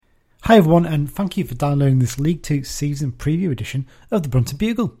Hi everyone, and thank you for downloading this League 2 season preview edition of the Brunton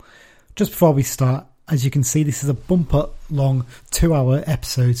Bugle. Just before we start, as you can see, this is a bumper long 2-hour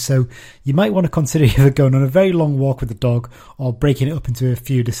episode, so you might want to consider either going on a very long walk with the dog or breaking it up into a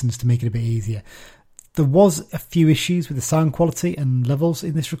few listens to make it a bit easier. There was a few issues with the sound quality and levels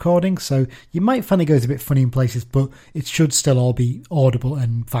in this recording, so you might find it goes a bit funny in places, but it should still all be audible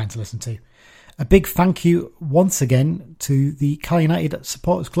and fine to listen to. A big thank you once again to the Cal United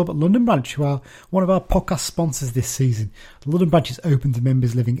Supporters Club at London Branch, who are one of our podcast sponsors this season. The London Branch is open to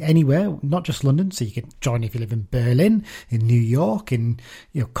members living anywhere, not just London, so you can join if you live in Berlin, in New York, in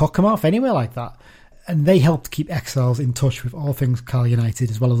Cockermouth, anywhere like that. And they help to keep Exiles in touch with all things Cal United,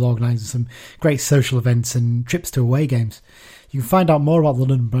 as well as organising some great social events and trips to away games. You can find out more about the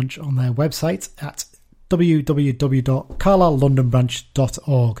London Branch on their website at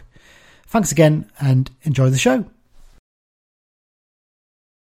www.carlisle-londonbranch.org. Thanks again and enjoy the show.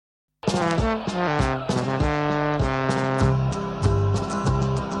 Here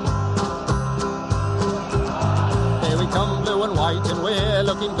we come, blue and white, and we're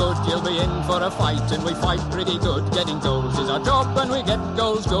looking good. You'll be in for a fight, and we fight pretty good. Getting goals is our job, and we get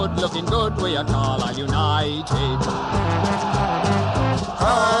goals good. Looking good, we are Carlisle United.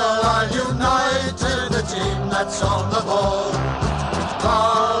 Carlisle United, the team that's on the ball.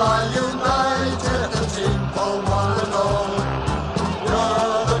 Carlisle United, the team for one and all.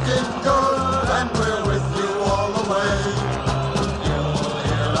 You're looking good and we're with you all the way. You'll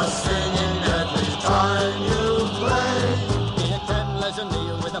hear us singing every time you play. Here Ken Leisure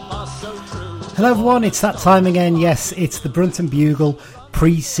with a pass so true. Hello everyone, it's that time again. Yes, it's the Brunton Bugle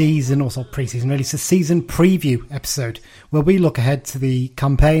pre-season, also pre-season really, it's a season preview episode where we look ahead to the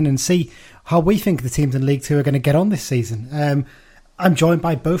campaign and see how we think the teams in League 2 are going to get on this season. I'm joined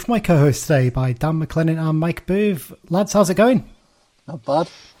by both my co-hosts today, by Dan McLennan and Mike Booth. Lads, how's it going? Not bad.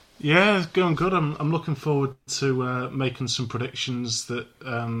 Yeah, it's going good. I'm looking forward to making some predictions that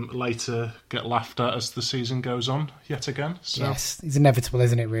later get laughed at as the season goes on, yet again. So. Yes, it's inevitable,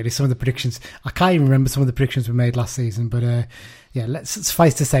 isn't it, really? Some of the predictions, I can't even remember some of the predictions we made last season, but yeah, let's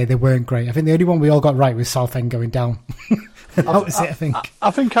suffice to say they weren't great. I think the only one we all got right was Southend going down. That was it, I think.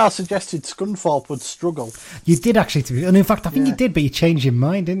 I think I suggested Scunthorpe would struggle. You did actually, and in fact, I think you did, but you changed your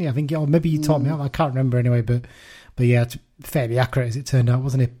mind, didn't you? I think, or maybe you taught me out. I can't remember anyway, but yeah, it's fairly accurate as it turned out,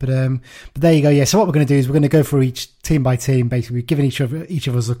 wasn't it? But there you go. Yeah. So what we're going to do is we're going to go through each team by team. Basically, we've given each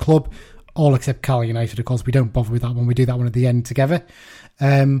of us a club, all except Cal United. Of course, we don't bother with that one. We do that one at the end together.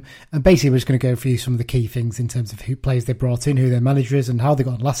 And basically, we're just going to go through some of the key things in terms of who players they brought in, who their manager is, and how they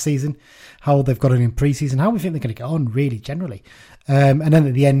got on last season, how they've got on in pre-season, how we think they're going to get on, really, generally. And then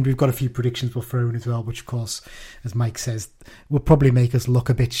at the end, we've got a few predictions we'll throw in as well, which, of course, as Mike says, will probably make us look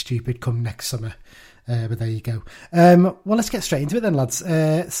a bit stupid come next summer. But there you go. Well, let's get straight into it then, lads.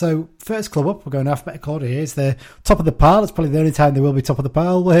 So, first club up, we're going alphabetical order here. It's the top of the pile. It's probably the only time they will be top of the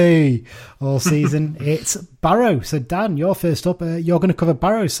pile. Hey, all season. It's Barrow. So, Dan, you're first up. You're going to cover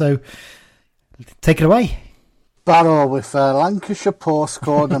Barrow. So, take it away. Barrow with Lancashire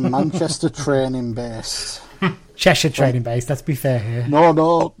postcode and Manchester training base. Cheshire training base, let's be fair here.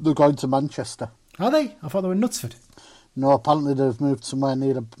 No, they're going to Manchester. Are they? I thought they were in Knutsford. No, apparently they've moved somewhere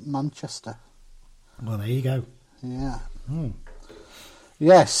near Manchester. Well, there you go. Yeah.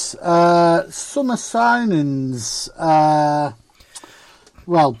 Yes. Summer signings.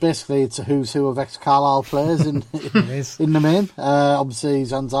 Well, basically, it's a who's who of ex-Carlisle players in the main. Obviously,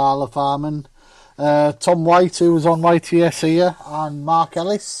 Zanzala Farman, Tom White, who was on YTS here, and Mark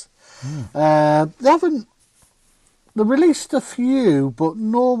Ellis. They released a few, but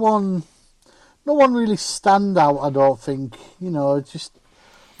no one really stand out. I don't think.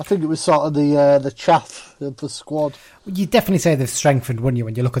 I think it was sort of the chaff of the squad. You definitely say they've strengthened, wouldn't you,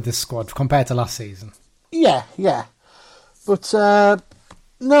 when you look at this squad compared to last season? Yeah. But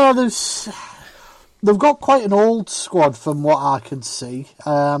no, they've got quite an old squad from what I can see.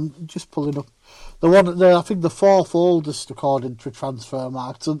 Just pulling up I think the fourth oldest according to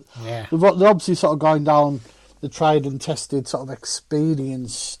Transfermarkt. So yeah. They're obviously sort of going down the tried and tested sort of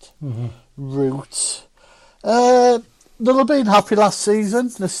experienced route. They'll have been happy last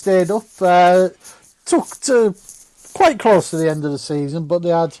season. They stayed up. Took to quite close to the end of the season, but they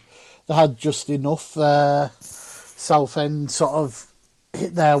had just enough. Southend sort of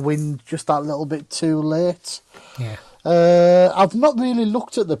hit their wind just that little bit too late. Yeah. I've not really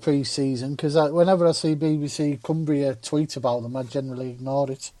looked at the pre-season because whenever I see BBC Cumbria tweet about them, I generally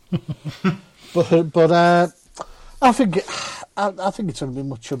ignore it. but I think it's going to be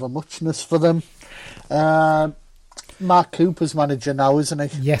much of a muchness for them. Mark Cooper's manager now,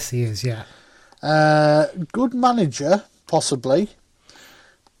 isn't he? Yes, he is. Yeah. Good manager, possibly,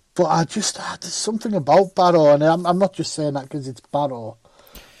 But there's something about Barrow, and I'm not just saying that because it's Barrow.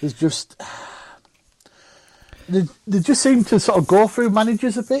 There's just they just seem to sort of go through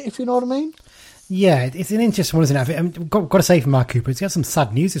managers a bit, if you know what I mean. Yeah, it's an interesting one, isn't it? I've got to say for Mark Cooper, he's got some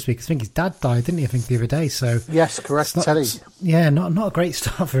sad news this week. I think his dad died, didn't he? I think the other day. So yes, correct, Terry. Yeah, not a great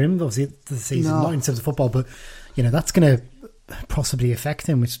start for him, obviously, the season, not in terms of football, but that's going to possibly affect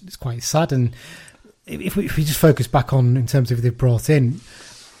him, which is quite sad. And if we just focus back on in terms of who they've brought in,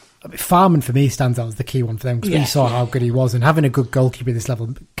 Farman for me stands out as the key one for them because we saw how good he was, and having a good goalkeeper at this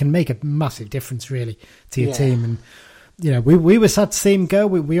level can make a massive difference really to your team. And we were sad to see him go.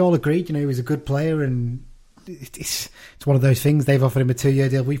 We all agreed, he was a good player, and it's one of those things. They've offered him a 2-year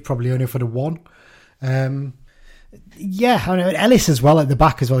deal. We've probably only offered a 1. I know Ellis as well at the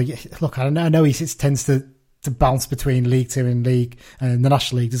back as well. Look, I know he tends to bounce between League Two and League and the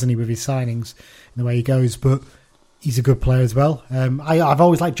National League, doesn't he, with his signings and the way he goes, but he's a good player as well. I've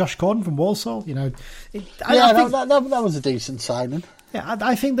always liked Josh Gordon from Walsall. I think that was a decent signing. Yeah,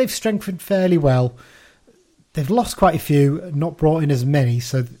 I think they've strengthened fairly well. They've lost quite a few, not brought in as many.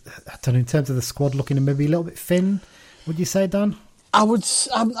 So I don't know, in terms of the squad, looking maybe a little bit thin. Would you say, Dan? I'm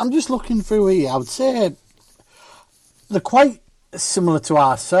just looking through here. I would say they're quite similar to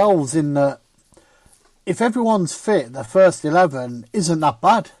ourselves in that if everyone's fit, the first 11 isn't that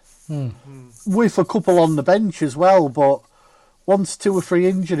bad. With a couple on the bench as well, but once 2 or 3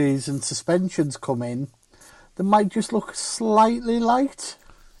 injuries and suspensions come in, they might just look slightly light.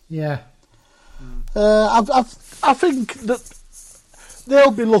 Yeah. I think that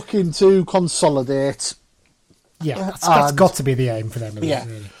they'll be looking to consolidate. Yeah, that's got to be the aim for them.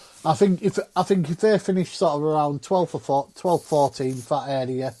 Really. I think if they finish sort of around 12 or 14th, that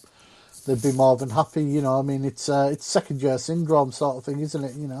area, they'd be more than happy. It's second-year syndrome sort of thing, isn't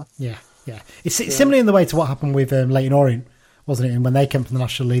it? Yeah. It's similar in the way to what happened with Leyton Orient, wasn't it? And when they came from the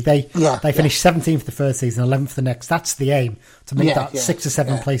National League, they finished 17th the first season, 11th the next. That's the aim, to make 6 or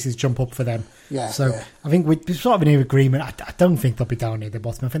 7 places jump up for them. I think we're sort of in agreement. I don't think they'll be down near the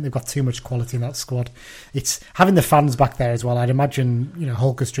bottom. I think they've got too much quality in that squad. It's having the fans back there as well. I'd imagine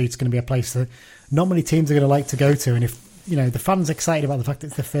Holker Street's going to be a place that not many teams are going to like to go to. And if the fans are excited about the fact that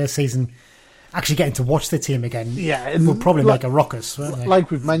it's the first season, actually getting to watch the team again, will probably make a ruckus, won't they? Like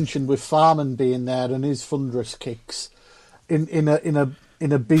we've mentioned with Farman being there and his thunderous kicks in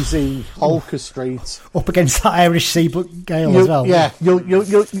a busy Holker Street, up against that Irish Sea Gale as well. Yeah,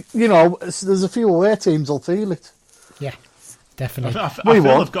 there's a few away teams will feel it. Yeah, definitely. I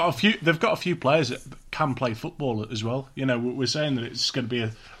feel they've got a few players that can play football as well. We're saying that it's going to be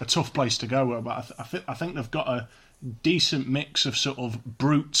a tough place to go, but I think they've got a decent mix of sort of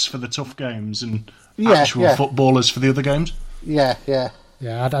brutes for the tough games and actual footballers for the other games. Yeah,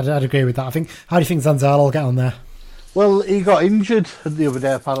 I'd agree with that. I think. How do you think Zanzala will get on there? Well, he got injured the other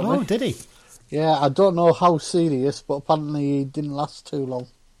day, apparently. Oh, did he? Yeah, I don't know how serious, but apparently he didn't last too long.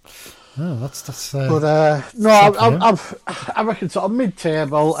 Oh, that's. But I reckon sort of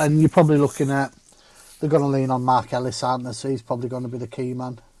mid-table, and you're probably looking at they're going to lean on Mark Ellis, aren't they? So he's probably going to be the key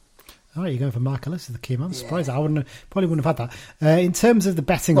man. Oh, you're going for Mark Ellis as the key man? I'm surprised. I probably wouldn't have had that. In terms of the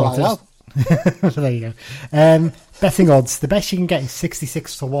betting odds, there you go. Betting odds, the best you can get is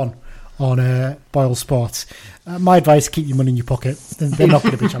 66-1 on Boyle Sports. My advice: keep your money in your pocket. They're not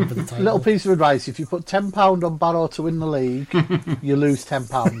going to be champion for the title. Little piece of advice: if you put £10 on Barrow to win the league, you lose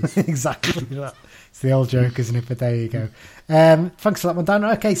 £10. Exactly. It's the old joke, isn't it? But there you go. Thanks for that one, Dan.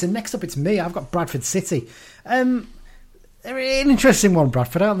 Okay, so next up it's me. I've got Bradford City. They're an interesting one,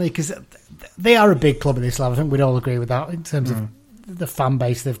 Bradford, aren't they? Because they are a big club at this level. I think we'd all agree with that in terms of the fan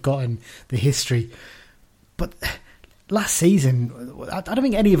base they've got and the history. But last season, I don't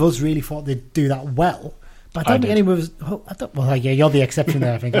think any of us really thought they'd do that well. But I don't think anyone was... Well, yeah, you're the exception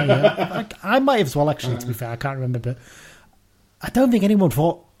there, I think. I might have as well, actually, to be fair. I can't remember. But I don't think anyone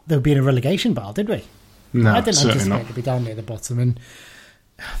thought they would be in a relegation battle, did we? No, I didn't anticipate to be down near the bottom. And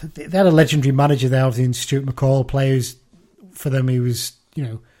they had a legendary manager there, obviously, in Stuart McCall, players... For them, he was,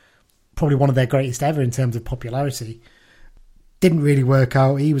 probably one of their greatest ever in terms of popularity. Didn't really work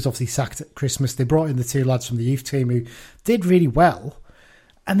out. He was obviously sacked at Christmas. They brought in the 2 lads from the youth team who did really well.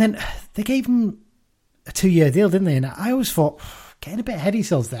 And then they gave him a 2-year deal, didn't they? And I always thought, getting a bit ahead of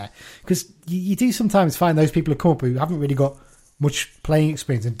yourselves there. Because you do sometimes find those people who come up who haven't really got much playing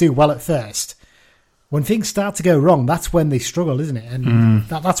experience and do well at first. When things start to go wrong, that's when they struggle, isn't it? And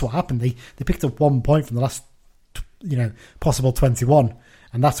that's what happened. They picked up 1 point from the last... possible 21,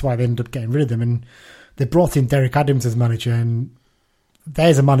 and that's why they ended up getting rid of them. And they brought in Derek Adams as manager, and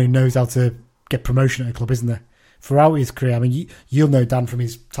there's a man who knows how to get promotion at a club, isn't there? throughout his career. I mean, you'll know Dan from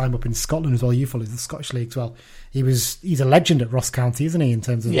his time up in Scotland as well. You follow the Scottish League as well. He's a legend at Ross County, isn't he, in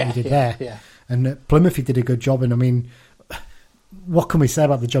terms of what he did there? Yeah. And at Plymouth, he did a good job. And I mean, what can we say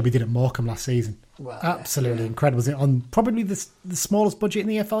about the job he did at Morecambe last season? Well, Absolutely incredible. Was it on probably the smallest budget in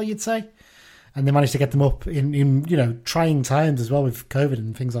the EFL, you'd say? And they managed to get them up in trying times as well with COVID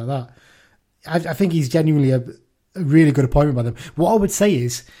and things like that. I think he's genuinely a really good appointment by them. What I would say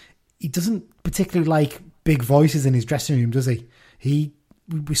is he doesn't particularly like big voices in his dressing room, does he?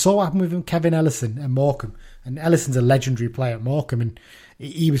 We saw what happened with him, Kevin Ellison at Morecambe, and Ellison's a legendary player at Morecambe, and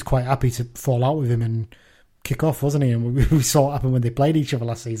he was quite happy to fall out with him and kick off, wasn't he? And we saw what happened when they played each other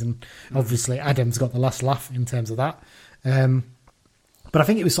last season. Obviously, Adams got the last laugh in terms of that. But I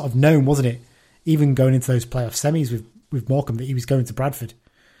think it was sort of known, wasn't it, even going into those playoff semis with Morecambe, that he was going to Bradford.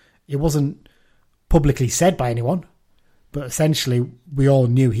 It wasn't publicly said by anyone, but essentially we all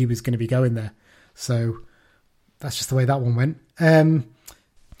knew he was going to be going there. So that's just the way that one went. So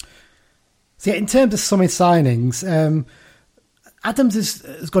yeah, in terms of some signings, Adams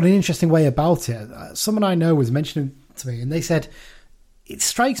has got an interesting way about it. Someone I know was mentioning to me, and they said, it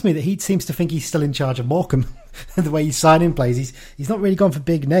strikes me that he seems to think he's still in charge of Morecambe. The way he's signing plays, he's not really gone for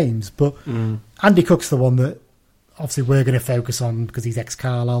big names, but Andy Cook's the one that obviously we're going to focus on because he's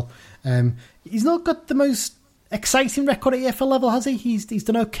ex-Carlisle. He's not got the most exciting record at EFL level, has he? He's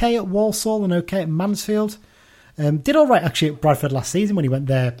done okay at Walsall and okay at Mansfield. Did all right actually at Bradford last season when he went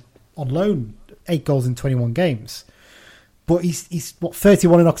there on loan, 8 goals in 21 games. But he's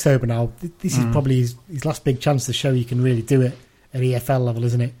 31 in October now. This is probably his last big chance to show he can really do it at EFL level,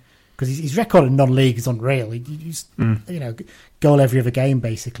 isn't it? Because his record in non-league is unreal. He's goal every other game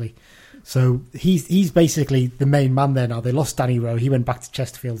basically. So he's basically the main man there now. They lost Danny Rowe. He went back to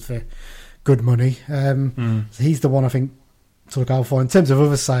Chesterfield for good money. So he's the one I think to look out for. In terms of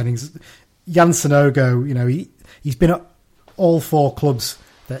other signings, Jan Sanogo, he's been at all 4 clubs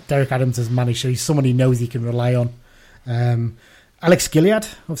that Derek Adams has managed, so he's someone he knows he can rely on. Alex Gilead,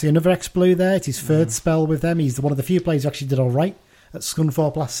 obviously another ex-Blue there. It's his third spell with them. He's one of the few players who actually did all right at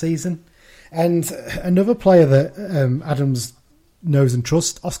Scunthorpe last season. And another player that Adams knows and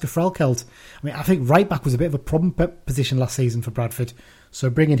trusts, Oscar Frelkeld. I mean, I think right back was a bit of a problem position last season for Bradford, so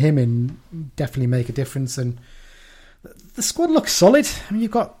bringing him in definitely make a difference. And the squad looks solid. I mean,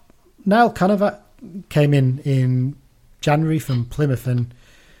 you've got Niall Canova came in January from Plymouth, and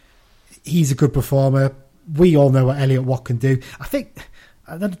he's a good performer. We all know what Elliot Watt can do. I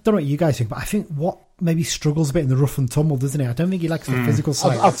don't know what you guys think, but I think Watt maybe struggles a bit in the rough and tumble, doesn't he? I don't think he likes the physical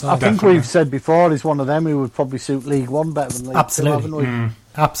side. I think we've said before he's one of them who would probably suit League One better than League Absolutely. Two, haven't we?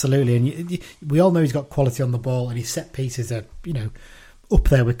 Absolutely. And we all know he's got quality on the ball, and his set pieces are, up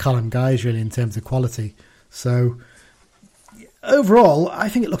there with Callum Guy's really in terms of quality. So overall, I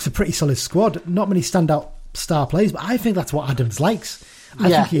think it looks a pretty solid squad. Not many standout star players, but I think that's what Adams likes. I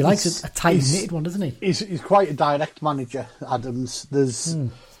think he likes a tight-knitted one, doesn't he? He's quite a direct manager, Adams.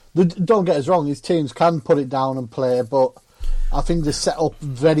 Don't get us wrong, his teams can put it down and play, but I think they're set up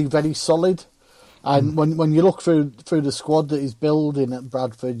very, very solid. And when you look through the squad that he's building at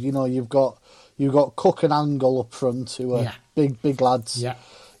Bradford, you've got Cook and Angle up front, who are big lads. Yeah.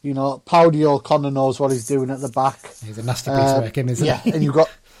 Powdy O'Connor knows what he's doing at the back. He's a nasty piece of work, isn't he? And you've got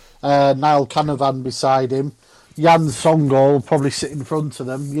Niall Canavan beside him. Jan Songo will probably sit in front of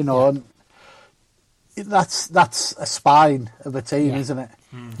them, and that's a spine of a team, isn't it?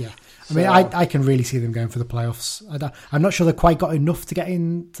 Yeah. I mean, I can really see them going for the playoffs. I'm not sure they've quite got enough to get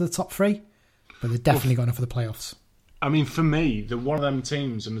into the top 3, but they've definitely got enough for the playoffs. I mean, for me, they're one of them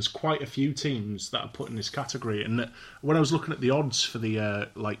teams, and there's quite a few teams that are put in this category. And when I was looking at the odds for the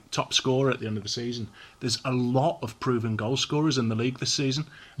top scorer at the end of the season, there's a lot of proven goal scorers in the league this season,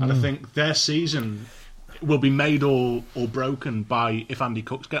 and I think their season will be made or broken by if Andy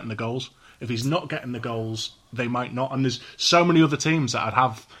Cook's getting the goals. If he's not getting the goals, they might not. And there's so many other teams that I'd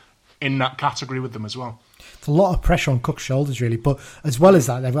have in that category with them as well. It's a lot of pressure on Cook's shoulders, really. But as well as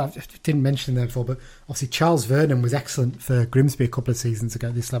that, I didn't mention them before, but obviously Charles Vernon was excellent for Grimsby a couple of seasons ago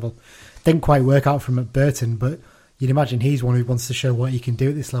at this level. Didn't quite work out for him at Burton, but you'd imagine he's one who wants to show what he can do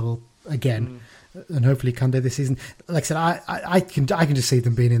at this level again, and hopefully can do this season. Like I said, I can just see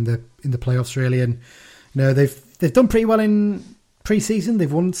them being in the playoffs, really. And they've done pretty well in pre-season.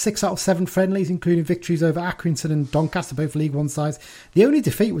 They've won 6 out of 7 friendlies, including victories over Accrington and Doncaster, both League One sides. The only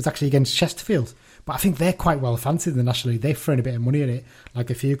defeat was actually against Chesterfield, but I think they're quite well fancied in the National League. They've thrown a bit of money at it,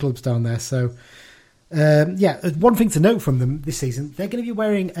 like a few clubs down there. So, one thing to note from them this season, they're going to be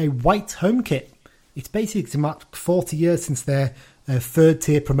wearing a white home kit. It's basically to mark 40 years since their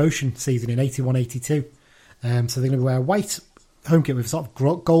third-tier promotion season in 81-82. So they're going to wear a white home kit with sort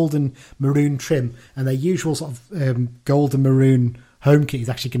of gold and maroon trim, and their usual sort of gold and maroon home kit is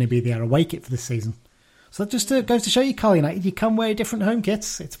actually going to be their away kit for this season. So that just goes to show you, Carl United, you can wear different home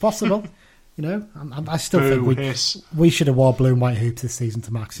kits. It's possible. You know, I still think we should have wore blue and white hoops this season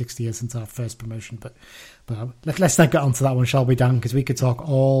to mark 60 years since our first promotion. But let's not get onto that one, shall we, Dan? Because we could talk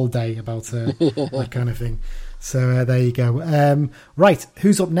all day about that kind of thing. So there you go. Right,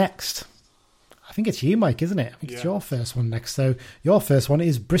 who's up next? I think it's you, Mike, isn't it? I think it's your first one next. So your first one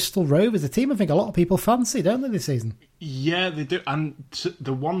is Bristol Rovers, a team I think a lot of people fancy, don't they, this season? Yeah, they do. And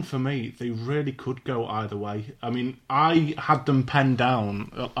the one for me, they really could go either way. I mean, I had them penned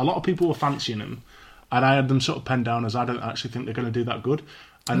down. A lot of people were fancying them, and I had them sort of penned down as I don't actually think they're going to do that good.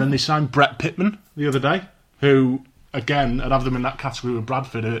 And then they signed Brett Pittman the other day, who, again, I'd have them in that category with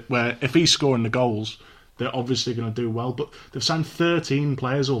Bradford, where if he's scoring the goals, they're obviously going to do well. But they've signed 13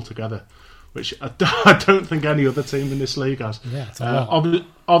 players altogether, which I don't think any other team in this league has. Yeah, it's a lot.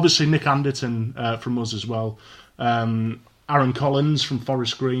 Obviously, Nick Anderton from us as well. Aaron Collins from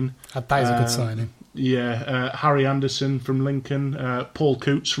Forest Green. That is a good signing. Yeah, Harry Anderson from Lincoln. Paul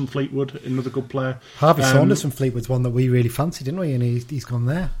Coots from Fleetwood, another good player. Harvey Saunders from Fleetwood's one that we really fancied, didn't we? And he's gone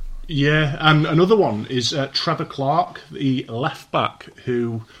there. Yeah, and another one is Trevor Clark, the left back,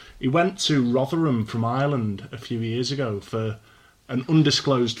 who he went to Rotherham from Ireland a few years ago for an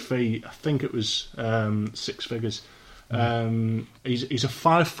undisclosed fee. I think it was 6 figures. He's a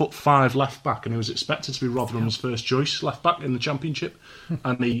 5'5" left back, and he was expected to be Rotherham's first choice left back in the Championship,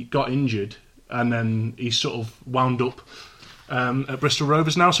 and he got injured, and then he sort of wound up at Bristol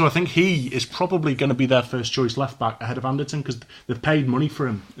Rovers now. So I think he is probably going to be their first choice left back ahead of Anderton, because they've paid money for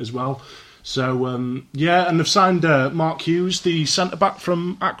him as well. So and they've signed Mark Hughes, the centre back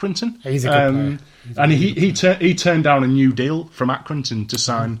from Accrington. He's a good player. And he turned down a new deal from Accrington to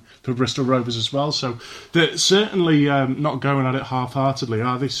sign for Bristol Rovers as well. So they're certainly not going at it half-heartedly,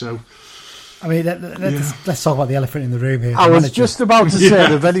 are they? So, I mean, let's talk about the elephant in the room here. I was just about to say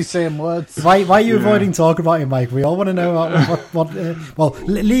the very same words. Why are you avoiding talking about him, Mike? We all want to know what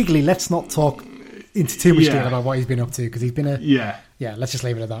legally, let's not talk into too much detail about what he's been up to, because he's been let's just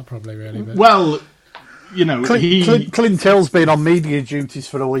leave it at that, probably, really. But. Well, you know, Clint Hill's been on media duties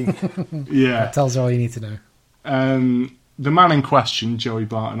for a week. Yeah, that tells you all you need to know. The man in question, Joey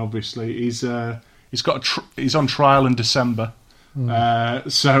Barton, obviously, he's on trial in December.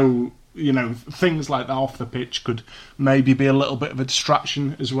 So, you know, things like that off the pitch could maybe be a little bit of a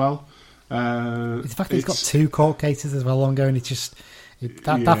distraction as well. The fact that he's got 2 court cases as well ongoing, it's just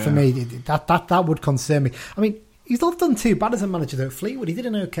that for me, that would concern me. I mean, he's not done too bad as a manager though at Fleetwood. He did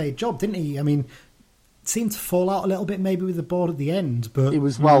an okay job, didn't he? I mean, seemed to fall out a little bit maybe with the board at the end, but he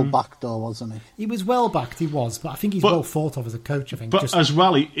was well backed though, wasn't he? He was well backed, he was, but I think he's well thought of as a coach, I think. But as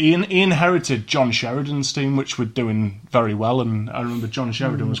well, he inherited John Sheridan's team, which were doing very well, and I remember John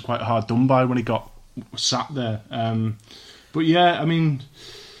Sheridan was quite hard done by when he got sat there. But yeah, I mean,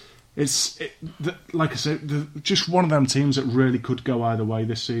 like I said, just one of them teams that really could go either way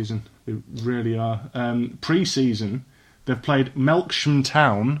this season. They really are. Pre-season, they've played Melksham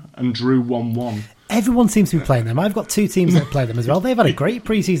Town and drew 1-1. Everyone seems to be playing them. I've got 2 teams that play them as well. They've had a great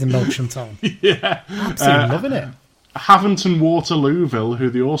pre-season, Melksham Town. Yeah. Absolutely loving it. Haventon Waterlooville, who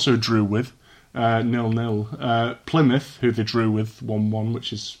they also drew with, 0-0. Plymouth, who they drew with 1-1,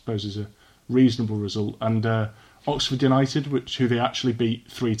 which I suppose is a reasonable result. And Oxford United, who they actually beat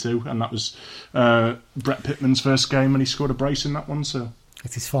 3-2. And that was Brett Pittman's first game, and he scored a brace in that one. So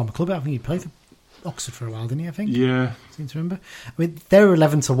it's his former club. I think he played for Oxford for a while, didn't he? I think. Yeah. I seem to remember. I mean, they were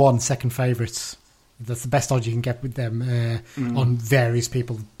 11-1 second favourites. That's the best odds you can get with them on various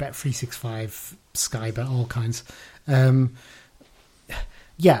people. Bet365, Sky Bet, all kinds. I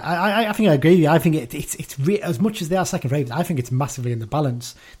think I agree with you. I think it's as much as they are second favourites, I think it's massively in the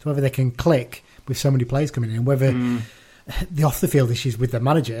balance to whether they can click with so many players coming in, whether the off the field issues with their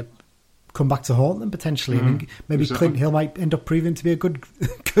manager come back to haunt them potentially. I mean, maybe exactly. Clint Hill might end up proving to be a good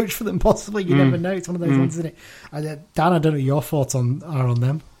coach for them. Possibly, you never know. It's one of those ones, isn't it? Dan, I don't know what your thoughts are on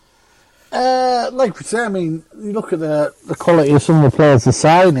them. Like we say, I mean, you look at the quality of some of the players they're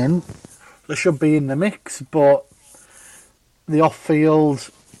signing, they should be in the mix, but the off-field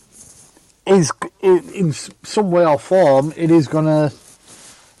is, in some way or form, it is going to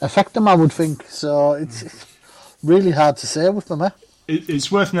affect them, I would think. So it's really hard to say with them,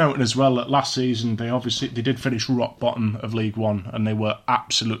 It's worth noting as well that last season they did finish rock bottom of League One, and they were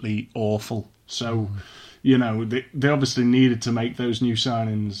absolutely awful. So, you know, they obviously needed to make those new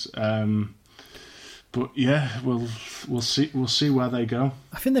signings. But yeah, we'll see where they go.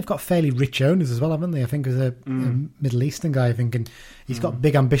 I think they've got fairly rich owners as well, haven't they? I think there's a Middle Eastern guy, I think, and he's got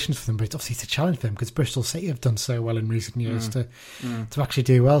big ambitions for them. But obviously, it's a challenge for them because Bristol City have done so well in recent years to actually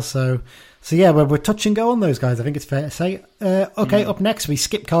do well. So yeah, we're touch and go on those guys. I think it's fair to say. Okay, up next we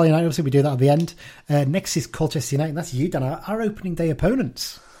skip Carlisle United. Obviously, we do that at the end. Next is Colchester United. And that's you, Dan. Our opening day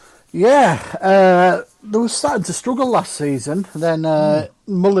opponents. Yeah, they were starting to struggle last season. Then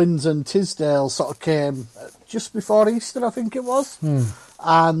Mullins and Tisdale sort of came just before Easter, I think it was,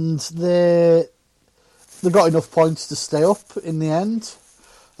 and they got enough points to stay up in the end.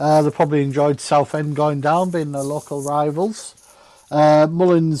 They probably enjoyed Southend going down, being their local rivals.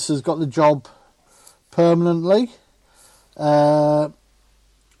 Mullins has got the job permanently. I've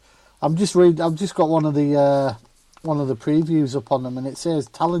just got one of the previews up on them, and it says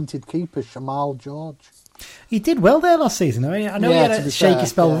talented keeper Shamal George. He did well there last season. I know he had a shaky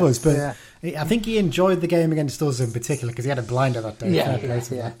spell with us, but I think he enjoyed the game against us in particular because he had a blinder that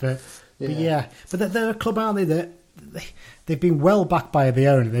day. But they're a club, aren't they? That they've been well backed by the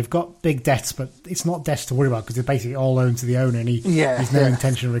owner. They've got big debts, but it's not debts to worry about because they're basically all owned to the owner, and he's no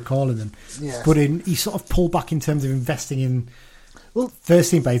intention of recalling them. Yeah. But he sort of pulled back in terms of investing in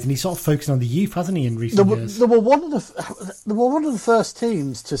first team players, and he's sort of focusing on the youth, hasn't he? In recent years, they were one of the first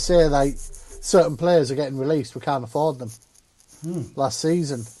teams to say like certain players are getting released. We can't afford them. Last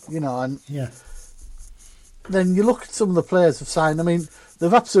season, and then you look at some of the players have signed. I mean,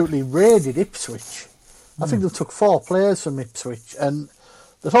 they've absolutely raided Ipswich. I think they've took 4 players from Ipswich, and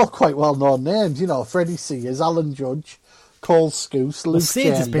they're all quite well-known names. Freddie Sears, Alan Judge, Cole Scouse, Luke Sears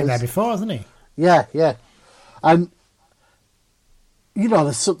Chambers. has been there before, hasn't he? Yeah, and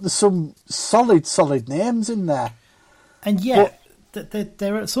there's some solid names in there. And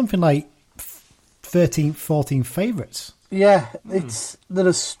they're at something like 13, 14 favourites. Yeah, they're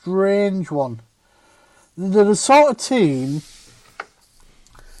a strange one. They're the sort of team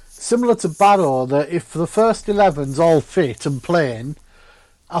similar to Barrow that if the first 11's all fit and playing,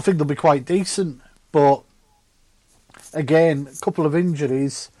 I think they'll be quite decent. But again, a couple of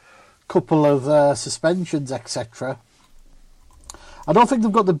injuries, couple of suspensions, etc. I don't think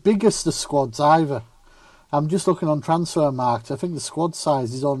they've got the biggest of squads either. I'm just looking on Transfermarkt. I think the squad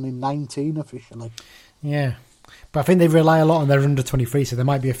size is only 19 officially. Yeah. But I think they rely a lot on their under 23, so there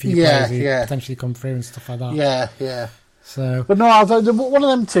might be a few players who potentially come through and stuff like that. Yeah. So, but no, I think one of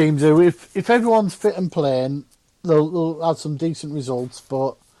them teams who, if everyone's fit and playing, they'll have some decent results.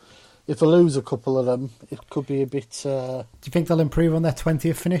 But if they lose a couple of them, it could be a bit. Do you think they'll improve on their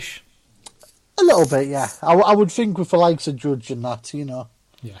 20th finish? A little bit, yeah. I would think with the likes of Judge and that,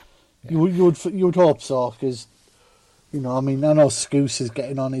 Yeah. You would hope so because. I know Scouse is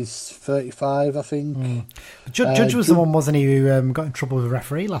getting on his 35, I think. Judge was the one, wasn't he, who got in trouble with a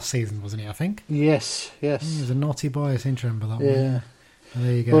referee last season, wasn't he, I think? Yes. He was a naughty boy, I seem to remember that one. Yeah.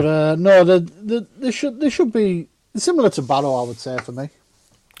 There you go. But no, they should be similar to Barrow, I would say, for me.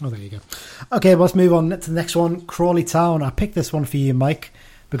 Oh, there you go. Okay, let's move on to the next one, Crawley Town. I picked this one for you, Mike,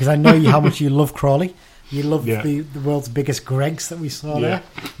 because I know how much you love Crawley. You love the world's biggest Greggs that we saw there.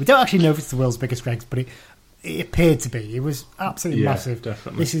 We don't actually know if it's the world's biggest Greggs, but it appeared to be. It was absolutely massive.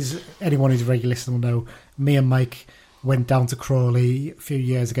 Definitely. This is, anyone who's a regular listener will know, me and Mike went down to Crawley a few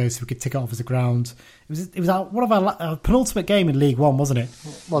years ago so we could tick it off as a ground. It was one of our penultimate game in League One, wasn't it?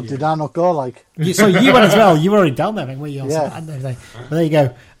 Well, did I not go like? So you went as well. You were already down there, weren't you? Yeah. But there you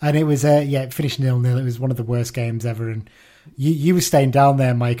go. And it was, it finished 0-0. It was one of the worst games ever. And you were staying down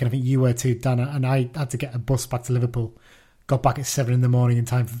there, Mike, and I think you were too, Dan. And I had to get a bus back to Liverpool. Got back at 7 in the morning in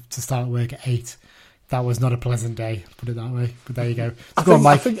time to start work at 8. That was not a pleasant day, put it that way. But there you go.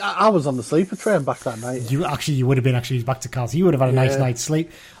 I think I was on the sleeper train back that night. You would have been back to Carl's. You would have had a nice night's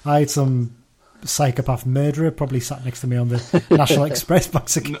sleep. I had some psychopath murderer probably sat next to me on the National Express back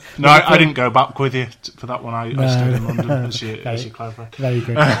to. No, I didn't go back with you for that one. I stayed in London, as you clarified. Very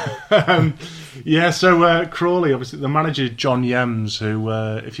good. So Crawley, obviously, the manager John Yems, who,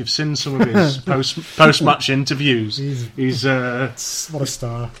 if you've seen some of his post-match interviews, he's what a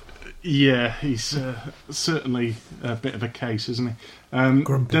star. Yeah, he's certainly a bit of a case, isn't he?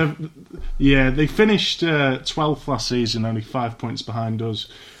 Grumpy. They finished 12th last season, only 5 points behind us.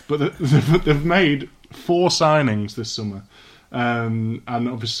 But they've made 4 signings this summer. And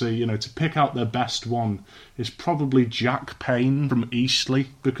obviously, to pick out their best one is probably Jack Payne from Eastleigh,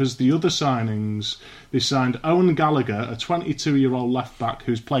 because the other signings, they signed Owen Gallagher, a 22-year-old left-back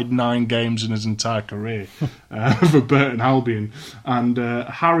who's played 9 games in his entire career for Burton Albion, and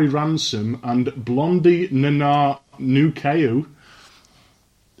Harry Ransom and Blondie Nana Nukeu.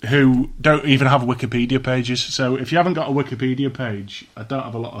 who don't even have Wikipedia pages. So if you haven't got a Wikipedia page, I don't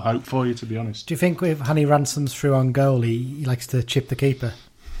have a lot of hope for you, to be honest. Do you think if Hanny Ransom's through on goal, he likes to chip the keeper?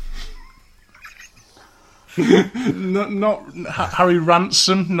 not Harry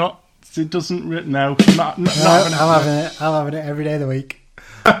Ransom. Not it doesn't. No, not I'm having it. I'm having it every day of the week.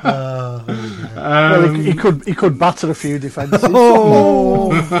 Well, he could batter a few defences. Hang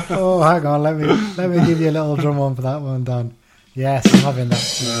on. Let me give you a little drum one for that one, Dan. Yes, I'm having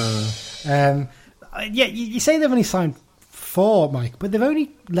that. You say they've only signed 4, Mike, but they've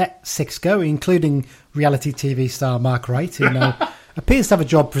only let 6 go, including reality TV star Mark Wright, who now appears to have a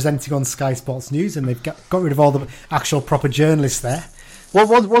job presenting on Sky Sports News, and they've got rid of all the actual proper journalists there.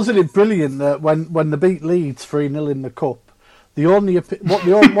 Well, wasn't it brilliant that when they beat Leeds 3-0 in the cup,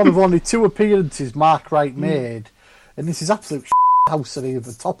 one of only 2 appearances Mark Wright made, and this is absolute housery of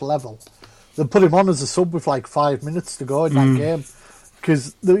the top level. They put him on as a sub with like 5 minutes to go in that game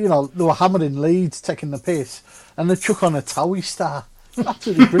because they were hammering Leeds, taking the piss, and they chuck on a Towie star.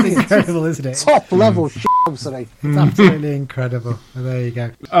 Absolutely brilliant. Incredible, isn't it? Top level housery. It's absolutely incredible. Well, there you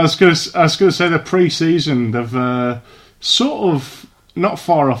go. I was going to say the pre-season they've sort of not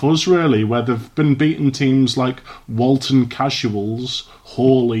far off us really, where they've been beating teams like Walton Casuals,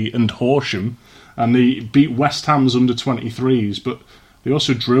 Hawley, and Horsham, and they beat West Ham's under 23s, but they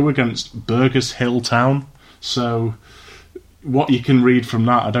also drew against Burgess Hill Town. So what you can read from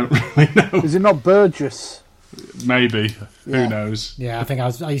that, I don't really know. Is it not Burgess? Maybe. Yeah. Who knows? Yeah, I think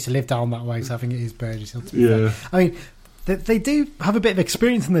I used to live down that way, so I think it is Burgess Hill. Yeah. I mean, they do have a bit of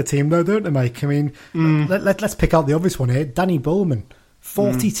experience in their team, though, don't they, Mike? I mean, let's pick out the obvious one here. Danny Bullman,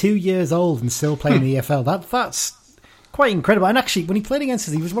 42 years old and still playing the EFL. That's quite incredible. And actually, when he played against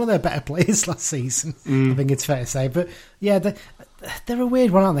us, he was one of their better players last season. I think it's fair to say. But yeah, they're a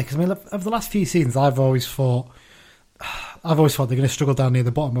weird one, aren't they? Because I mean, over the last few seasons, I've always thought they're going to struggle down near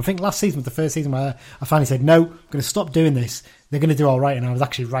the bottom. I think last season was the first season where I finally said, no, I'm going to stop doing this. They're going to do all right. And I was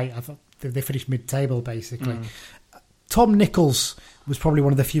actually right. I thought they finished mid-table, basically. Tom Nichols was probably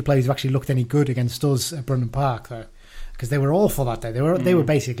one of the few players who actually looked any good against us at Brunton Park, though, because they were awful that day. They were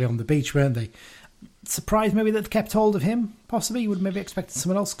basically on the beach, weren't they? Surprised maybe that they kept hold of him, possibly. You would maybe expect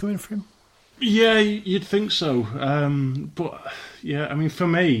someone else coming for him. Yeah, you'd think so. But, yeah, I mean, for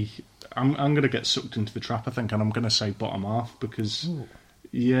me, I'm going to get sucked into the trap, I think, and I'm going to say bottom half because,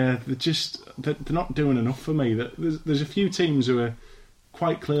 they're not doing enough for me. There's a few teams who are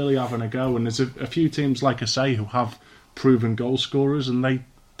quite clearly having a go, and there's a few teams, like I say, who have proven goal scorers, and they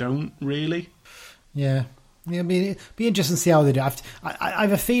don't really. Yeah. Yeah, it'd be interesting to see how they do. I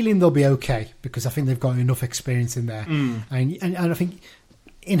have a feeling they'll be okay because I think they've got enough experience in there, and I think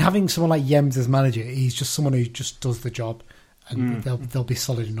in having someone like Yems as manager, he's just someone who just does the job, and they'll be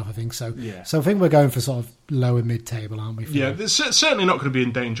solid enough. I think so. Yeah. So I think we're going for sort of lower mid-table, aren't we? Yeah, they're certainly not going to be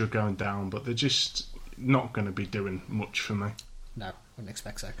in danger of going down, but they're just not going to be doing much for me. No, wouldn't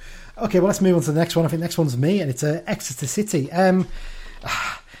expect so. Okay, well let's move on to the next one. I think the next one's me, and it's Exeter City.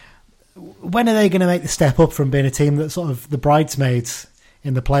 When are they going to make the step up from being a team that's sort of the bridesmaids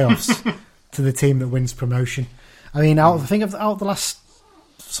in the playoffs to the team that wins promotion? I mean, out of the last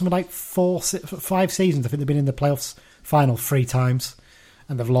something like 5 seasons, I think they've been in the playoffs final 3 times,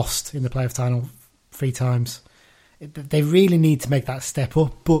 and they've lost in the playoff final 3 times. They really need to make that step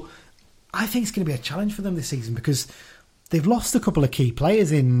up, but I think it's going to be a challenge for them this season because they've lost a couple of key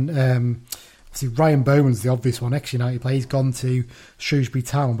players in. See, Ryan Bowman's the obvious one, ex-United player. He's gone to Shrewsbury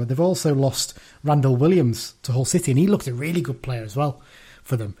Town, but they've also lost Randall Williams to Hull City, and he looked a really good player as well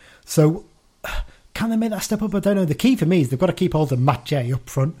for them. So, can they make that step up? I don't know. The key for me is they've got to keep hold of Matt Jay up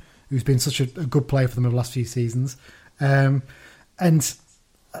front, who's been such a good player for them over the last few seasons. And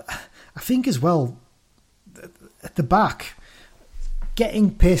I think as well, at the back,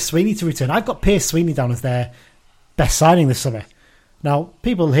 getting Pierce Sweeney to return. I've got Pierce Sweeney down as their best signing this summer. Now,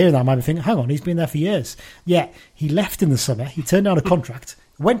 people hearing that might be thinking, hang on, he's been there for years. Yeah, he left in the summer, he turned down a contract,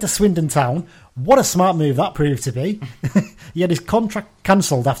 went to Swindon Town. What a smart move that proved to be. He had his contract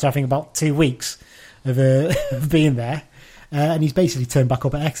cancelled after, I think, about 2 weeks of being there. And he's basically turned back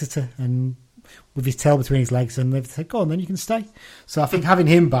up at Exeter and with his tail between his legs, and they've said, go on, then you can stay. So I think having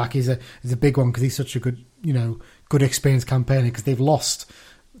him back is a big one because he's such a good experienced campaigner because they've lost...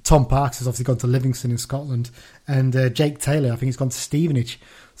 Tom Parks has obviously gone to Livingston in Scotland, and Jake Taylor, I think, he's gone to Stevenage.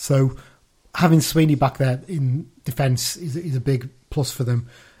 So having Sweeney back there in defence is a big plus for them.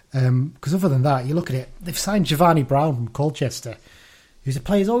 Because other than that, you look at it, they've signed Giovanni Brown from Colchester, who's a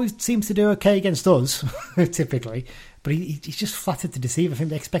player who always seems to do okay against us, typically, but he's just flattered to deceive. I think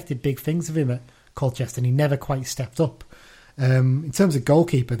they expected big things of him at Colchester, and he never quite stepped up. In terms of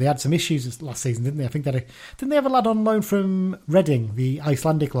goalkeeper, they had some issues last season, didn't they? I think didn't they have a lad on loan from Reading, the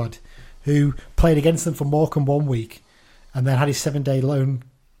Icelandic lad, who played against them for Morecambe 1 week and then had his 7-day loan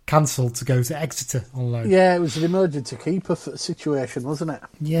cancelled to go to Exeter on loan. Yeah, it was an emergency keeper situation, wasn't it?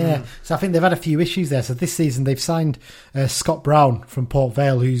 Yeah, So I think they've had a few issues there. So this season they've signed Scott Brown from Port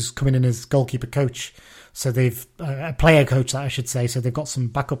Vale, who's coming in as goalkeeper coach. So they've a player coach, I should say. So they've got some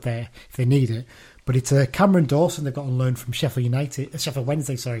backup there if they need it. But it's Cameron Dawson they've got on loan from Sheffield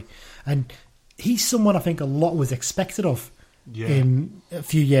Wednesday, and he's someone I think a lot was expected of in a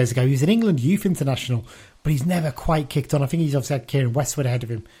few years ago. He was an England youth international, but he's never quite kicked on. I think he's obviously had Kieran Westwood ahead of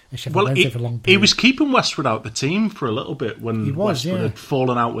him at Sheffield Wednesday for a long period. He was keeping Westwood out the team for a little bit when Westwood had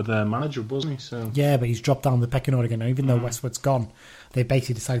fallen out with their manager, wasn't he? So yeah, but he's dropped down the pecking order again. Even though Westwood's gone, they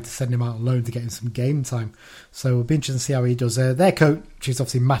basically decided to send him out on loan to get him some game time. So it'll be interesting to see how he does. Their coach is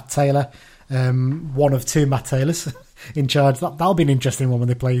obviously Matt Taylor. One of two Matt Taylors in charge. That'll be an interesting one when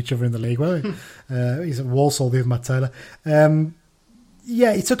they play each other in the league, won't it? He's at Walsall, the other Matt Taylor.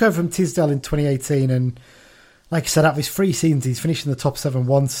 He took over from Tisdale in 2018, and like I said, out of his 3 seasons, he's finished in the top 7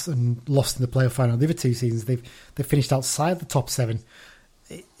 once and lost in the playoff final. The other 2 seasons, they've finished outside the top 7.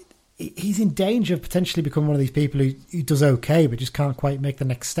 He's in danger of potentially becoming one of these people who does okay, but just can't quite make the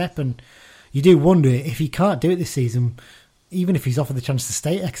next step. And you do wonder if he can't do it this season, even if he's offered the chance to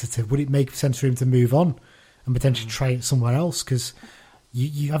stay at Exeter, would it make sense for him to move on and potentially try it somewhere else? Because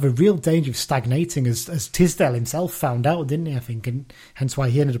you have a real danger of stagnating, as Tisdale himself found out, didn't he, I think, and hence why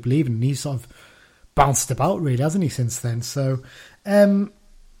he ended up leaving. And he's sort of bounced about, really, hasn't he, since then? So, so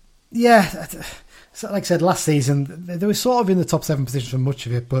like I said, last season, they were sort of in the top 7 position for much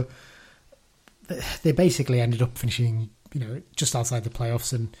of it, but they basically ended up finishing, just outside the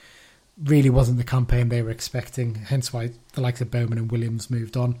playoffs, and really wasn't the campaign they were expecting, hence why the likes of Bowman and Williams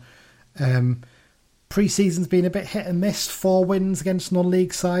moved on. Pre-season's been a bit hit and miss. 4 wins against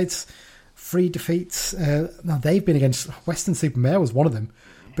non-league sides, 3 defeats. Now they've been against Weston-super-Mare was one of them,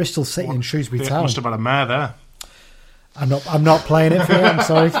 Bristol City and Shrewsbury Town. Must have had a mare there. I'm not playing it for you. I'm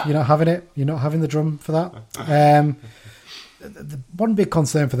sorry, you're not having it. You're not having the drum for that. The one big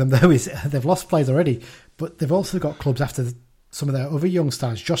concern for them though is they've lost players already, but they've also got clubs after some of their other young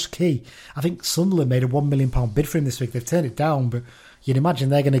stars. Josh Key, I think Sunderland made a £1 million bid for him this week. They've turned it down, but you'd imagine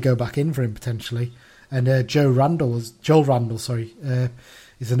they're going to go back in for him potentially. And Joel Randall, is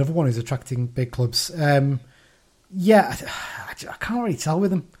another one who's attracting big clubs. I can't really tell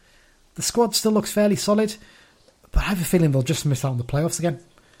with them. The squad still looks fairly solid, but I have a feeling they'll just miss out on the playoffs again.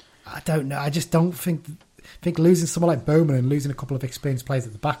 I don't know. I just don't think losing someone like Bowman and losing a couple of experienced players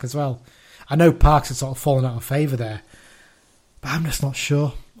at the back as well. I know Parks has sort of fallen out of favour there, but I'm just not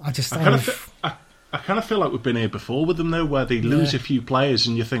sure. I kind of feel like we've been here before with them though, where they lose a few players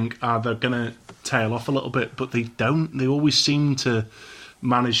and you think, they're going to tail off a little bit, but they don't. They always seem to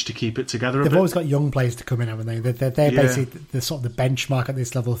manage to keep it together. They've always got young players to come in, haven't they? They're basically the sort of the benchmark at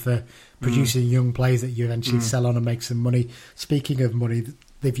this level for producing young players that you eventually sell on and make some money. Speaking of money,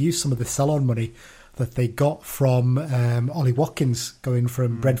 they've used some of the sell-on money that they got from Ollie Watkins going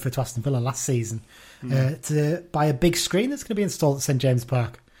from Brentford to Aston Villa last season to buy a big screen that's going to be installed at St James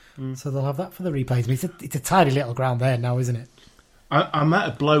Park. So they'll have that for the replays. I mean, it's a tiny little ground there now, isn't it? I met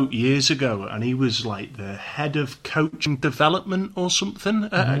a bloke years ago, and he was like the head of coaching development or something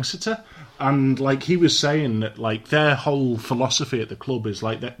at Exeter. And like he was saying that like their whole philosophy at the club is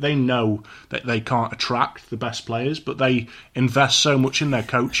like that they know that they can't attract the best players, but they invest so much in their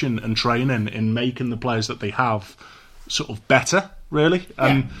coaching and training in making the players that they have sort of better, really.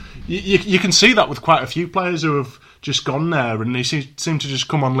 And you can see that with quite a few players who have just gone there, and they seem to just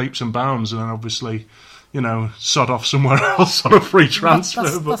come on leaps and bounds, and then obviously, sod off somewhere else on a free transfer.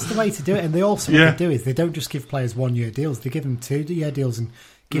 That's the way to do it. And they also, what they do is they don't just give players 1-year deals, they give them 2-year deals and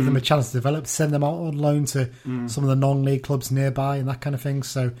give them a chance to develop, send them out on loan to some of the non-league clubs nearby and that kind of thing.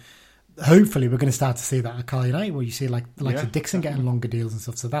 So hopefully we're going to start to see that at Carl United, where you see like the likes of Dixon getting longer deals and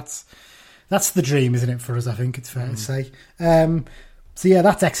stuff. So that's the dream, isn't it, for us, I think it's fair to say. So yeah,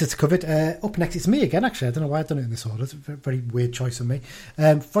 that's Exeter covered. Up next, it's me again, actually. I don't know why I've done it in this order. It's a very weird choice of me.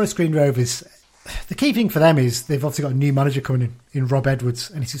 Forest Green Rovers, the key thing for them is they've obviously got a new manager coming in Rob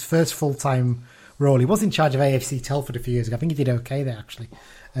Edwards, and it's his first full-time role. He was in charge of AFC Telford a few years ago. I think he did okay there, actually.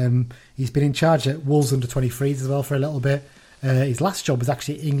 He's been in charge at Wolves under-23s as well for a little bit. His last job was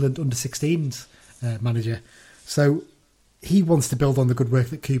actually England under-16s manager. So he wants to build on the good work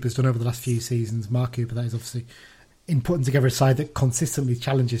that Cooper's done over the last few seasons. Mark Cooper, that is, obviously, in putting together a side that consistently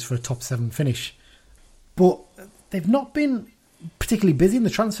challenges for a top 7 finish. But they've not been particularly busy in the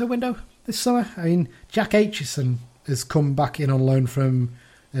transfer window this summer. I mean, Jack Aitchison has come back in on loan from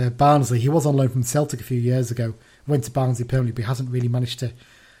Barnsley. He was on loan from Celtic a few years ago. went to Barnsley permanently, but he hasn't really managed to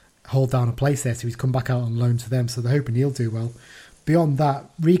hold down a place there, so he's come back out on loan to them, so they're hoping he'll do well. Beyond that,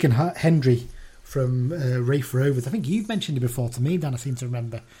 Regan Hendry from Rafe Rovers, I think you've mentioned it before to me, Dan, I seem to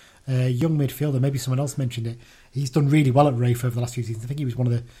remember. Young midfielder, maybe someone else mentioned it. He's done really well at Rafe over the last few seasons. I think he was one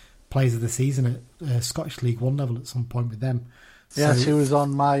of the players of the season at Scottish League One level at some point with them. Yes, he was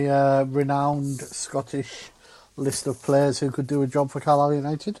on my renowned Scottish list of players who could do a job for Carlisle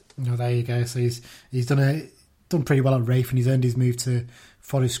United. Oh, there you go. So he's done pretty well at Rafe, and he's earned his move to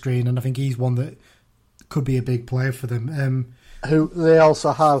Forest Green, and I think he's one that could be a big player for them. Who they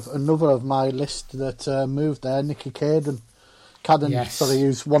also have another of my list that moved there, Nicky Cadden. Yes. So they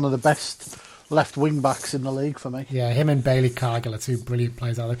use one of the best left wing backs in the league for me. Yeah, him and Bailey Cargill are two brilliant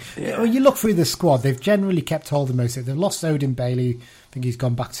players out there. Yeah. Well, you look through the squad, they've generally kept hold of most of it. They've lost Odin Bailey. I think he's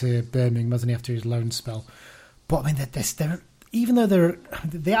gone back to Birmingham, hasn't he, after his loan spell. But I mean, they're even though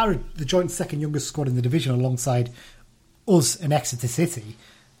they are the joint second youngest squad in the division alongside us and Exeter City.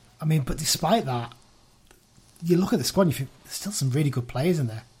 I mean, but despite that, you look at the squad and you think there's still some really good players in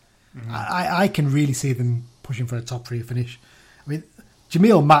there. Mm-hmm. I can really see them pushing for a top 3 finish. I mean,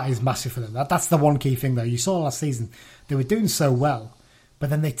 Jamil Matt is massive for them. That's the one key thing, though. You saw last season, they were doing so well,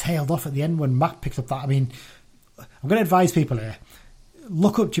 but then they tailed off at the end when Matt picked up that. I mean, I'm going to advise people here,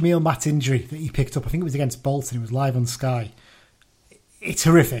 look up Jamil Matt's injury that he picked up. I think it was against Bolton. It was live on Sky. It's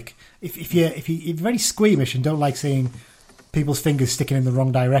horrific. If you're very squeamish and don't like seeing people's fingers sticking in the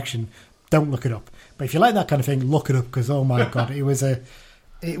wrong direction, don't look it up. But if you like that kind of thing, look it up, because oh my god, it was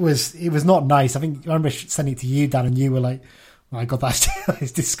not nice. I think I remember sending it to you, Dan, and you were like, "My god,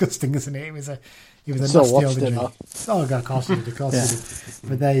 it's disgusting, isn't it?" It was a nasty old injury. Oh god, of course you did.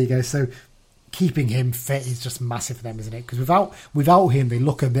 But there you go. So keeping him fit is just massive for them, isn't it? Because without him, they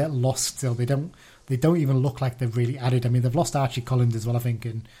look a bit lost still. They don't even look like they've really added. I mean, they've lost Archie Collins as well, I think,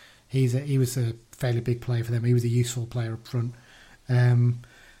 and he was a fairly big player for them. He was a useful player up front.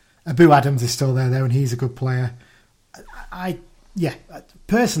 Abu Adams is still there, and he's a good player.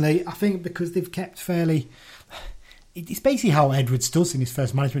 Personally, I think because they've kept fairly... It's basically how Edwards does in his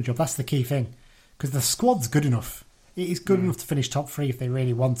first management job. That's the key thing. Because the squad's good enough. It is good enough to finish top 3 if they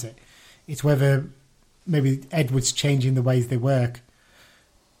really want it. It's whether maybe Edwards changing the ways they work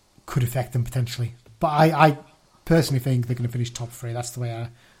could affect them potentially. But I personally think they're going to finish top 3. That's the way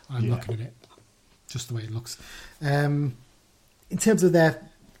I'm looking at it. Just the way it looks. In terms of their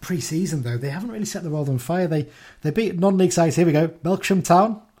pre-season, though, they haven't really set the world on fire. They beat non-league sides. Here we go. Melksham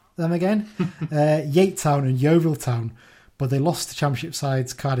Town, them again. Yate Town and Yeovil Town. But they lost the championship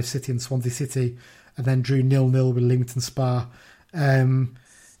sides, Cardiff City and Swansea City, and then drew 0-0 with Leamington Spa.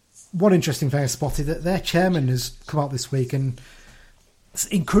 One interesting thing I spotted, that their chairman has come out this week and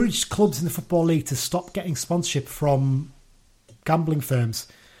encouraged clubs in the Football League to stop getting sponsorship from gambling firms.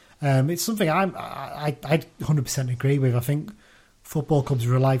 It's something I 100% agree with. I think football clubs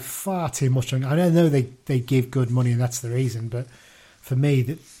rely far too much on... I know they give good money and that's the reason, but for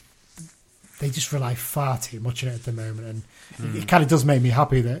me, they just rely far too much on it at the moment. And it kind of does make me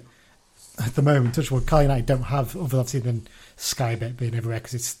happy that at the moment, Touchwood, Carlisle United don't have, other obviously than Sky Bet being everywhere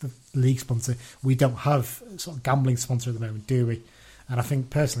because it's the league sponsor, we don't have sort of gambling sponsor at the moment, do we? And I think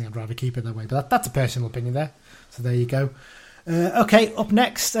personally I'd rather keep it that way. But that's a personal opinion there. So there you go. Okay, up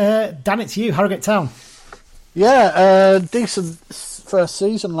next, Dan, it's you, Harrogate Town. Yeah, decent first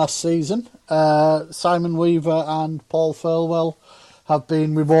season last season. Simon Weaver and Paul Furlwell have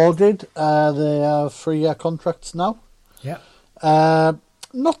been rewarded. They have 3-year contracts now. Yeah.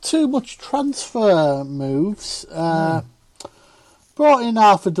 Not too much transfer moves. Brought in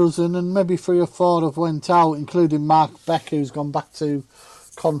half a dozen and maybe 3 or 4 have went out, including Mark Beck, who's gone back to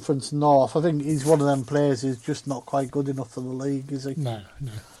Conference North. I think he's one of them players who's just not quite good enough for the league, is he? No.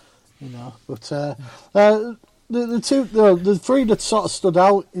 You know, but the 3 that sort of stood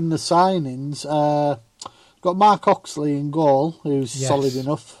out in the signings, got Mark Oxley in goal, who's solid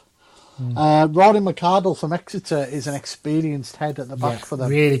enough. Rory McArdle from Exeter is an experienced head at the back for them.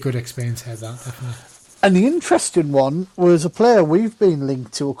 Really good experienced head, that, definitely. And the interesting one was a player we've been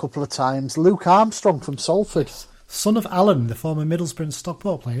linked to a couple of times, Luke Armstrong from Salford. Son of Alan, the former Middlesbrough and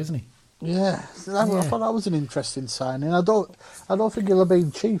Stockport player, isn't he? Yeah, I thought that was an interesting signing. I don't think he'll have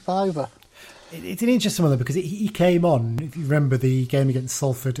been cheap either. It's an interesting one, though, because he came on, if you remember the game against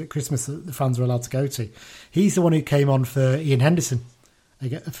Salford at Christmas that the fans were allowed to go to. He's the one who came on for Ian Henderson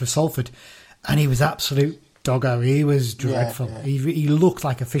for Salford, and he was absolute doggo. He was dreadful. Yeah. He looked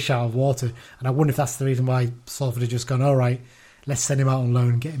like a fish out of water, and I wonder if that's the reason why Salford had just gone, all right, let's send him out on loan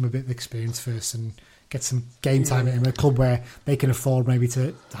and get him a bit of experience first and get some game time at him, a club where they can afford maybe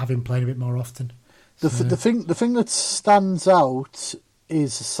to have him playing a bit more often. The thing that stands out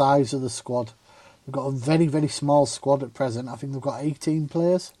is the size of the squad. They've got a very, very small squad at present. I think they've got 18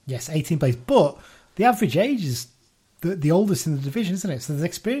 players. Yes, 18 players. But the average age is the oldest in the division, isn't it? So there's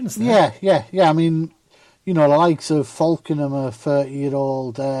experience there. Yeah. I mean, the likes of Falkenham are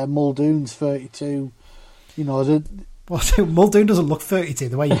 30-year-old, Muldoon's 32. Muldoon doesn't look 32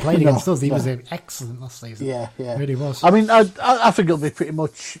 the way he played against us. He was excellent last season. Yeah. Really was. I mean, I think it'll be pretty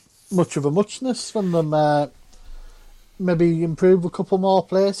much of a muchness from them. Maybe improve a couple more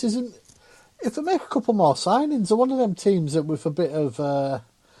places, and if they make a couple more signings, they're one of them teams that with a bit of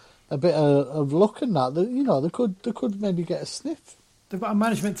luck and that, they could maybe get a sniff. They've got a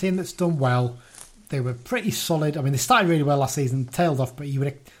management team that's done well. They were pretty solid. I mean, they started really well last season, tailed off, but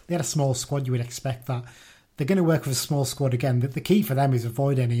they had a small squad. You would expect that. They're going to work with a small squad again. The key for them is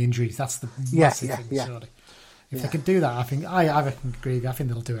avoid any injuries. That's the massive thing, surely. If they can do that, I think I agree with you. I think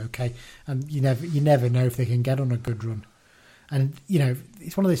they'll do okay. And you never know if they can get on a good run. And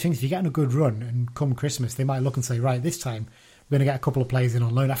it's one of those things. If you get on a good run and come Christmas, they might look and say, right, this time we're going to get a couple of players in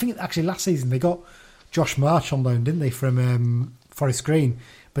on loan. I think actually last season they got Josh March on loan, didn't they, from Forest Green?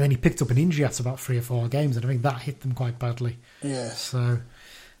 But then he picked up an injury after about 3 or 4 games, and I think that hit them quite badly. Yeah. So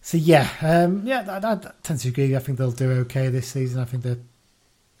yeah, I tend to agree. I think they'll do okay this season. I think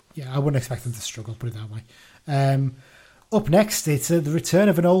I wouldn't expect them to struggle, put it that way. Up next, it's the return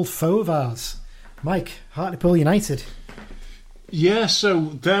of an old foe of ours, Mike, Hartlepool United. Yeah, so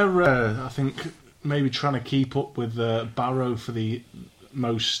they're, I think, maybe trying to keep up with Barrow for the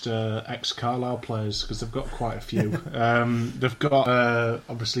most ex-Carlisle players, because they've got quite a few. They've got,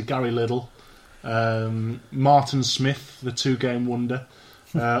 obviously, Gary Liddell, Martin Smith, the 2-game wonder,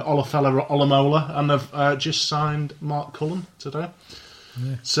 Olafella Olamola, and they've just signed Mark Cullen today.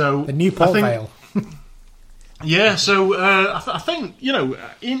 Yeah. So the new Port Vale. Yeah, so I think,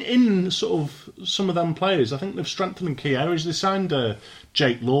 in sort of some of them players, I think they've strengthened in key areas. They signed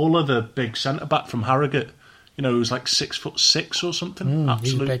Jake Lawler, the big centre-back from Harrogate, who's like 6'6" or something.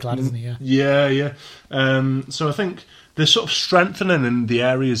 He's a big lad, isn't he? Yeah. So I think they're sort of strengthening in the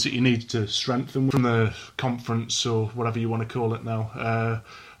areas that you need to strengthen from the conference or whatever you want to call it now.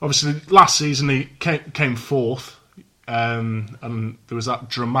 Obviously, last season he came fourth, and there was that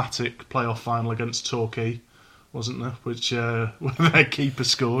dramatic playoff final against Torquay, wasn't there? Which their keeper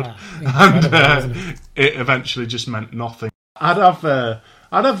scored, and it eventually just meant nothing. I'd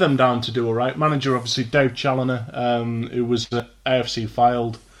have them down to do all right. Manager, obviously, Dave Challoner, who was AFC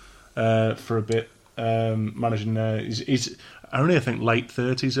Fylde for a bit, managing there. He's only, I think, late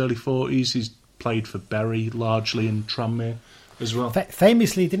 30s, early 40s. He's played for Bury largely in Tranmere as well.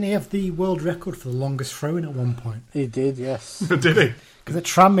 Famously, didn't he have the world record for the longest throw-in at one point? He did, yes. Did he? Because at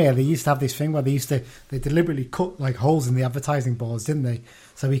Tranmere, they used to have this thing where they deliberately cut like holes in the advertising boards, didn't they?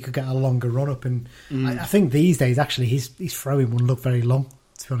 So he could get a longer run-up. And I think these days, actually, his throw-in wouldn't look very long,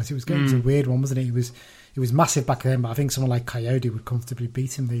 to be honest. It was a weird one, wasn't it? It was massive back then, but I think someone like Coyote would comfortably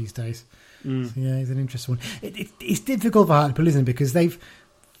beat him these days. So, yeah, he's an interesting one. It's difficult for Hartlepool, isn't it? Because they've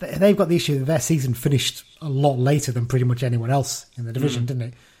got the issue that their season finished a lot later than pretty much anyone else in the division, didn't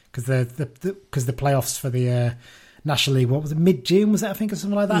it? Because the playoffs for the National League, what was it, mid-June, was it, I think, or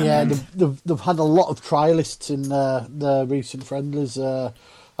something like that? Yeah, they've had a lot of trialists in the recent friendlies.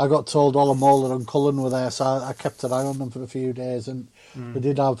 I got told Olamola and Cullen were there, so I kept an eye on them for a few days, and they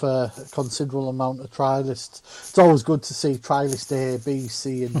did have a considerable amount of trialists. It's always good to see trialist A, B,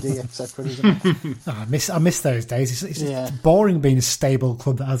 C and D, etc., isn't it? I miss those days. It's boring being a stable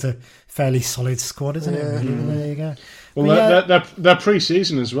club that has a fairly solid squad, isn't it? Really? There you go. Well, their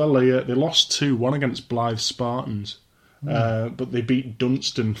pre-season as well, they lost 2-1 against Blythe Spartans, but they beat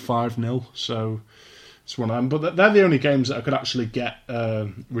Dunstan 5-0, so it's one of them. But they're the only games that I could actually get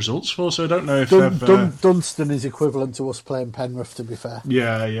results for, so I don't know if Dunstan is equivalent to us playing Penrith, to be fair.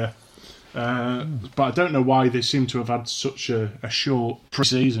 Yeah. But I don't know why they seem to have had such a short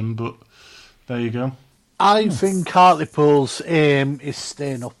pre-season, but there you go. I think Hartlepool's aim is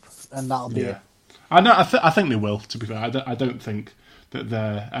staying up, and that'll be it. I think they will, to be fair. I don't think that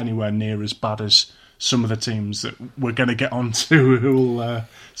they're anywhere near as bad as some of the teams that we're going to get onto who will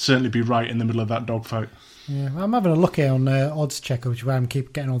certainly be right in the middle of that dogfight. Yeah, I'm having a look here on Odds Checker, which is where I'm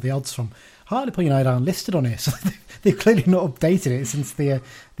keep getting all the odds from. Hartlepool United aren't listed on here, so they've clearly not updated it since the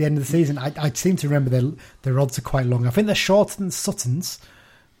end of the season. I seem to remember their odds are quite long. I think they're shorter than Sutton's,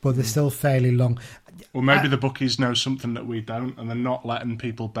 but they're still fairly long. Well, maybe the bookies know something that we don't, and they're not letting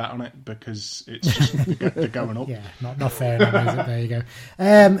people bet on it because it's just they're going up. Yeah, not fair enough, is it? There you go.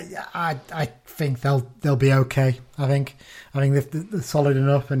 I think they'll be okay. I think they're solid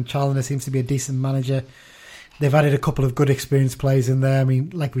enough, and Challoner seems to be a decent manager. They've added a couple of good experienced players in there. I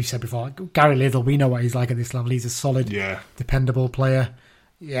mean, like we said before, Gary Liddell, we know what he's like at this level. He's a solid, dependable player.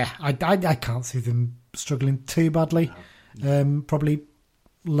 Yeah, I can't see them struggling too badly. Probably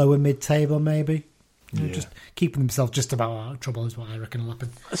lower mid-table, maybe. Just keeping themselves just about out of trouble is what I reckon will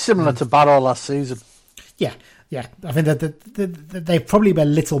happen. Similar to Barrow last season. Yeah. I think that they've probably been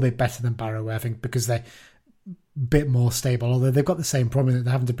a little bit better than Barrow, I think, because they're a bit more stable. Although they've got the same problem that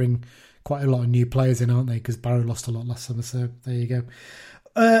they're having to bring quite a lot of new players in, aren't they? Because Barrow lost a lot last summer, so there you go.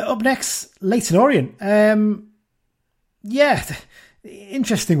 Up next, Leyton Orient.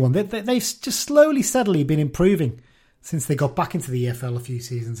 Interesting one. They've just slowly, steadily been improving since they got back into the EFL a few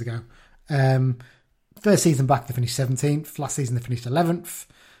seasons ago. First season back, they finished 17th. Last season, they finished 11th.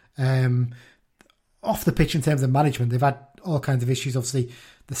 Off the pitch in terms of management, they've had all kinds of issues. Obviously,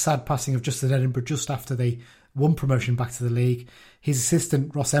 the sad passing of Justin Edinburgh just after they won promotion back to the league. His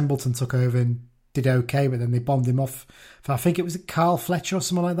assistant, Ross Embleton, took over and did okay, but then they bombed him off for, I think it was Carl Fletcher or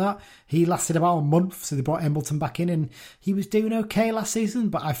someone like that. He lasted about a month, so they brought Embleton back in, and he was doing okay last season,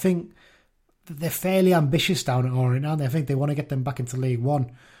 but I think they're fairly ambitious down at Orient, aren't they? I think they want to get them back into League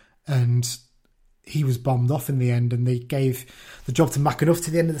One, and he was bombed off in the end, and they gave the job to McAnuff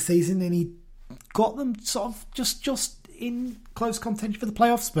to the end of the season, and he got them sort of just in close contention for the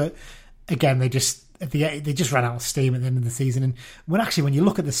playoffs, but again, they just ran out of steam at the end of the season. And when you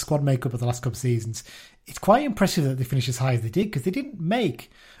look at the squad makeup of the last couple of seasons, it's quite impressive that they finished as high as they did, because they didn't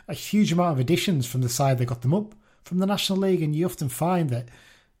make a huge amount of additions from the side that got them up from the National League, and you often find that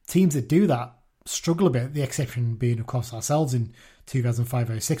teams that do that struggle a bit, the exception being, of course, ourselves in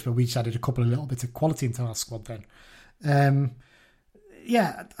 2005-06, but we just added a couple of little bits of quality into our squad then.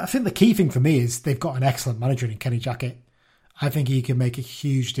 I think the key thing for me is they've got an excellent manager in Kenny Jackett. I think he can make a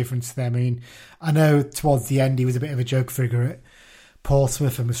huge difference to them. I mean, I know towards the end he was a bit of a joke figure at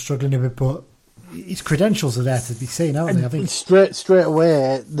Portsmouth and was struggling a bit, but his credentials are there to be seen, aren't they? I think straight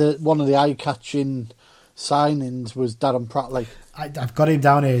away, one of the eye-catching signings was Darren Prattley. I've got him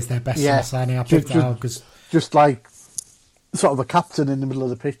down here as their best signing. I picked out because just like sort of a captain in the middle of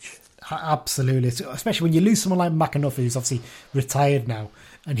the pitch. Absolutely, especially when you lose someone like McAnuff, who's obviously retired now,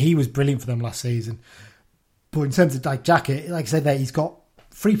 and he was brilliant for them last season. But in terms of like Jackett, like I said there, he's got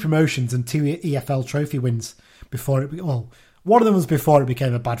 3 promotions and 2 EFL trophy wins before it. Well, one of them was before it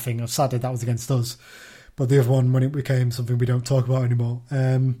became a bad thing. Sadly, that was against us. But the other one, when it became something we don't talk about anymore.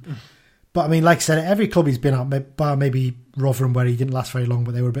 But I mean, like I said, every club he's been at, bar maybe Rotherham, where he didn't last very long,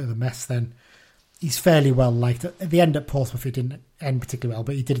 but they were a bit of a mess then. He's fairly well liked. At the end at Portsmouth, it didn't end particularly well,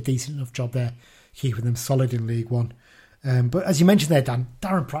 but he did a decent enough job there, keeping them solid in League One. But as you mentioned there, Dan,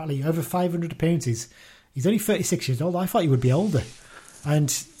 Darren Prattley, over 500 appearances. He's only 36 years old. I thought he would be older.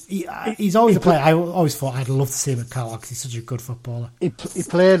 And he's always a player. I always thought I'd love to see him at Carlisle because he's such a good footballer. He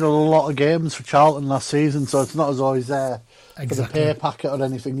played a lot of games for Charlton last season, so it's not as though he's there for the pay packet or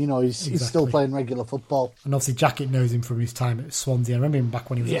anything. You know, he's still playing regular football. And obviously Jackett knows him from his time at Swansea. I remember him back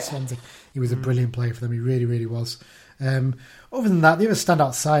when he was at Swansea. He was a brilliant player for them. He really, really was. Other than that, the other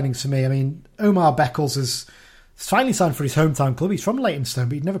standout signings for me, I mean, Omar Beckles has finally signed for his hometown club. He's from Leytonstone,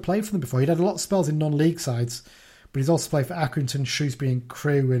 but he'd never played for them before. He'd had a lot of spells in non-league sides, but he's also played for Accrington, Shrewsbury and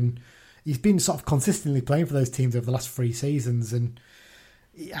Crewe, and he's been sort of consistently playing for those teams over the last 3 seasons, and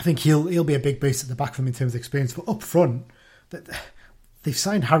I think he'll be a big boost at the back for them in terms of experience. But up front, they've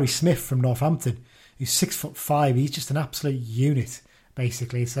signed Harry Smith from Northampton, who's 6'5". He's just an absolute unit,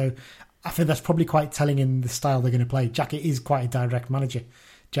 basically. So I think that's probably quite telling in the style they're going to play. Jackett is quite a direct manager,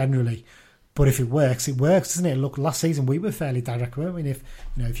 generally. But if it works, doesn't it? Look, last season we were fairly direct, weren't we? And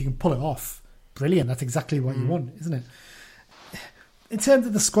if you can pull it off, brilliant. That's exactly what you want, isn't it? In terms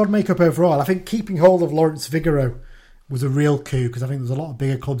of the squad makeup overall, I think keeping hold of Lawrence Vigouroux was a real coup, because I think there's a lot of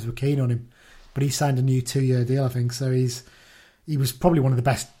bigger clubs were keen on him. But he signed a new 2-year deal, I think. So he was probably one of the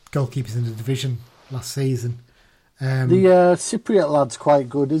best goalkeepers in the division last season. The Cypriot lad's quite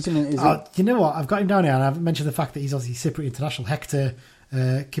good, isn't it? You know what? I've got him down here, and I've mentioned the fact that he's obviously Cypriot international. Hector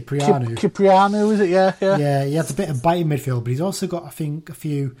Kyprianou. Kyprianou, is it? Yeah. Yeah, he has a bit of bite in midfield, but he's also got, I think, a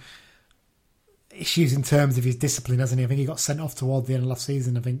few issues in terms of his discipline, hasn't he? I think he got sent off towards the end of last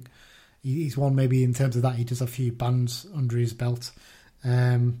season. I think he's one maybe in terms of that. He does have a few bans under his belt.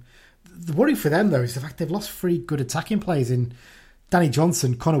 The worry for them, though, is the fact they've lost 3 good attacking players in Danny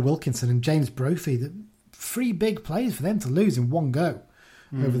Johnson, Connor Wilkinson and James Brophy. 3 big players for them to lose in one go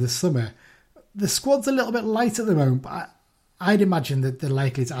over the summer. The squad's a little bit light at the moment, but I'd imagine that they're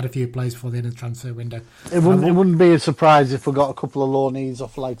likely to add a few players before the end of the transfer window. It wouldn't be a surprise if we got a couple of loanees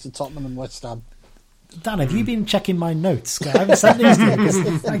off likes of Tottenham and West Ham. Dan, have you been checking my notes? I haven't sent these to you, because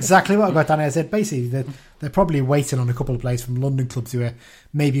that's exactly what I got down here. I said basically that they're probably waiting on a couple of players from London clubs who are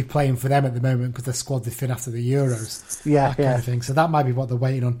maybe playing for them at the moment because their squads are thin after the Euros. That kind of thing. So that might be what they're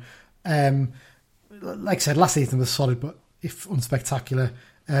waiting on. Like I said, last season was solid, but if unspectacular.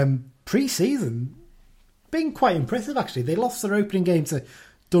 Pre-season, been quite impressive actually. They lost their opening game to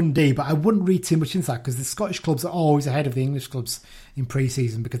Dundee, but I wouldn't read too much into that because the Scottish clubs are always ahead of the English clubs in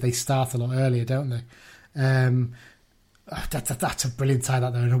pre-season because they start a lot earlier, don't they? That's a brilliant tie,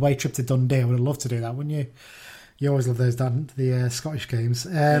 that though. An away trip to Dundee, I would have loved to do that, wouldn't you? You always love those, the Scottish games.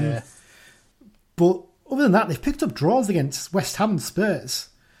 But other than that, they've picked up draws against West Ham and Spurs,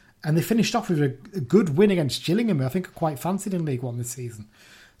 and they finished off with a good win against Gillingham, who I think are quite fancied in League One this season.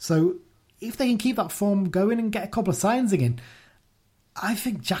 So if they can keep that form going and get a couple of signs again, I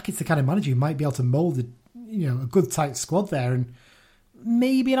think Jackett's the kind of manager who might be able to mould a good tight squad there and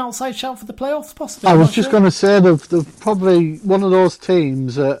maybe an outside shout for the playoffs, possibly. I was just going to say they're probably one of those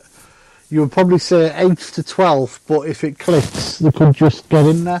teams that you would probably say 8th to 12th, but if it clicks, they could just get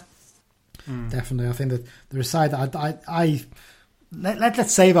in there. Definitely. I think that they're a side that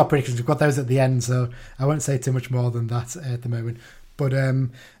let's save our predictions. We've got those at the end, so I won't say too much more than that at the moment. But I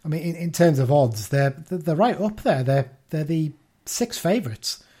mean, in terms of odds, they're right up there. They're the 6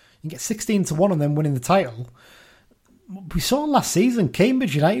 favourites. You can get 16 to 1 on them winning the title. We saw last season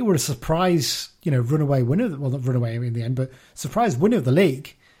Cambridge United were a surprise, runaway winner. Well, not runaway in the end, but surprise winner of the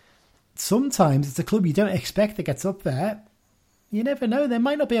league. Sometimes it's a club you don't expect that gets up there. You never know. There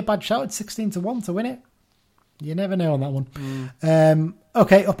might not be a bad shout at 16 to 1 to win it. You never know on that one.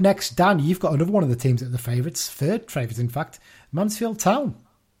 Okay, up next, Dan, you've got another one of the teams that are the favourites. Third favourites, in fact. Mansfield Town.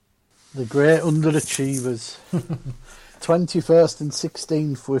 The great underachievers. 21st and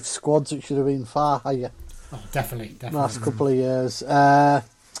 16th with squads that should have been far higher. Oh, definitely. Last couple of years.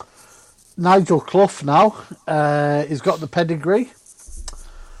 Nigel Clough now. He's got the pedigree.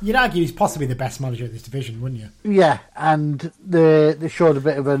 You'd argue he's possibly the best manager of this division, wouldn't you? Yeah, and they showed a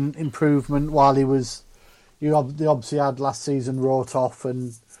bit of an improvement while he was... They obviously had last season wrote off,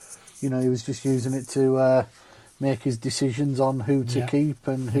 and he was just using it to make his decisions on who to keep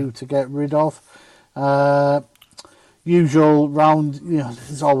and who to get rid of. Usual round,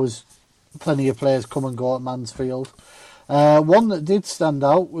 there's always plenty of players come and go at Mansfield. One that did stand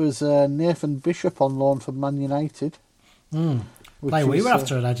out was Nathan Bishop on loan from Man United. Like we were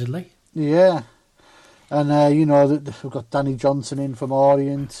after, allegedly. Yeah. And, we've got Danny Johnson in from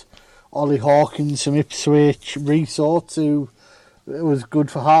Orient, Ollie Hawkins from Ipswich, Rhys Oates, who was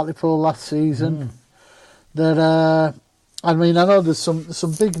good for Hartlepool last season. I know there's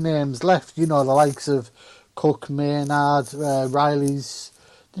some big names left, the likes of Cook, Maynard, Riley's.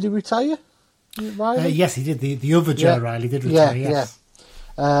 Did he retire? Riley? Yes, he did. The other Joe Riley did retire, yes.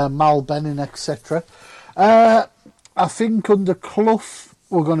 Mal Benning, etc. I think under Clough,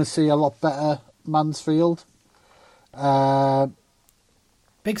 we're going to see a lot better Mansfield.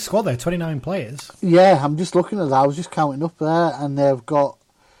 Big squad there, 29 players. Yeah, I'm just looking at that. I was just counting up there, and they've got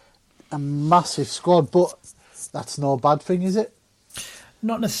a massive squad, but that's no bad thing, is it?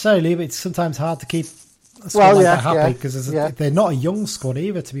 Not necessarily, but it's sometimes hard to keep a squad that happy because they're not a young squad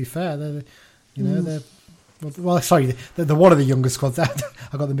either, to be fair. They're one of the younger squads. I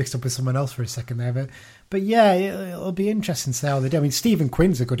got them mixed up with someone else for a second there, but yeah, it'll be interesting to see how they do. I mean, Stephen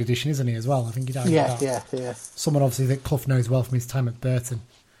Quinn's a good addition, isn't he, as well? I think he'd argue that. Yeah. Someone obviously that Clough knows well from his time at Burton.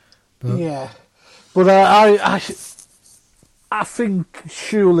 But I think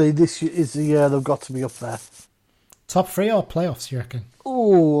surely this is the year they've got to be up there. Top 3 or playoffs, you reckon?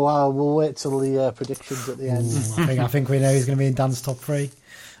 Oh, we'll wait till the predictions at the end. I think we know he's going to be in Dan's top 3.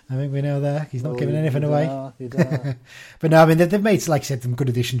 I think we know there. He's not giving anything away. But no, I mean, they've made, like you said, some good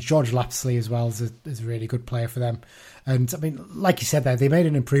additions. George Lapsley as well is a really good player for them. And I mean, like you said there, they made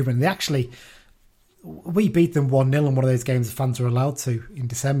an improvement. We beat them 1-0 in one of those games the fans were allowed to in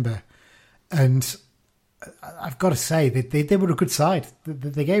December. And I've got to say, they were a good side.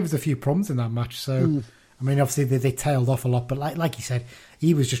 They gave us a few problems in that match. So, I mean, obviously they tailed off a lot. But like you said,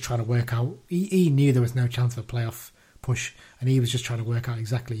 he was just trying to work out. He knew there was no chance of a playoff push, and he was just trying to work out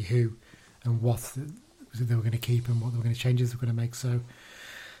exactly who and what they were going to keep and what they were going to changes they were going to make. So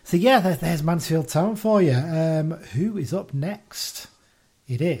yeah, there's Mansfield Town for you. Who is up next?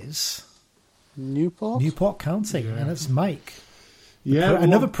 It is Newport County, and it's Mike.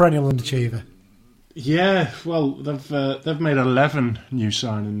 Another perennial underachiever. Yeah, well, they've made 11 new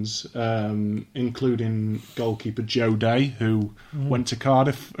signings, including goalkeeper Joe Day, who went to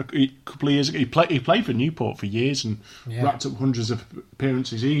Cardiff a couple of years ago. He played for Newport for years and racked up hundreds of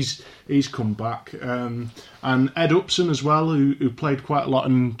appearances. He's come back, and Ed Upson as well, who played quite a lot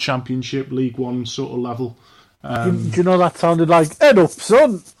in Championship, League One sort of level. Do you know that sounded like Ed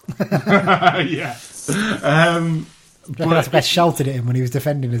Upson? Yeah. That's best shouted at him when he was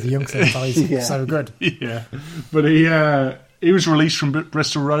defending as a youngster. He's so good. Yeah, but he was released from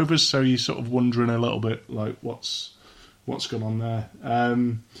Bristol Rovers, so you're sort of wondering a little bit like what's what's gone on there.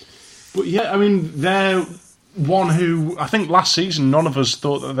 But yeah, I mean, they're one who I think last season none of us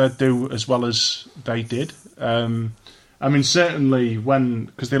thought that they'd do as well as they did. I mean, certainly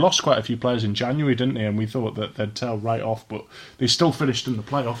because they lost quite a few players in January, didn't they? And we thought that they'd tail right off, but they still finished in the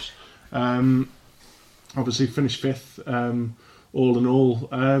playoffs. Obviously finished 5th, all in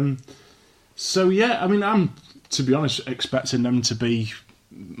all. So yeah, I mean, I'm, to be honest, expecting them to be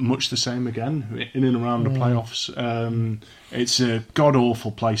much the same again in and around the playoffs. It's a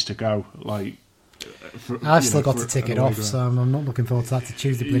god-awful place to go. Like, I've still got to tick it off, so I'm not looking forward to that to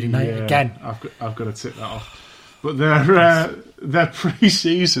Tuesday bloody night again. I've got to tick that off. But their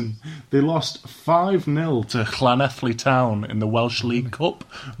pre-season, they lost 5-0 to Llanelli Town in the Welsh League Cup.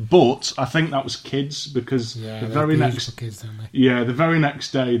 But I think that was kids, because the very next kids, don't they? Yeah, the very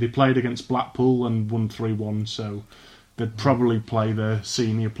next day they played against Blackpool and won 3-1. So they'd probably play their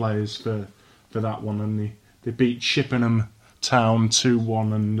senior players for that one, and they beat Chippenham Town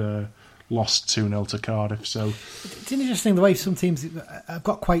 2-1 and lost 2-0 to Cardiff. So it's interesting the way some teams have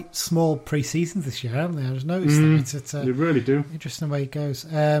got quite small pre-seasons this year, haven't they? I've noticed that. They really do. Interesting the way it goes.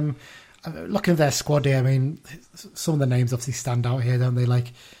 Looking at their squad here, I mean, some of the names obviously stand out here, don't they?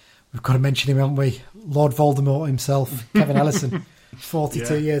 Like, we've got to mention him, haven't we? Lord Voldemort himself, Kevin Ellison,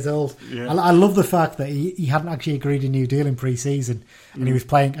 42 years old. Yeah. I love the fact that he hadn't actually agreed a new deal in pre-season, and he was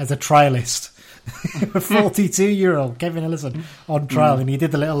playing as a trialist. A 42-year-old Kevin Ellison on trial, and he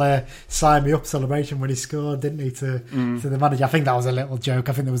did the little sign me up celebration when he scored, didn't he, to the manager. I think that was a little joke.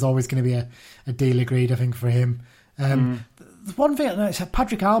 I think there was always going to be a deal agreed, I think, for him. The one thing I noticed,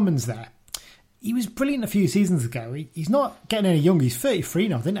 Patrick Almond's there. He was brilliant a few seasons ago. He's not getting any younger. He's 33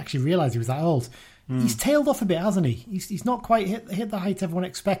 now. I didn't actually realise he was that old. He's tailed off a bit, hasn't he? He's not quite hit the height everyone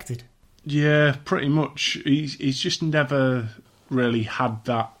expected. Yeah, pretty much. He's just never really had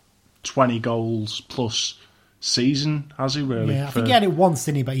that 20 goals plus season, has he, really? Yeah, I think he had it once,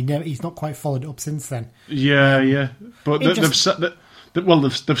 didn't he? But he's not quite followed it up since then. Yeah. But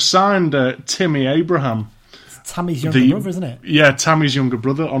they've signed Timmy Abraham. It's Tammy's younger brother, isn't it? Yeah, Tammy's younger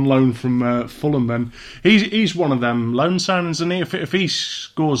brother on loan from Fulham. And he's one of them loan signings, isn't he? If he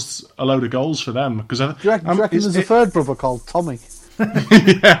scores a load of goals for them, because do you reckon there's a third brother called Tommy?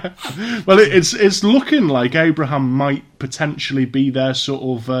 Yeah, well, it's looking like Abraham might potentially be their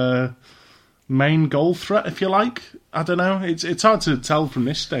sort of main goal threat, if you like. I don't know. It's hard to tell from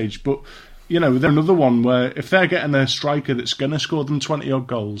this stage, but you know, they're another one where if they're getting a striker that's going to score them 20 odd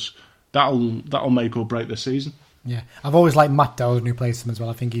goals, that'll make or break the season. Yeah, I've always liked Matt Dowden, who plays them as well.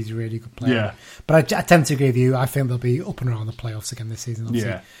 I think he's a really good player. Yeah, but I tend to agree with you. I think they'll be up and around the playoffs again this season.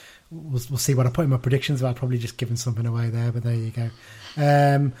 Obviously. Yeah. We'll see what I put in my predictions, but I've probably just given something away there, but there you go.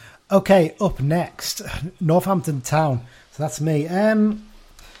 Okay, up next, Northampton Town. So that's me.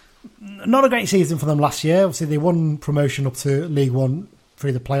 Not a great season for them last year. Obviously, they won promotion up to League One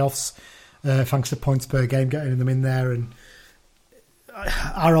through the playoffs, thanks to points per game, getting them in there. And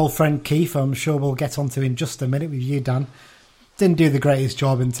our old friend Keith, I'm sure we'll get onto in just a minute with you, Dan, didn't do the greatest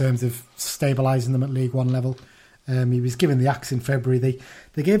job in terms of stabilising them at League One level. He was given the axe in February.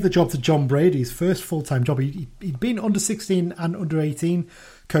 They gave the job to John Brady, his first full-time job. He'd been under 16 and under 18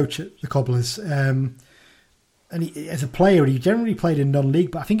 coach at the Cobblers. And as a player, he generally played in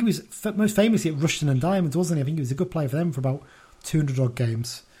non-league, but I think he was most famously at Rushden and Diamonds, wasn't he? I think he was a good player for them for about 200 odd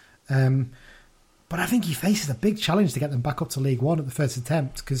games. But I think he faces a big challenge to get them back up to League One at the first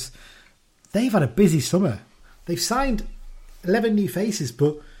attempt, because they've had a busy summer. They've signed 11 new faces,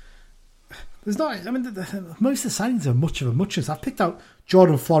 but there's not. I mean, most of the signings are much of a muchness. I've picked out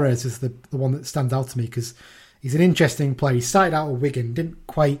Jordan Flores as the one that stands out to me because he's an interesting player. He started out at Wigan, didn't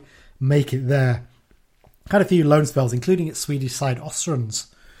quite make it there. Had a few loan spells, including at Swedish side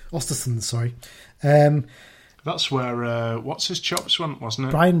Östersund. Sorry. That's where what's his chops went, wasn't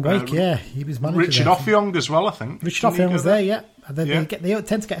it? Brian Rake, he was manager. Richard Offyong as well, I think. Richard Offyong was there, yeah. They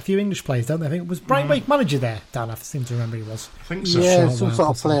tend to get a few English players, don't they? I think was Brian Rake manager there. Dan, I seem to remember he was. I think so. Yeah, some sort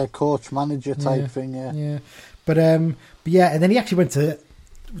of player coach manager type thing. Yeah. But yeah, and then he actually went to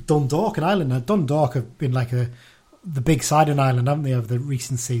Dundalk in Ireland. Now Dundalk have been like the big side in Ireland, haven't they? Over the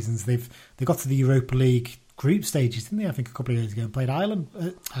recent seasons, they got to the Europa League group stages, didn't they? I think a couple of years ago, and played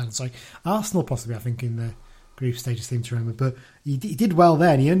Arsenal possibly. I think in the group stage, I seem to remember. But he did well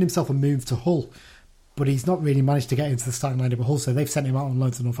there, and he earned himself a move to Hull. But he's not really managed to get into the starting lineup at Hull, so they've sent him out on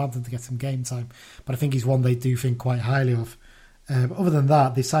loan to Northampton to get some game time. But I think he's one they do think quite highly of. Other than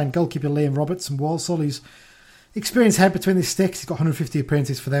that, they signed goalkeeper Liam Roberts from Walsall, who's experienced head between the sticks. He's got 150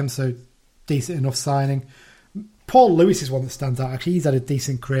 appearances for them, so decent enough signing. Paul Lewis is one that stands out. Actually, he's had a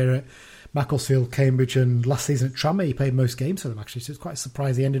decent career at Macclesfield, Cambridge, and last season at Tranmere he played most games for them, actually, so it's quite a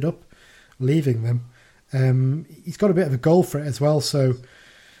surprise he ended up leaving them. He's got a bit of a goal for it as well, so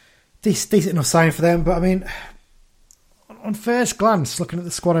decent enough sign for them. But I mean, on first glance, looking at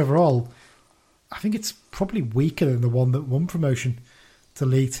the squad overall, I think it's probably weaker than the one that won promotion to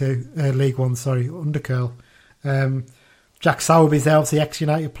League One. Undercurl. Jack Sowerby's there, obviously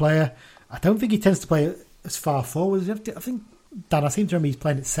ex-United player. I don't think he tends to play as far forward. I think, Dan, I seem to remember he's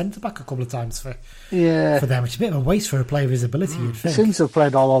playing at centre-back a couple of times for them, which is a bit of a waste for a player of his ability, you'd think. Seems to have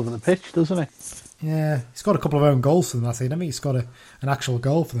played all over the pitch, doesn't he? Yeah, he's got a couple of own goals for them, I think. I mean, he's got an actual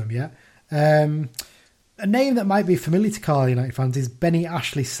goal for them, yeah. A name that might be familiar to Carlisle United fans is Benny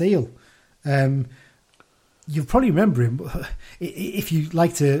Ashley Seal. You'll probably remember him if you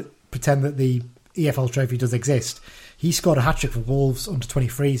like to pretend that the EFL trophy does exist. He scored a hat-trick for Wolves under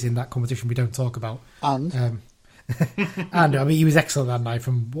 23s in that competition we don't talk about. And I mean, he was excellent that night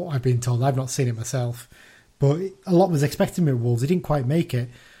from what I've been told. I've not seen it myself. But a lot was expecting him at Wolves. He didn't quite make it.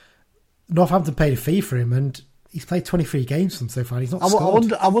 Northampton paid a fee for him, and he's played 23 games for them so far. He's not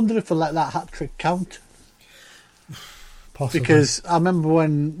scored. I wonder if they let that hat-trick count. Possibly. Because I remember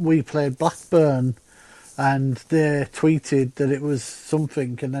when we played Blackburn and they tweeted that it was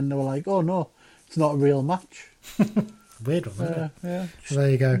something, and then they were like, oh no, it's not a real match. Weird one, isn't it? Yeah. So there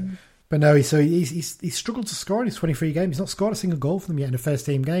you go. But no, he's struggled to score in his 23 games. He's not scored a single goal for them yet in a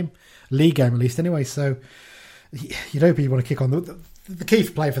first-team game. League game, at least, anyway. So you'd hope you want to kick on. The key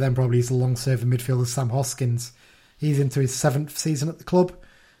for play for them probably is the long-serving midfielder Sam Hoskins. He's into his 7th season at the club.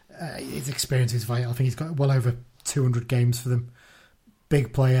 His experience is vital. I think he's got well over 200 games for them.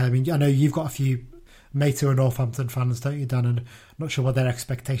 Big player. I mean, I know you've got a few mates who are Northampton fans, don't you, Dan? And I'm not sure what their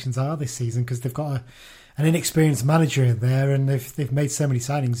expectations are this season because they've got an inexperienced manager in there and they've made so many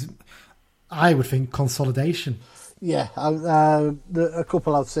signings. I would think consolidation. Yeah, a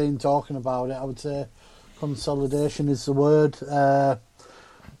couple I've seen talking about it, I would say consolidation is the word. There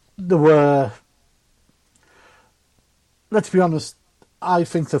were, let's be honest, I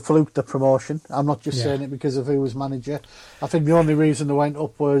think they fluked the promotion. I'm not just saying it because of who was manager. I think the only reason they went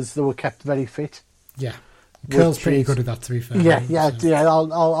up was they were kept very fit. Yeah, Curl's pretty good at that, to be fair. Yeah.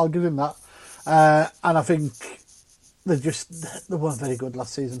 I'll give him that. And I think they weren't very good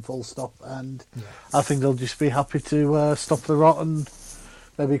last season, full stop. And I think they'll just be happy to stop the rot and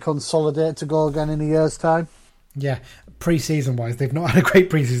maybe consolidate to go again in a year's time. Yeah, pre-season wise, they've not had a great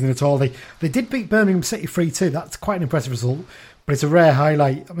pre-season at all. They did beat Birmingham City 3-2. That's quite an impressive result, but it's a rare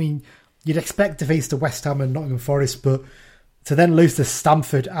highlight. I mean, you'd expect defeats to West Ham and Nottingham Forest, but to then lose to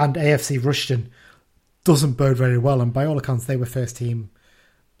Stamford and AFC Rushden doesn't bode very well. And by all accounts, they were first team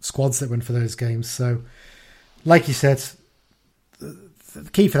squads that went for those games. So, like you said,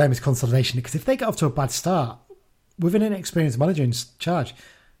 the key for them is consolidation, because if they get off to a bad start with an inexperienced manager in charge,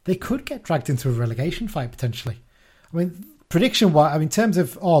 they could get dragged into a relegation fight potentially. I mean, prediction-wise, in terms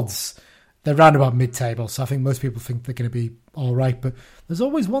of odds, they're round about mid-table, so I think most people think they're going to be all right. But there's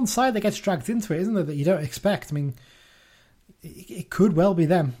always one side that gets dragged into it, isn't there, that you don't expect? I mean, it could well be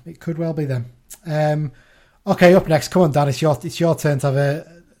them. It could well be them. Okay, up next. Come on, Dan. It's your turn to have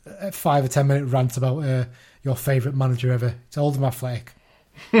a 5 or 10 minute rant about your favourite manager ever. It's Oldham Athletic.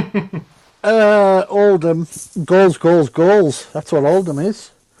 Oldham, goals. That's what Oldham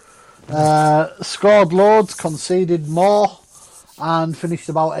is. Scored loads, conceded more, and finished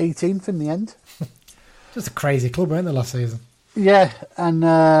about 18th in the end. Just a crazy club, weren't they, last season? Yeah, and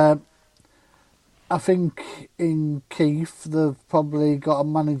I think in Keith they've probably got a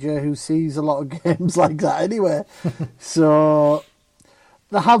manager who sees a lot of games like that anyway. So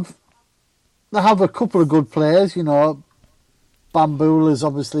they have a couple of good players, you know. Bamboula's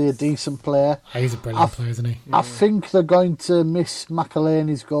obviously a decent player. He's a brilliant player, isn't he? I think they're going to miss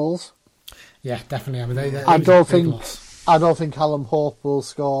McElhaney's goals. Yeah, definitely. I mean, I don't think Hallam Hope will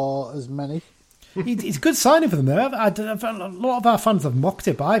score as many. He's a good signing for them, though. A lot of our fans have mocked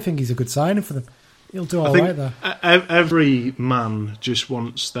it, but I think he's a good signing for them. He'll do all right there. Every man just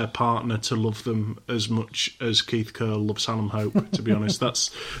wants their partner to love them as much as Keith Curl loves Hallam Hope. To be honest,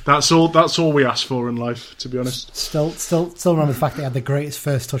 that's all we ask for in life. To be honest, still remember the fact that he had the greatest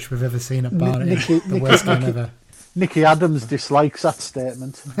first touch we've ever seen at Barnet. The worst game ever. Nicky Adams dislikes that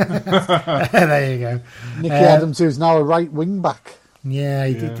statement. There you go. Nicky Adams, who's now a right wing back. Yeah,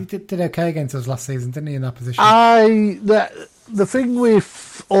 he did okay against us last season, didn't he, in that position? The thing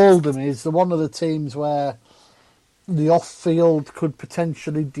with Oldham is they're one of the teams where the off-field could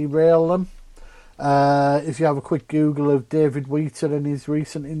potentially derail them. If you have a quick Google of David Wheater in his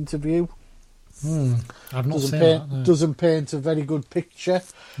recent interview, I've not seen that. No. Doesn't paint a very good picture.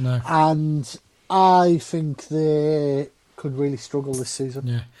 No. And I think they could really struggle this season.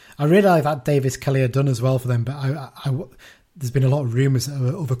 Yeah, I really like that Davis Kelly had done as well for them, but there's been a lot of rumours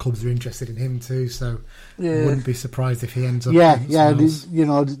that other clubs are interested in him too, so I wouldn't be surprised if he ends up... There's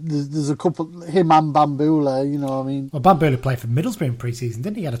a couple, him and Bambula, I mean... Well, Bambula played for Middlesbrough in pre-season,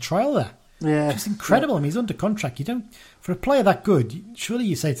 didn't he? He had a trial there. Yeah. It's incredible. I mean, he's under contract. You don't... For a player that good, surely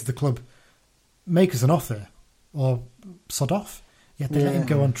you say to the club, make us an offer, or sod off. Yet they let him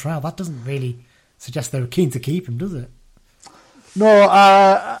go on trial. That doesn't really suggest they were keen to keep him, does it? No,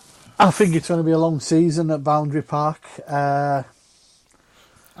 I think it's going to be a long season at Boundary Park. I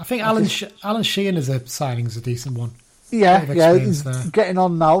think Alan Sheehan as a signing is a decent one. Yeah, he's getting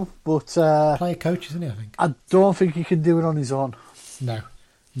on now, but... player coach, isn't he, I think? I don't think he can do it on his own. No.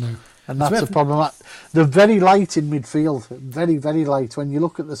 And that's the problem. They're very light in midfield. Very, very light. When you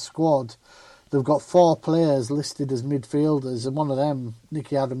look at the squad, they've got 4 players listed as midfielders, and one of them,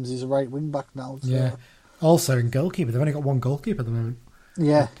 Nicky Adams, is a right wing-back now. So. Yeah. Also in goalkeeper. They've only got one goalkeeper at the moment.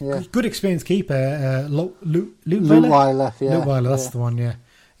 Yeah. Good experienced keeper, Luke Weiler. Yeah. Luke Weiler, that's the one, yeah.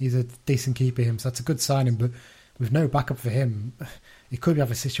 He's a decent keeper, him, so that's a good signing, but with no backup for him, it could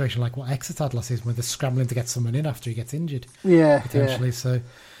have a situation like what Exeter had last season, where they're scrambling to get someone in after he gets injured. Yeah. Potentially, so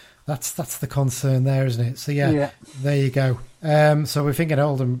that's the concern there, isn't it? So, there you go. So we're thinking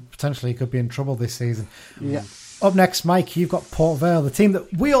Oldham potentially could be in trouble this season. Yeah. Up next, Mike, you've got Port Vale, the team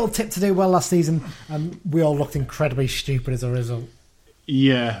that we all tipped to do well last season, and we all looked incredibly stupid as a result.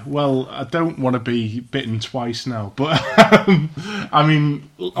 Yeah, well, I don't want to be bitten twice now, but I mean,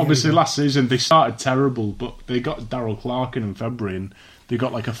 obviously last season they started terrible, but they got Daryl Clark in February and they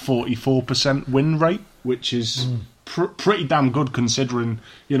got like a 44% win rate, which is pretty damn good considering,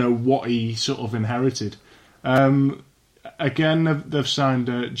 what he sort of inherited. Again, they've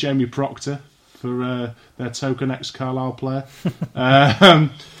signed Jamie Proctor for their token ex-Carlisle player.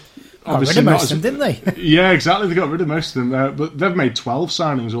 Got rid of most of them, didn't they? Yeah, exactly. They got rid of most of them, but they've made 12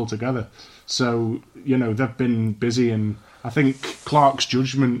 signings altogether. So they've been busy, and I think Clark's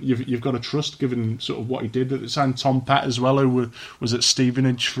judgment you've got to trust, given sort of what he did. They signed Tom Pett as well, who was at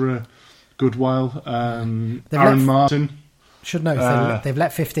Stevenage for a good while. Aaron Martin. Should notice they've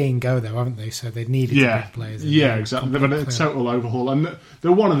let 15 go though, haven't they? So they needed to get players. Yeah, exactly. They've had a total overhaul, and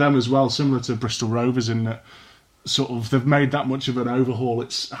they're one of them as well, similar to Bristol Rovers in that. Sort of, they've made that much of an overhaul.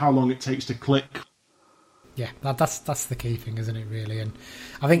 It's how long it takes to click. Yeah, that's the key thing, isn't it? Really, and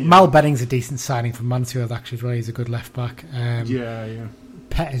I think Mal Benning's a decent signing from Mansfield. Actually, as well, he's a good left back.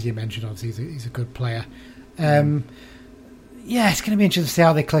 Pett, as you mentioned, obviously he's a good player. It's going to be interesting to see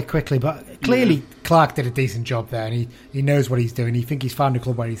how they click quickly. But clearly, Clark did a decent job there, and he knows what he's doing. He think he's found a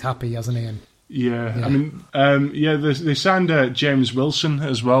club where he's happy, hasn't he? And I mean, they signed James Wilson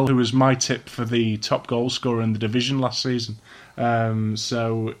as well, who was my tip for the top goal scorer in the division last season.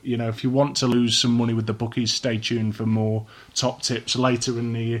 So, if you want to lose some money with the bookies, stay tuned for more top tips later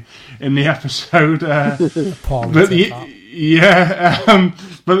in the episode.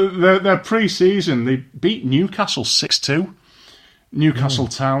 But their pre-season, they beat Newcastle 6-2. Newcastle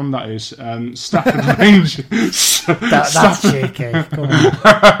Town, that is. Stafford Rangers. That's cheeky. Come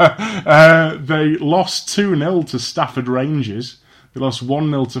on. They lost 2-0 to Stafford Rangers. They lost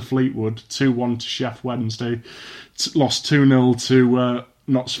 1-0 to Fleetwood, 2-1 to Sheff Wednesday, lost 2-0 to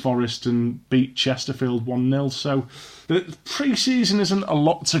Notts Forest, and beat Chesterfield 1-0. So the pre-season isn't a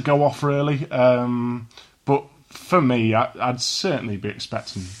lot to go off, really. But for me, I'd certainly be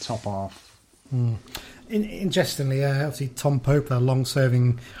expecting top half. Interestingly, obviously Tom Pope, their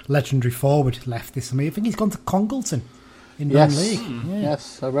long-serving legendary forward, left this summer. I think he's gone to Congleton in non-league.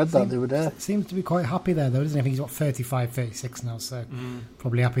 Yes, I read that the other day. Seems to be quite happy there, though, doesn't he? I think he's got 35, 36 now, so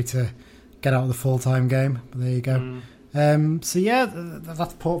probably happy to get out of the full-time game. But there you go.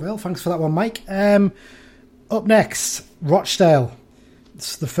 That's Port Vale. Thanks for that one, Mike. Up next, Rochdale.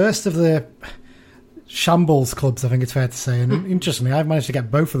 It's the first of the shambles clubs, I think it's fair to say. And interestingly, I've managed to get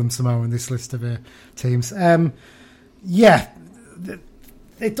both of them somehow in this list of teams. They've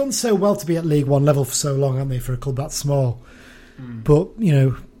done so well to be at League One level for so long, haven't they, for a club that small? But,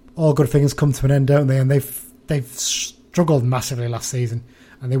 all good things come to an end, don't they? And they've struggled massively last season.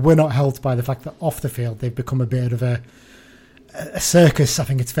 And they were not helped by the fact that off the field they've become a bit of a circus, I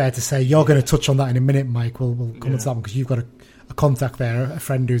think it's fair to say. You're going to touch on that in a minute, Mike. We'll come to that one because you've got a contact there, a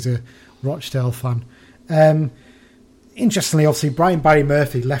friend who's a Rochdale fan. Interestingly, obviously, Barry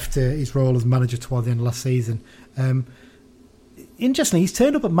Murphy left his role as manager toward the end of last season. Interestingly, he's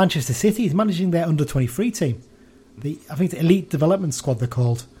turned up at Manchester City. He's managing their under-23 team. I think the Elite Development Squad they're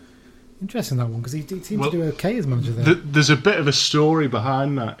called. Interesting, that one, because he seemed to do okay as manager there. There's a bit of a story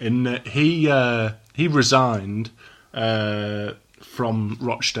behind that, in that he resigned from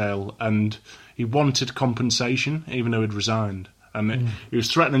Rochdale and he wanted compensation, even though he'd resigned. And he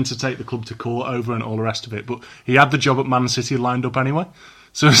was threatening to take the club to court over and all the rest of it. But he had the job at Man City lined up anyway.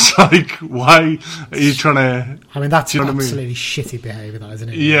 So it's like, why are you trying to... I mean, that's absolutely shitty behaviour, that, isn't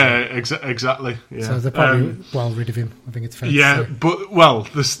it? Yeah, exactly. Yeah. So they're probably well rid of him, I think it's fair to say. But, well,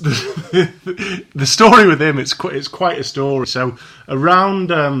 the story with him, it's quite a story. So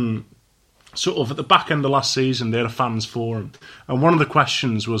around... sort of at the back end of last season, they had a fans forum, and one of the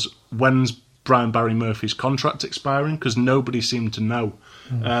questions was, when's Brian Barry Murphy's contract expiring? Because nobody seemed to know.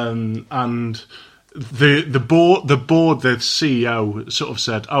 And the board, the CEO, sort of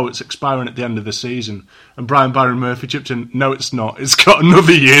said, "Oh, it's expiring at the end of the season." And Brian Barry Murphy chipped in, "No, it's not. It's got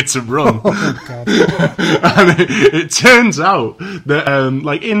another year to run." And it turns out that,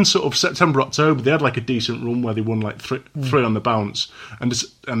 like in sort of September, October, they had like a decent run where they won like three on the bounce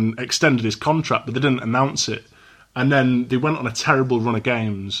and extended his contract, but they didn't announce it. And then they went on a terrible run of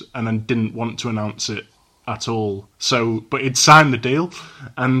games and then didn't want to announce it at all. So, but he'd signed the deal,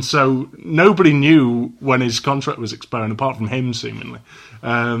 and so nobody knew when his contract was expiring, apart from him, seemingly.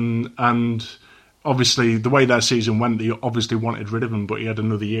 And obviously, the way their season went, they obviously wanted rid of him, but he had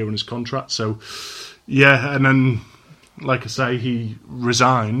another year on his contract. So, yeah, and then, like I say, he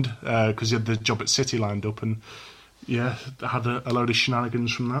resigned because he had the job at City lined up, and yeah, had a load of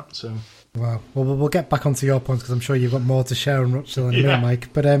shenanigans from that. So. Wow. Well, we'll get back onto your points because I'm sure you've got more to share on Rochdale in a minute, Mike.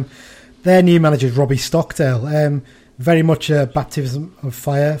 But their new manager is Robbie Stockdale. Very much a baptism of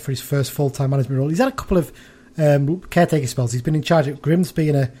fire for his first full-time management role. He's had a couple of caretaker spells. He's been in charge at Grimsby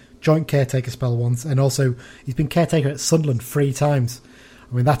in a joint caretaker spell once, and also he's been caretaker at Sunderland 3 times.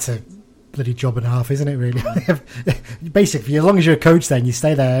 I mean, that's a bloody job and a half, isn't it, really? Basically, as long as you're a coach there and you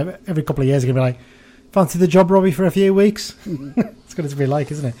stay there every couple of years, you're going to be like, fancy the job, Robbie, for a few weeks? It's going to be like,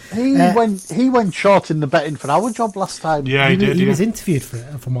 isn't it? He went short in the betting for our job last time. Yeah, he did. He was interviewed for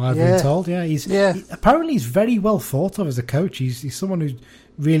it, from what I've been told. Yeah, apparently he's very well thought of as a coach. He's someone who's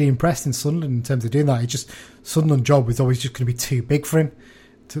really impressed in Sunderland in terms of doing that. It's just Sunderland job was always just going to be too big for him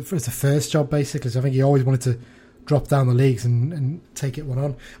for the first job, basically. So I think he always wanted to drop down the leagues and take it one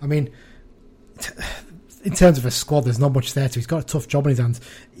on. I mean, in terms of a squad, there's not much there to. He's got a tough job in his hands.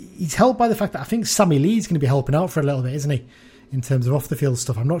 He's helped by the fact that I think Sammy Lee's going to be helping out for a little bit, isn't he? In terms of off the field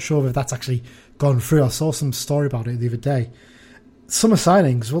stuff. I'm not sure if that's actually gone through. I saw some story about it the other day. Summer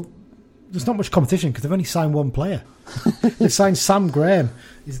signings, well, there's not much competition because they've only signed one player. They've signed Sam Graham.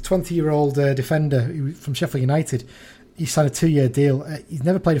 He's a 20-year-old defender from Sheffield United. He signed a 2-year deal. He's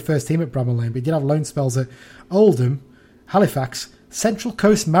never played a first team at Bramall Lane, but he did have loan spells at Oldham, Halifax, Central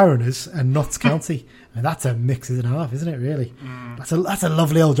Coast Mariners and Notts County. And that's a mix and a half, isn't it, really? That's a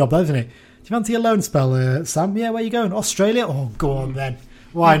lovely old job, though, isn't it? Do you fancy a loan spell, Sam? Yeah, where you going? Australia? Oh, go on then.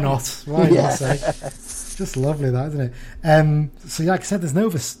 Why not? Why not, say? Just lovely, that, isn't it? So, like I said, there's no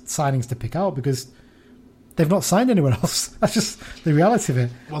other signings to pick out because they've not signed anyone else. That's just the reality of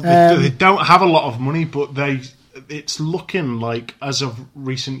it. Well, they don't have a lot of money, but it's looking like, as of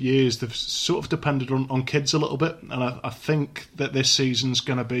recent years, they've sort of depended on kids a little bit, and I think that this season's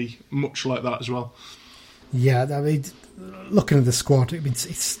going to be much like that as well. Yeah, I mean, looking at the squad, I mean,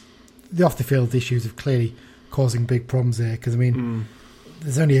 it's the off-the-field issues are clearly causing big problems there, because, I mean,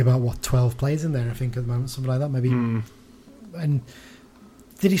 there's only about, 12 players in there, I think, at the moment, something like that, maybe. And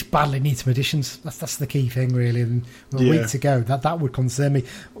they just badly need some additions. That's the key thing, really, and a week to go. That would concern me.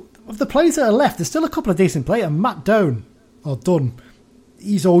 Of the players that are left, there's still a couple of decent players. Matt Dunn,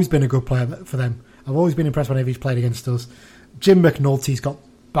 he's always been a good player for them. I've always been impressed whenever he's played against us. Jim McNulty's got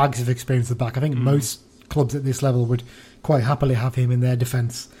bags of experience at the back. I think most clubs at this level would quite happily have him in their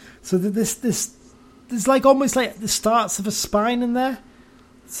defence. So there's like almost like the starts of a spine in there.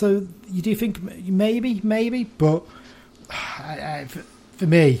 So you do think maybe, but for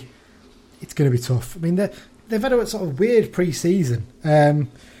me, it's going to be tough. I mean, they've had a sort of weird pre-season.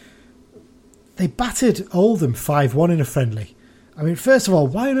 They battered Oldham 5-1 in a friendly. I mean, first of all,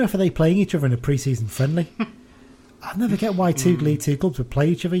 why on earth are they playing each other in a pre-season friendly? I never get why two League Two clubs would play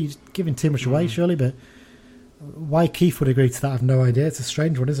each other. You're giving too much away, surely, but why Keith would agree to that, I have no idea. It's a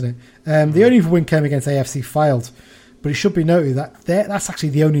strange one, isn't it? The only win came against AFC Fylde, but it should be noted that that's actually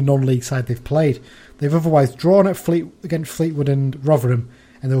the only non-league side they've played. They've otherwise drawn against Fleetwood and Rotherham,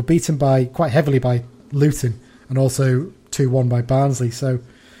 and they were beaten quite heavily by Luton, and also 2-1 by Barnsley. So,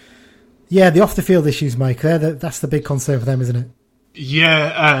 yeah, the off-the-field issues, Mike, that's the big concern for them, isn't it?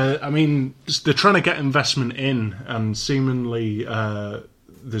 Yeah, I mean, they're trying to get investment in, and seemingly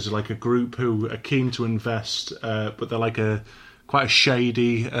there's like a group who are keen to invest, but they're like quite a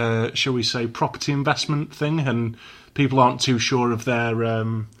shady, shall we say, property investment thing, and people aren't too sure of their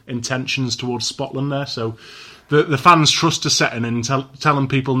intentions towards Scotland there, so the fans' trust are setting in, telling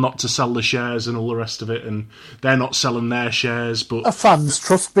people not to sell the shares and all the rest of it, and they're not selling their shares. But A fans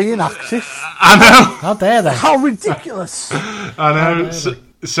trust being active. I know. How dare they? How ridiculous! I know.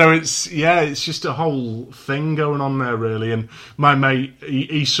 So it's just a whole thing going on there, really. And my mate,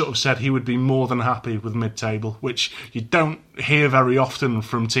 he sort of said he would be more than happy with mid-table, which you don't hear very often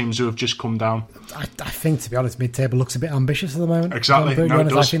from teams who have just come down. I think, to be honest, mid-table looks a bit ambitious at the moment. Exactly. To be No, it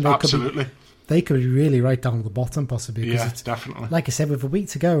honest, does. I think Absolutely. they could be really right down at the bottom, possibly. Yeah, it's, definitely. like I said, with a week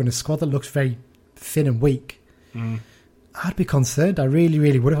to go and a squad that looks very thin and weak, I'd be concerned. I really,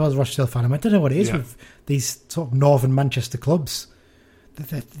 really would if I was a Rochdale fan. I don't know what it is with these sort of northern Manchester clubs.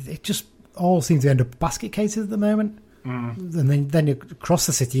 It just all seems to end up basket cases at the moment. And then you across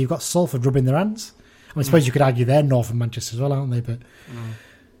the city, you've got Salford rubbing their hands. I suppose you could argue they're northern Manchester as well, aren't they? But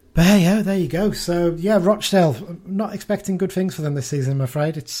hey, there you go. So yeah, Rochdale, I'm not expecting good things for them this season, I'm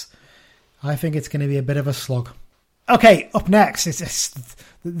afraid. I think it's going to be a bit of a slog. Okay, up next, it's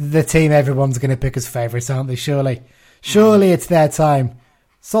the team everyone's going to pick as favourites, aren't they? Surely it's their time.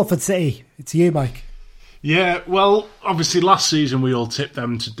 Salford City, it's you, Mike. Yeah, well, obviously last season we all tipped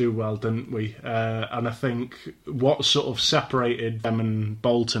them to do well, didn't we? And I think what sort of separated them and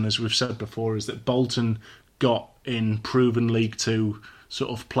Bolton, as we've said before, is that Bolton got in proven League Two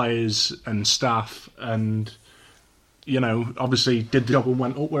sort of players and staff and, obviously did the job and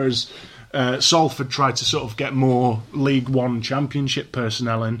went up, whereas Salford tried to sort of get more League One Championship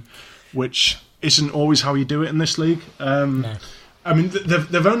personnel in, which isn't always how you do it in this league. No. I mean,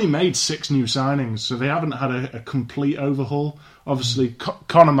 they've only made 6 new signings, so they haven't had a complete overhaul. Obviously,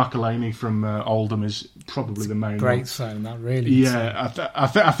 Conor McElhaney from Oldham is probably the main Great one. signing, that really. Yeah,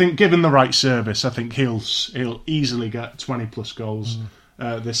 I think given the right service, I think he'll easily get 20-plus goals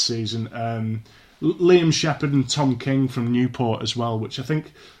this season. Liam Shepherd and Tom King from Newport as well, which I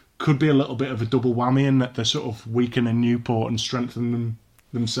think could be a little bit of a double whammy in that they're sort of weakening Newport and strengthening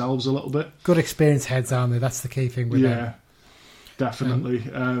themselves a little bit. Good experienced heads, aren't they? That's the key thing with them. Definitely.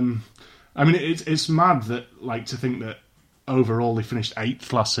 I mean, it's mad that, to think that overall they finished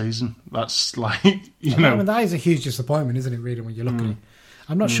 8th last season. That's I mean, that is a huge disappointment, isn't it, really, when you look at it?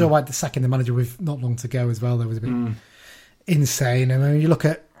 I'm not sure why the manager with not long to go as well, that was a bit insane. I mean, you look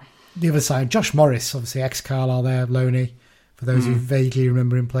at the other side, Josh Morris, obviously ex-Carlisle there, Loney, for those who vaguely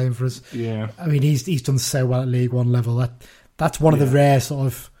remember him playing for us. Yeah. I mean, he's done so well at League One level. That's one of the rare sort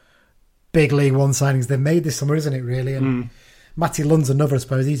of big League One signings they've made this summer, isn't it, really? And Matty Lund's another, I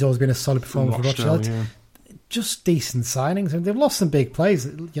suppose. He's always been a solid performer for Rochdale. Yeah. Just decent signings. I mean, they've lost some big players,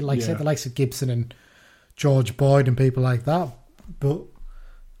 like I said, the likes of Gibson and George Boyd and people like that. But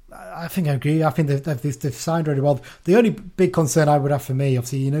I think I agree. I think they've signed really well. The only big concern I would have for me,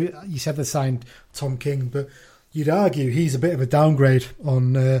 obviously, you said they signed Tom King, but you'd argue he's a bit of a downgrade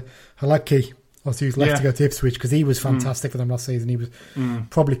on Haladki. Obviously, he's left to go to Ipswich because he was fantastic for them last season. He was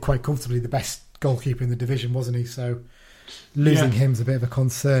probably quite comfortably the best goalkeeper in the division, wasn't he? So losing him's a bit of a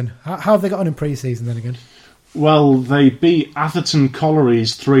concern. How have they got on in pre-season then again? Well, they beat Atherton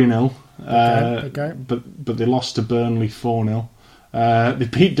Collieries 3-0, Okay. but they lost to Burnley 4-0. They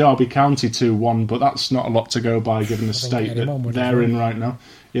beat Derby County 2-1, but that's not a lot to go by given the state that they're in right now.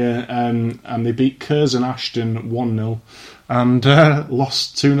 Yeah, and they beat Curzon Ashton 1-0 and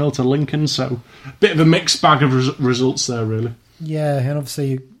lost 2-0 to Lincoln. So a bit of a mixed bag of results there, really. Yeah, and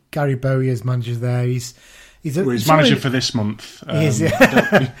obviously Gary Bowyer's manager there. He's manager for this month. He is,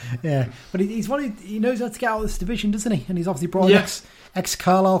 yeah. But he knows how to get out of this division, doesn't he? And he's obviously brought an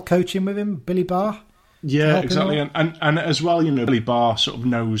ex-Carlisle coach in with him, Billy Barr. Yeah, exactly. And as well, Billy Barr sort of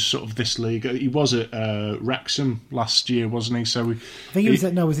knows sort of this league. He was at Wrexham last year, wasn't he? So I think he's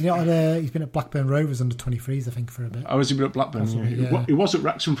been at Blackburn Rovers under 23s, I think, for a bit. Oh, has he been at Blackburn? Yeah. He was at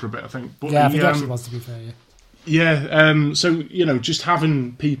Wrexham for a bit, I think. But I think he actually was, to be fair, yeah. Yeah, so, just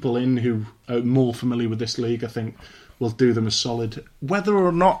having people in who are more familiar with this league, I think, will do them a solid. Whether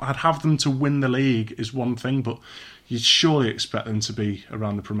or not I'd have them to win the league is one thing, but you'd surely expect them to be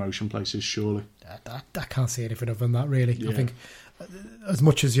around the promotion places, surely. I can't see anything other than that, really. Yeah. I think as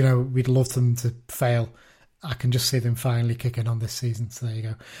much as, we'd love them to fail, I can just see them finally kicking on this season, so there you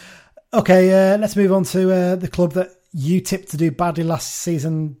go. Okay, let's move on to the club that you tipped to do badly last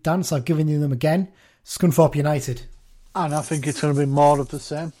season, Dan, so I've given you them again. Scunthorpe United. And I think it's going to be more of the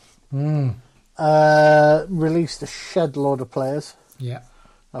same. Released a shed load of players. Yeah.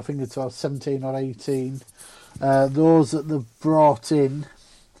 I think it's about 17 or 18. Those that they've brought in,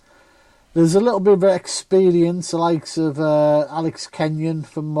 there's a little bit of experience. The likes of Alex Kenyon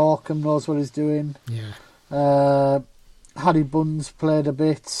from Morecambe knows what he's doing. Yeah. Harry Bunn's played a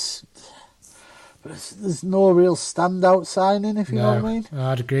bit. But there's no real standout signing, if you know what I mean.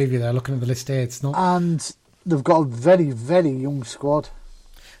 I'd agree with you there. Looking at the list here, it's not. And they've got a very, very young squad.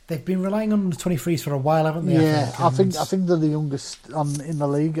 They've been relying on the 23s for a while, haven't they? Yeah, I think they're the youngest in the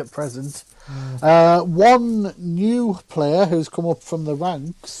league at present. One new player who's come up from the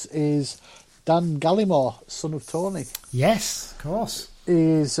ranks is Dan Gallimore, son of Tony. Yes, of course.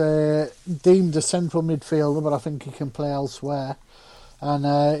 He's deemed a central midfielder, but I think he can play elsewhere.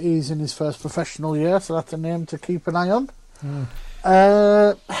 And he's in his first professional year, so that's a name to keep an eye on.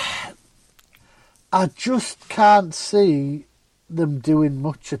 I just can't see them doing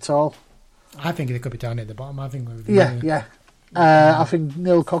much at all. I think they could be down at the bottom. I think. I think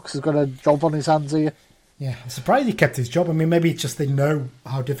Neil Cox has got a job on his hands here. Yeah, I'm surprised he kept his job. I mean, maybe it's just they know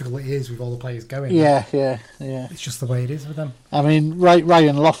how difficult it is with all the players going. Yeah. It's just the way it is with them. I mean,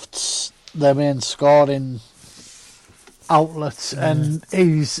 Ryan Loft's their main scoring outlet, and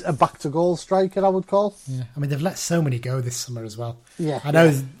he's a back-to-goal striker, I would call. Yeah, I mean, they've let so many go this summer as well. Yeah, I know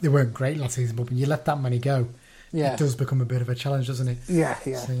they weren't great last season, but when you let that many go, it does become a bit of a challenge, doesn't it? Yeah.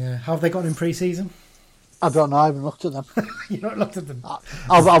 So, how have they got in pre-season? I don't know. I haven't looked at them. You've not looked at them.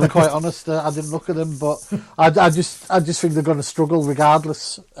 I'll be quite honest. I didn't look at them, but I just think they're going to struggle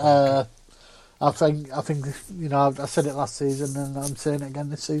regardless. I think I said it last season, and I'm saying it again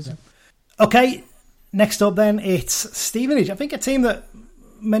this season. Okay, next up then it's Stevenage. I think a team that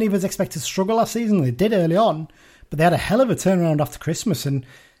many of us expected to struggle last season. They did early on, but they had a hell of a turnaround after Christmas. And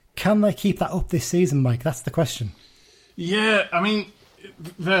can they keep that up this season, Mike? That's the question. Yeah, I mean,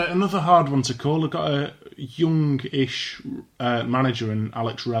 they're another hard one to call. They've got a young-ish manager in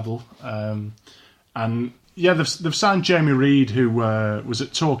Alex Revel. And yeah, they've signed Jamie Reid, who was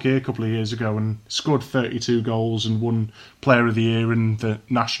at Torquay a couple of years ago and scored 32 goals and won Player of the Year in the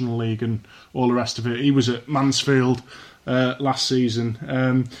National League and all the rest of it. He was at Mansfield last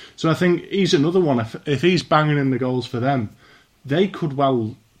season. So I think he's another one. If he's banging in the goals for them, they could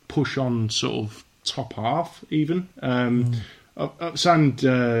well push on sort of top half even. I've signed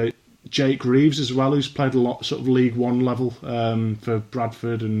Jake Reeves as well, who's played a lot sort of League One level for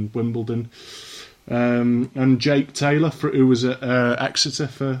Bradford and Wimbledon. And Jake Taylor, who was at Exeter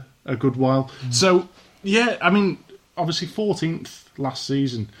for a good while. So, yeah, I mean, obviously 14th last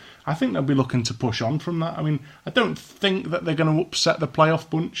season. I think they'll be looking to push on from that. I mean, I don't think that they're going to upset the playoff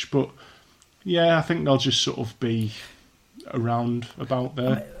bunch, but yeah, I think they'll just sort of be around about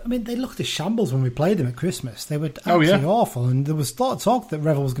there. I mean, they looked a shambles when we played them at Christmas. They were absolutely awful, and there was a lot of talk that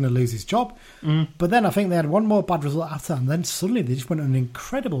Revel was going to lose his job. But then I think they had one more bad result after, and then suddenly they just went on an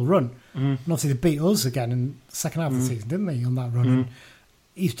incredible run. And obviously they beat us again in the second half of the season, didn't they, on that run? And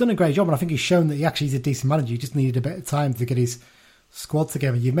he's done a great job, and I think he's shown that he actually is a decent manager. He just needed a bit of time to get his squad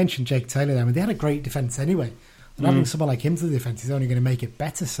together. You mentioned Jake Taylor there. I mean, they had a great defence anyway. And having someone like him to the defence is only going to make it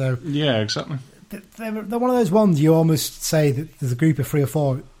better. So yeah, exactly. They're one of those ones you almost say that there's a group of 3 or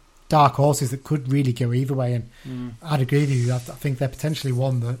 4 dark horses that could really go either way, and I'd agree with you. I think they're potentially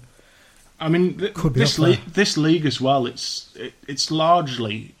one that. I mean, could be this league as well. It's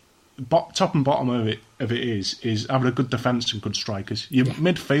largely top and bottom of it is having a good defence and good strikers. Your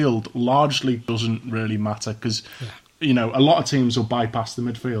midfield largely doesn't really matter because. You know, a lot of teams will bypass the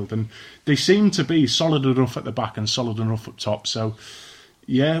midfield, and they seem to be solid enough at the back and solid enough up top. So.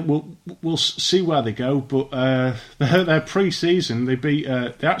 Yeah, we'll see where they go, but their pre-season they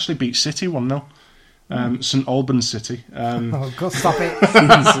actually beat City 1-0, St Albans City. Oh God, stop it!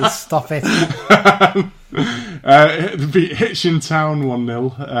 Jesus, stop it! They beat Hitchin Town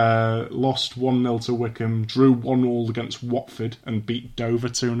 1-0, lost 1-0 to Wickham, drew 1-1 against Watford, and beat Dover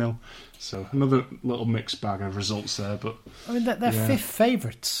 2-0. So another little mixed bag of results there, but I mean they're fifth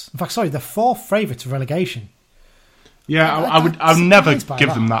favourites. In fact, sorry, they're fourth favourites of relegation. Yeah, I would never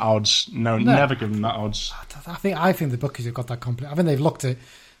give them that odds. No, never give them that odds. I think the bookies have got that complete. I think they've looked at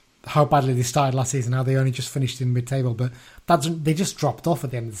how badly they started last season, how they only just finished in mid-table, but they just dropped off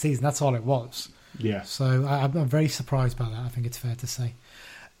at the end of the season. That's all it was. Yeah. So I'm very surprised by that. I think it's fair to say.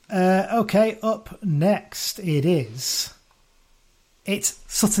 Okay, up next it's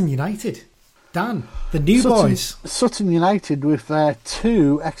Sutton United. Dan, the new boys. Sutton United with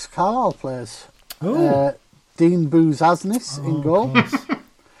 2 ex-Carlisle players. Oh. Dean Bouzasnis in goal.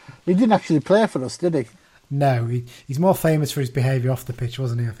 He didn't actually play for us, did he? No, he's more famous for his behaviour off the pitch,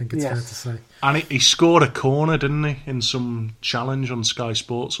 wasn't he? I think it's fair to say. And he scored a corner, didn't he, in some challenge on Sky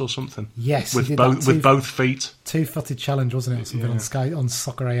Sports or something? Yes, with both feet. 2-footed challenge, wasn't it? Something on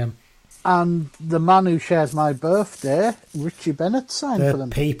Soccer AM. And the man who shares my birthday, Richie Bennett, signed for them.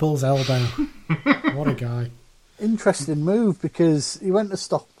 The people's elbow. What a guy. Interesting move because he went to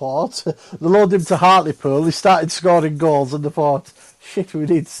Stockport, they loaded him to Hartlepool, he started scoring goals and they thought, shit, we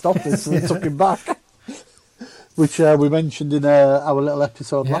need to stop this, so they took him back. Which we mentioned in our little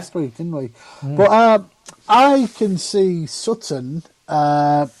episode last week, didn't we? But I can see Sutton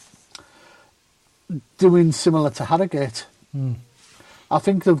doing similar to Harrogate. I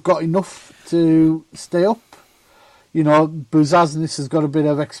think they've got enough to stay up. You know, Buzaznis has got a bit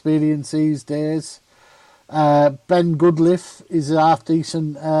of experience these days. Ben Goodliff is a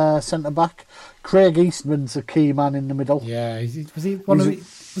half-decent centre-back. Craig Eastman's a key man in the middle. Yeah, was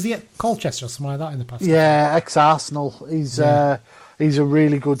he at Colchester or something like that in the past? Yeah, ex-Arsenal. He's a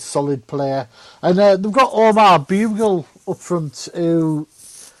really good, solid player. And they've got Omar Bugle up front, who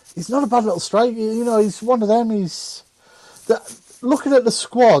he's not a bad little striker. You know, he's one of them. Looking at the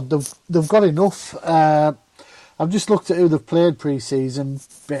squad, they've got enough. I've just looked at who they've played pre-season.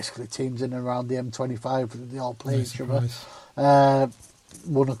 Basically, teams in and around the M25. They all play each other.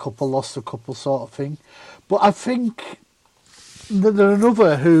 Won a couple, lost a couple, sort of thing. But I think that there are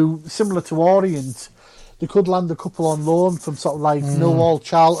another who, similar to Orient, they could land a couple on loan from sort of like Millwall,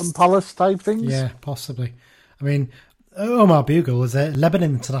 Charlton, Palace type things. Yeah, possibly. I mean, Omar Bugle was a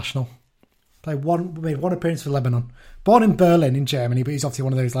Lebanon international. Made one appearance for Lebanon. Born in Berlin in Germany, but he's obviously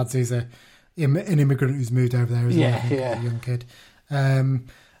one of those lads who's an immigrant who's moved over there as well. A young kid.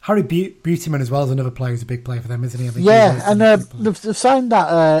 Harry Beautyman as well is another player who's a big player for them, isn't he? They've signed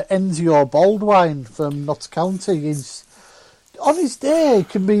that Enzio Baldwin from Notts County. He's on his day.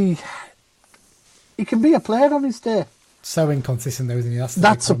 He can be a player on his day. So inconsistent though, isn't he?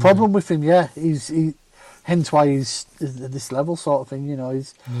 That's the problem with him. Yeah, hence why he's at this level, sort of thing. You know,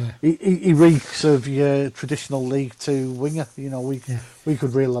 he reeks of your traditional League Two winger. You know, we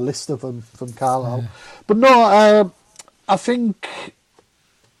could reel a list of them from Carlisle, but no, I think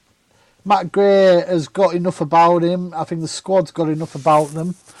Matt Gray has got enough about him. I think the squad's got enough about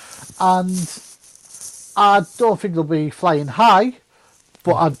them, and I don't think they'll be flying high,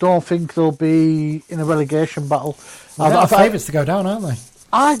 but I don't think they'll be in a relegation battle. They're favourites to go down, aren't they?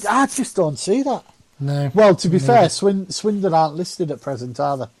 I just don't see that. No. Well, to be fair, Swindon aren't listed at present,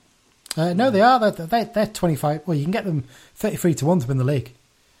 are they? No, they are. They're 25. Well, you can get them 33 to 1 to win the league.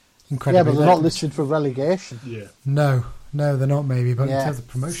 Incredibly. Yeah, but they're not listed for relegation. Yeah. No, they're not. Maybe, but in terms of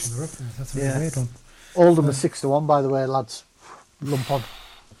promotion, they're up there. That's a really weird one. Oldham are 6 to 1, by the way, lads. Lump on.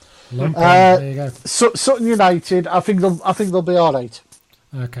 There you go. Sutton United, I think they'll be all right.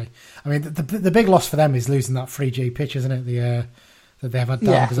 Okay. I mean, the big loss for them is losing that 3G pitch, isn't it? That they've had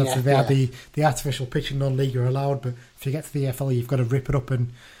down, because they had the artificial pitch in non-league are allowed, but if you get to the EFL, you've got to rip it up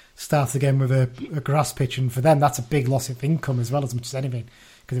and start again with a grass pitch, and for them that's a big loss of income as well, as much as anything,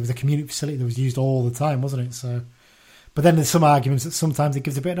 because it was a community facility that was used all the time, wasn't it? So, but then there's some arguments that sometimes it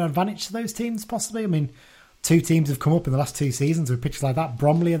gives a bit of an advantage to those teams, possibly. I mean, 2 teams have come up in the last 2 seasons with pitches like that.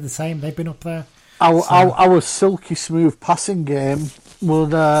 Bromley are the same; they've been up there. Our silky smooth passing game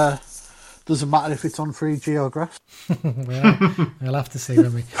would. Doesn't matter if it's on 3G or grass. We'll have to see,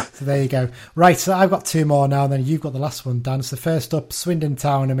 won't we? So there you go. Right, so I've got 2 more now, and then you've got the last one, Dan. So first up, Swindon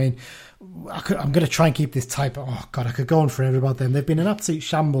Town. I mean, I'm going to try and keep this tight, but oh God, I could go on forever about them. They've been an absolute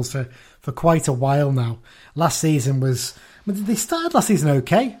shambles for quite a while now. Last season they started last season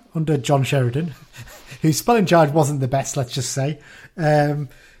okay under John Sheridan, whose spelling charge wasn't the best, let's just say.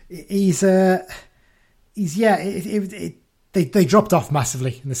 They dropped off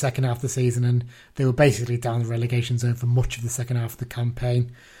massively in the second half of the season, and they were basically down the relegation zone for much of the second half of the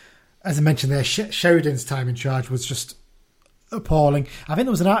campaign. As I mentioned there, Sheridan's time in charge was just appalling. I think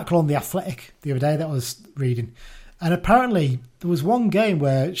there was an article on The Athletic the other day that I was reading, and apparently there was one game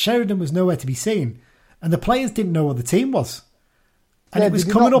where Sheridan was nowhere to be seen, and the players didn't know what the team was. And it was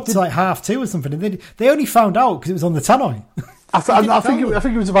coming up to like 2:30 or something, and they only found out because it was on the tannoy. I think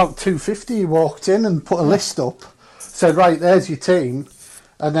it was about 2:50 he walked in and put a list up. Said, right, there's your team,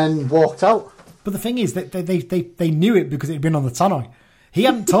 and then walked out. But the thing is that they knew it because it had been on the tannoy. He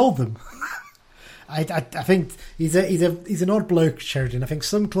hadn't told them. I think he's an odd bloke, Sheridan. I think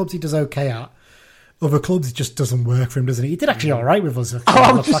some clubs he does okay at. Other clubs it just doesn't work for him, doesn't he? He did actually all right with us.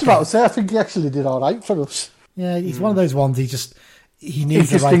 I was just about to say, I think he actually did all right for us. Yeah, he's one of those ones. He needs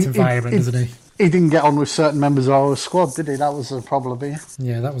the right environment, doesn't he? He didn't get on with certain members of our squad, did he? That was the problem here.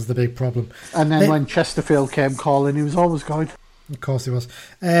 Yeah, that was the big problem. And then when Chesterfield came calling, he was always going. Of course he was.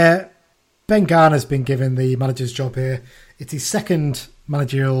 Ben Garner's been given the manager's job here. It's his second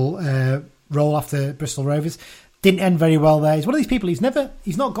managerial role after Bristol Rovers. Didn't end very well there. He's one of these people, he's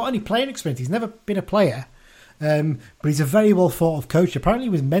not got any playing experience. He's never been a player. But he's a very well thought of coach. Apparently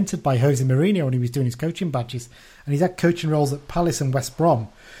he was mentored by Jose Mourinho when he was doing his coaching badges. And he's had coaching roles at Palace and West Brom.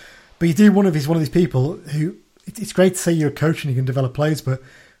 But he's one of these people who, it's great to say you're a coach and you can develop players, but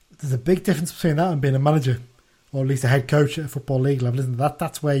there's a big difference between that and being a manager, or at least a head coach at a football league level, isn't there?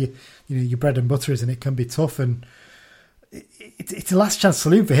 That's where your bread and butter is, and it can be tough. And it's a last chance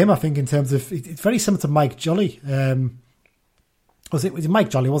saloon for him, I think, in terms of it's very similar to Mike Jolly. Was it Mike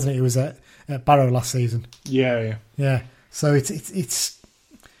Jolly, wasn't it? It was at Barrow last season. Yeah. So it's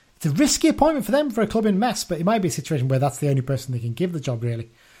a risky appointment for them for a club in mess, but it might be a situation where that's the only person they can give the job, really.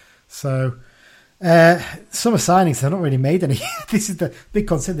 So summer signings, they've not really made any. This is the big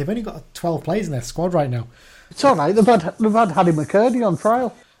concern. They've only got 12 players in their squad right now. It's all right. They've had Harry McCurdy on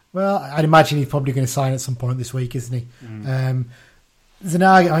trial. Well, I'd imagine he's probably going to sign at some point this week, isn't he? There's an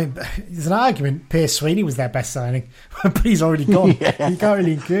argument. Pierce Sweeney was their best signing, but he's already gone. Yeah. You can't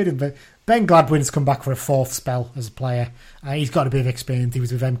really include him. But Ben Gladwin's come back for a fourth spell as a player. He's got a bit of experience. He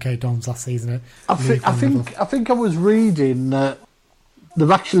was with MK Dons last season. I think I was reading that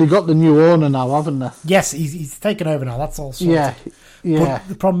they've actually got the new owner now, haven't they? Yes, he's taken over now. That's all sorted. Yeah. But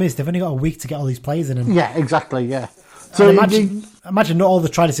the problem is they've only got a week to get all these players in. And yeah, exactly. Yeah. So imagine not all the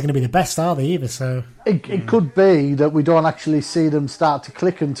trials are going to be the best, are they, either? So it could be that we don't actually see them start to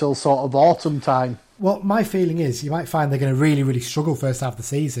click until sort of autumn time. Well, my feeling is you might find they're going to really, really struggle first half of the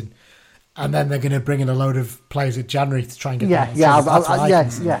season, and then they're going to bring in a load of players at January to try and get them.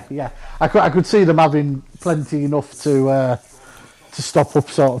 Yeah. I could see them having plenty enough to stop up,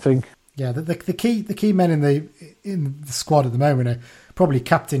 sort of thing. Yeah, the key men in the squad at the moment are probably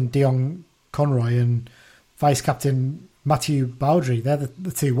Captain Dion Conroy and Vice Captain Matthew Bowdry. They're the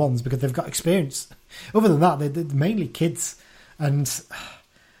two ones because they've got experience. Other than that, they're mainly kids. And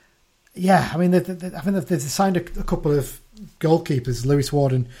yeah, I mean, I think they've signed a couple of goalkeepers, Lewis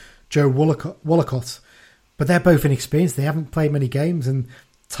Ward and Joe Wollacott, but they're both inexperienced. They haven't played many games. And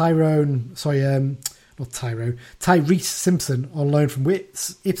Tyrese Simpson on loan from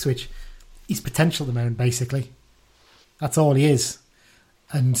Ipswich, he's potential at the moment, basically. That's all he is.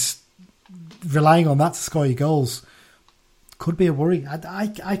 And relying on that to score your goals could be a worry.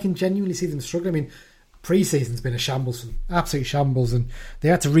 I can genuinely see them struggling. I mean, pre-season's been a shambles for them, absolute shambles, and they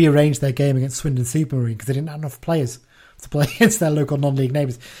had to rearrange their game against Swindon Supermarine because they didn't have enough players to play against their local non-league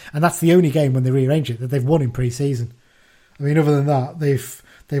neighbours, and that's the only game when they rearrange it that they've won in pre-season. I mean, other than that,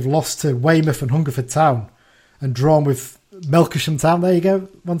 they've lost to Weymouth and Hungerford Town and drawn with Melksham Town. There you go,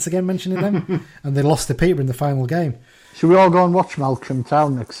 once again mentioning them, and they lost to Peterborough in the final game. Should we all go and watch Melksham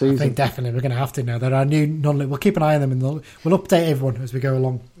Town next season? I think definitely we're going to have to now. They're our new non-league. We'll keep an eye on them and we'll update everyone as we go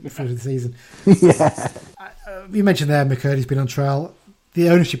along through the season. Yeah. You mentioned there McCurdy's been on trial. The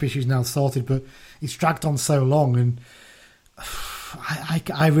ownership issue is now sorted, but it's dragged on so long, and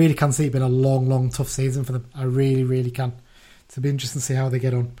I really can see it being a long, long, tough season for them. I really, really can. It'll be interesting to see how they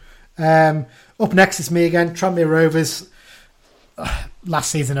get on. Up next, it's me again. Tranmere Rovers. Last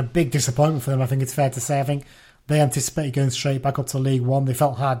season, a big disappointment for them, I think it's fair to say. I think they anticipated going straight back up to League One. They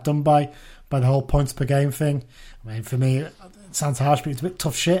felt hard done by the whole points per game thing. I mean, for me, it sounds harsh, but it's a bit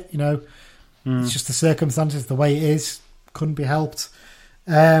tough shit, you know. It's just the circumstances, the way it is. Couldn't be helped.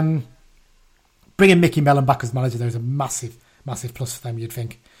 Bringing Mickey Mellon back as manager, there is a massive, massive plus for them, you'd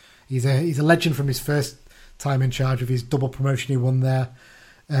think. He's a legend from his first time in charge of his double promotion he won there.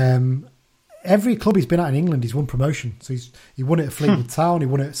 Every club he's been at in England, he's won promotion. So he won it at Fleetwood Town, he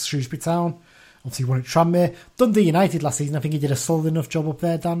won it at Shrewsbury Town, obviously he won at Tranmere. Dundee United last season, I think he did a solid enough job up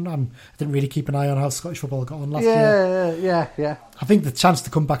there, Dan. I didn't really keep an eye on how Scottish football got on last year. Yeah. I think the chance to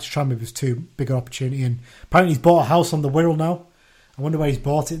come back to Tranmere was too big an opportunity, and apparently he's bought a house on the Wirral now. I wonder where he's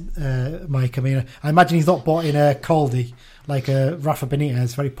bought it, Mike. I mean, I imagine he's not bought in Caldy like Rafa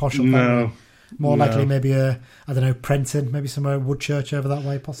Benitez, very posh up there. More likely maybe I don't know, Prenton, maybe somewhere Woodchurch over that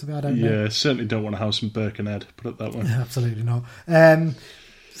way, possibly. I don't know. Yeah, certainly don't want a house in Birkenhead, put it that way. Absolutely not.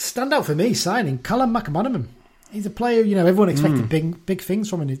 Stand out for me, signing Callum McManaman. He's a player, you know, everyone expected big things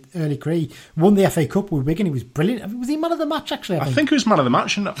from him in his early career. He won the FA Cup with Wigan, he was brilliant. Was he man of the match, actually? I think he was man of the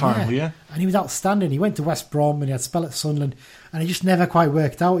match in that final, yeah. And he was outstanding. He went to West Brom and he had a spell at Sunderland, and he just never quite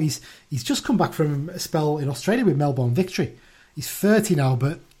worked out. He's just come back from a spell in Australia with Melbourne Victory. He's 30 now,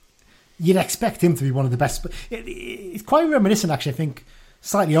 but you'd expect him to be one of the best. But it's quite reminiscent, actually, I think,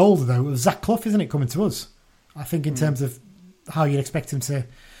 slightly older, though, of Zach Clough, isn't it, coming to us? I think in terms of how you'd expect him to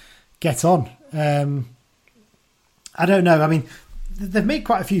get on. I don't know. I mean, they've made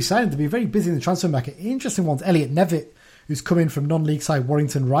quite a few signings. They've been very busy in the transfer market. Interesting ones, Elliot Nevitt, who's come in from non-league side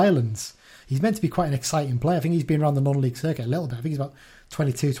Warrington Rylands. He's meant to be quite an exciting player. I think he's been around the non-league circuit a little bit. I think he's about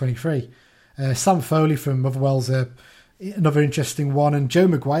 22, 23. Sam Foley from Motherwell's another interesting one. And Joe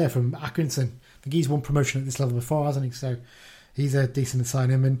Maguire from Accrington. I think he's won promotion at this level before, hasn't he? So he's a decent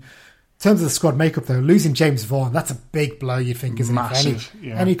signing. And in terms of the squad makeup, though, losing James Vaughan, that's a big blow, you'd think, isn't Massive, it?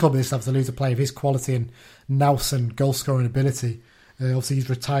 Any club this has to lose a player of his quality and nous and goal-scoring ability. Obviously, he's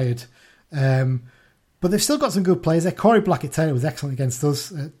retired. But they've still got some good players there. Corey Blackett-Taylor was excellent against us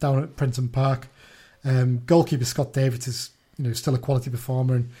down at Prenton Park. Goalkeeper Scott Davids is still a quality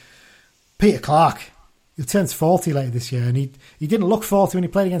performer, and Peter Clark, he turns 40 later this year, and he didn't look 40 when he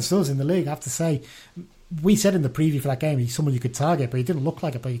played against us in the league. I have to say, we said in the preview for that game he's someone you could target, but he didn't look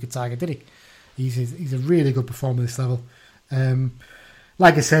like a player you could target, did he? He's a really good performer at this level.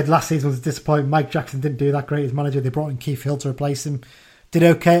 Like I said, last season was a disappointment. Mike Jackson didn't do that great as manager. They brought in Keith Hill to replace him. Did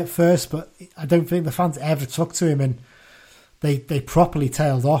okay at first, but I don't think the fans ever took to him, and they properly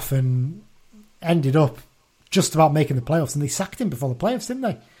tailed off and ended up just about making the playoffs, and they sacked him before the playoffs, didn't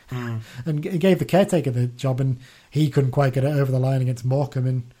they? And gave the caretaker the job, and he couldn't quite get it over the line against Morecambe.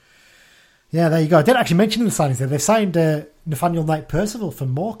 And yeah, there you go. I didn't actually mention in the signings there. They signed Nathaniel Knight Percival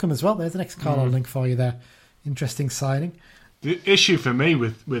from Morecambe as well. There's an ex-Carlisle link for you there. Interesting signing. The issue for me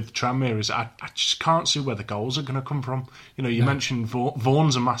with Tranmere is I just can't see where the goals are going to come from. You mentioned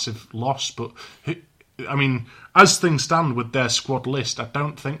Vaughan's a massive loss, but I mean, as things stand with their squad list, I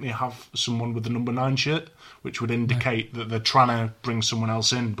don't think they have someone with the number 9 shirt, which would indicate that they're trying to bring someone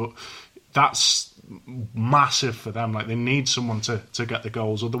else in. But that's massive for them. Like, they need someone to get the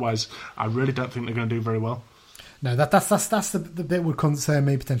goals. Otherwise, I really don't think they're going to do very well. No, that's the bit would concern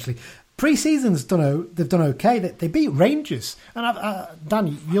me potentially. Pre-season's they've done okay. They beat Rangers, and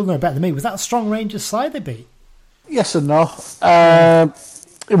Dan, you'll know better than me. Was that a strong Rangers side they beat? Yes and no.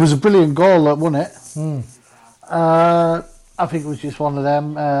 It was a brilliant goal that won it. I think it was just one of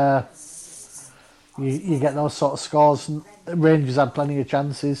them. You get those sort of scores. And Rangers had plenty of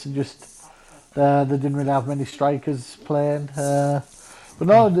chances, and just they didn't really have many strikers playing. But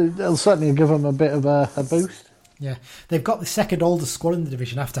no, it'll certainly give them a bit of a boost. Yeah, they've got the second oldest squad in the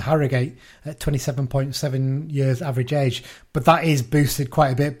division after Harrogate at 27.7 years average age, but that is boosted quite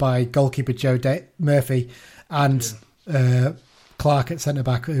a bit by goalkeeper Joe Murphy and Clark at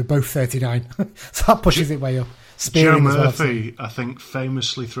centre-back, who are both 39. So that pushes it way up. Joe Murphy, I think,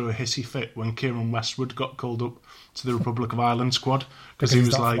 famously threw a hissy fit when Kieran Westwood got called up to the Republic of Ireland squad because he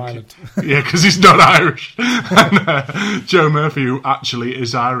was like, because he's not Irish. And Joe Murphy, who actually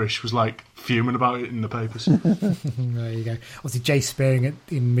is Irish, was like fuming about it in the papers. There you go. Obviously, Jay Spearing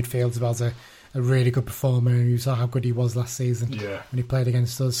in midfield as well is a really good performer, and you saw how good he was last season when he played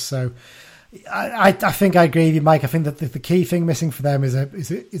against us. So I think I agree with you, Mike. I think that the key thing missing for them is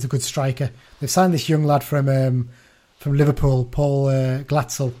a good striker. They've signed this young lad from Liverpool, Paul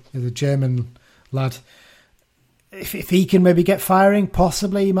Glatzel, the German lad. If he can maybe get firing,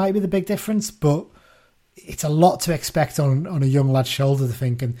 possibly he might be the big difference, but it's a lot to expect on a young lad's shoulders, I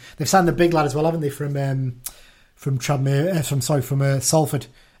think. And they've signed the big lad as well, haven't they, from Salford.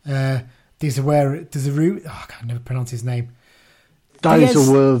 Desiree, I can never pronounce his name.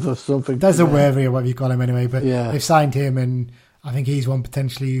 Daiserworth or something. Daiserworth or whatever you call him anyway. But they've signed him, and I think he's one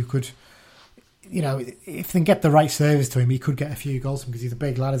potentially who could, if they can get the right service to him, he could get a few goals because he's a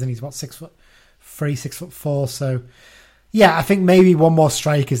big lad, and he's about 6'3", 6'4". So, yeah, I think maybe one more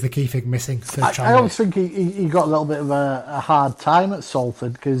strike is the key thing missing. I always think he got a little bit of a hard time at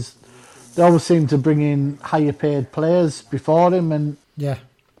Salford because they always seem to bring in higher paid players before him, and I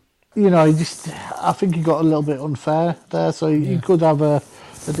think he got a little bit unfair there, so he could have a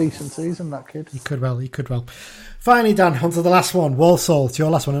decent season, that kid. He could well. Finally, Dan, on to the last one, Walsall, it's your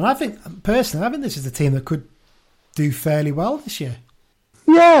last one, and I think this is a team that could do fairly well this year.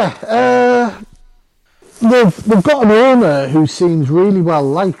 Yeah, they've got an owner who seems really well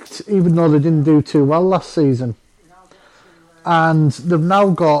liked, even though they didn't do too well last season. And they've now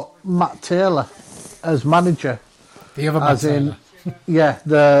got Matt Taylor as manager. The other Matt Taylor.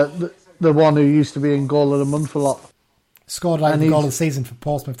 The one who used to be in goal of the month a lot. Scored the goal of the season for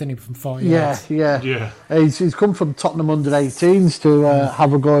Portsmouth, didn't he, from 40 yards? Yeah. He's come from Tottenham under-18s to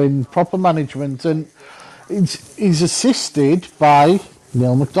have a go in proper management, and he's assisted by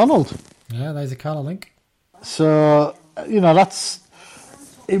Neil MacDonald. Yeah, there's a Carla link. So,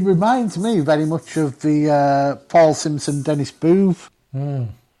 it reminds me very much of the Paul Simpson, Dennis Booth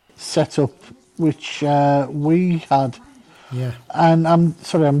setup, which we had. Yeah. And I'm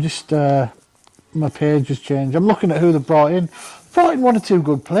just, my page has changed. I'm looking at who they brought in. Brought in one or two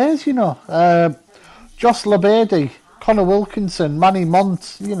good players, Joss Labady, Connor Wilkinson, Manny Mont,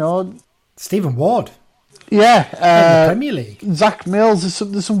 Stephen Ward. Yeah. In the Premier League. Zach Mills,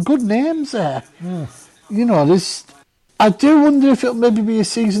 there's some good names there. I do wonder if it'll maybe be a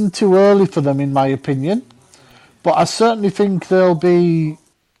season too early for them, in my opinion. But I certainly think they'll be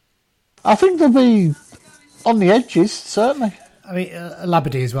on the edges, certainly. I mean,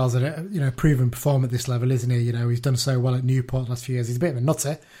 Labadie as well is a proven performer at this level, isn't he? He's done so well at Newport the last few years. He's a bit of a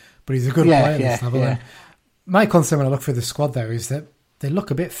nutter, but he's a good player at this level. Yeah. My concern when I look through the squad, though, is that they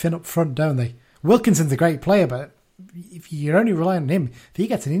look a bit thin up front, don't they? Wilkinson's a great player, but if you're only relying on him, if he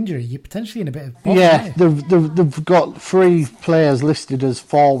gets an injury, you're potentially in a bit of bother, Yeah, aren't you? they've got 3 players listed as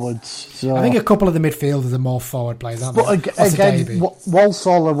forwards. So. I think a couple of the midfielders are more forward players, aren't But they? again,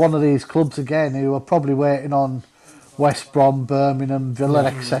 Walsall are one of these clubs again who are probably waiting on West Brom, Birmingham, Villa,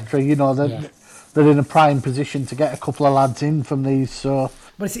 etc. You know, they're in a prime position to get a couple of lads in from these. So,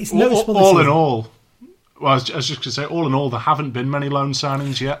 but it's noticeable. All in all, well, I was just going to say, all in all, there haven't been many loan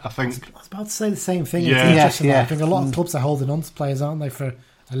signings yet. I think. I was about to say the same thing. Yeah. It's interesting. Yeah. I think a lot of clubs are holding on to players, aren't they, for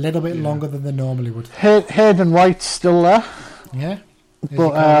a little bit longer than they normally would. Hayden White's still there. Yeah.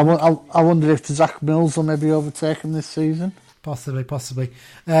 But I wonder if Zach Mills will maybe overtake him this season. Possibly.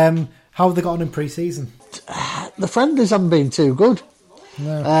 How have they got on in pre-season? The friendlies haven't been too good.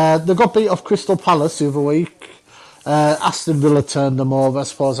 No. They got beat off Crystal Palace the other week. Aston Villa turned them over. I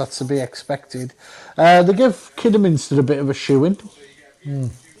suppose that's to be expected. They give Kidderminster a bit of a shoe-in.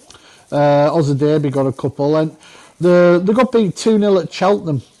 Ozzy got a couple. And they got beat 2-0 at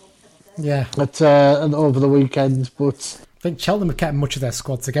Cheltenham Yeah. over the weekend. But I think Cheltenham have kept much of their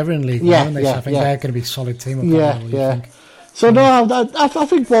squad together in League One, Yeah, haven't they? So yeah, I think yeah. they're going to be a solid team. Up yeah. there, think. So no, I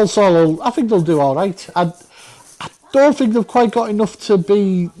think Walsall. I think they'll do all right. I don't think they've quite got enough to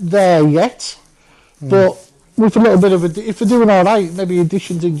be there yet. But with a little bit of if they're doing all right, maybe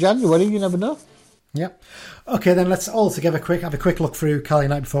additions in January. You never know. Yep. Okay, then let's all together have a quick look through Cali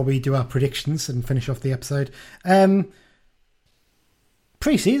United before we do our predictions and finish off the episode.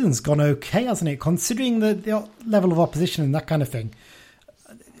 Pre-season's gone okay, hasn't it? Considering the level of opposition and that kind of thing.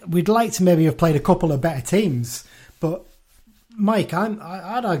 We'd like to maybe have played a couple of better teams, but Mike,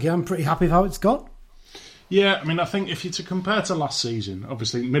 I'd argue I'm pretty happy with how it's gone. Yeah, I mean, I think if you're to compare to last season,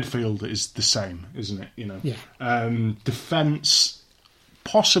 obviously midfield is the same, isn't it? You know, Yeah. Defence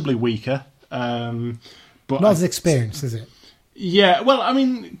possibly weaker, but Not as experienced, is it? Yeah, well, I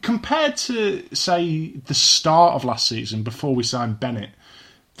mean, compared to say the start of last season before we signed Bennett,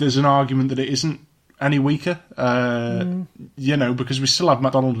 there's an argument that it isn't any weaker. You know, because we still have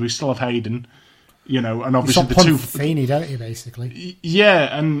McDonald, we still have Hayden. You know, and obviously the two Feeney, don't you? Basically,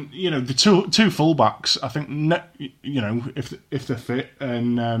 yeah, and you know the two fullbacks. I think you know if they're fit,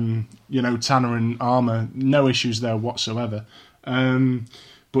 and you know Tanner and Armour, no issues there whatsoever.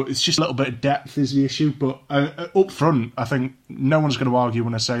 But it's just a little bit of depth is the issue. But up front, I think no one's going to argue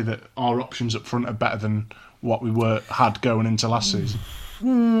when I say that our options up front are better than what we had going into last season.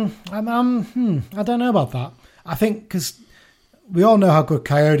 I don't know about that. I think because we all know how good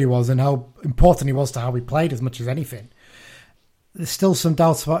Coyote was and how important he was to how we played as much as anything. There's still some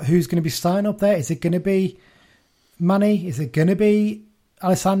doubts about who's going to be starting up there. Is it going to be Manny? Is it going to be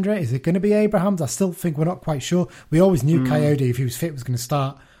Alessandra? Is it going to be Abrahams? I still think we're not quite sure. We always knew Coyote, if he was fit, was going to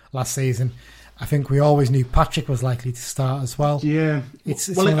start last season. I think we always knew Patrick was likely to start as well. Yeah. It's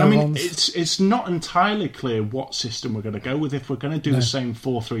well, one of I mean, ones. it's not entirely clear what system we're going to go with, if we're going to do the same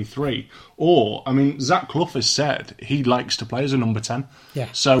 4-3-3. Or, I mean, Zach Clough has said he likes to play as a number 10. Yeah.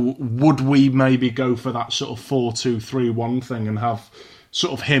 So would we maybe go for that sort of 4-2-3-1 thing and have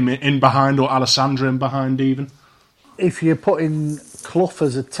sort of him in behind or Alessandra in behind even? If you're putting Clough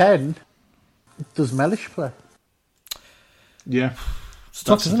as a 10, does Mellish play? Yeah. It's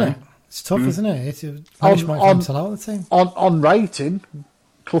tough, isn't it? It's tough, isn't it? It's Mellish might cancel out the team. On rating,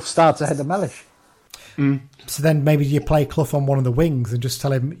 Clough starts ahead of Mellish. So then maybe you play Clough on one of the wings and just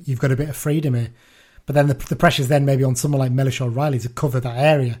tell him you've got a bit of freedom here. But then the pressure's then maybe on someone like Mellish or Riley to cover that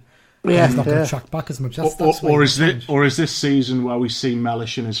area. Yeah, he's not going to track back as much. Or is this season where we see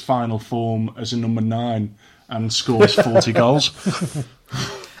Mellish in his final form as a number 9 and scores 40 goals?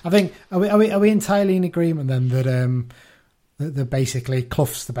 I think are we entirely in agreement then that basically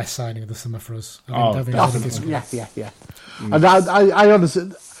Clough's the best signing of the summer for us? I think Yeah. And I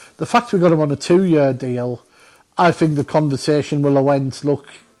honestly, the fact we got him on a 2-year deal, I think the conversation will have went, look,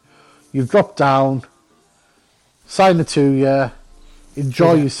 you've dropped down, sign a 2-year,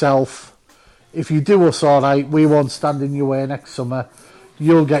 enjoy yourself. If you do us all right, we won't stand in your way next summer.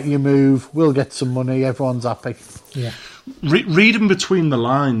 You'll get your move, we'll get some money, everyone's happy. Yeah. Reading between the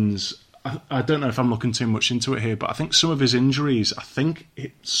lines, I don't know if I'm looking too much into it here, but I think some of his injuries, I think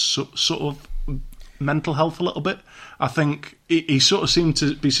it's sort of mental health a little bit. I think he sort of seemed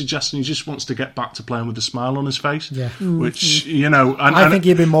to be suggesting he just wants to get back to playing with a smile on his face. Yeah. Which, you know... I think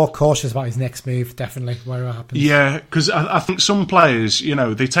he'd be more cautious about his next move, definitely, where it happens. Yeah, because I think some players, you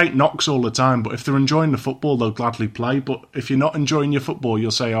know, they take knocks all the time, but if they're enjoying the football, they'll gladly play. But if you're not enjoying your football,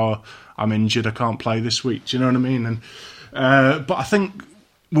 you'll say, oh, I'm injured, I can't play this week. Do you know what I mean? And but I think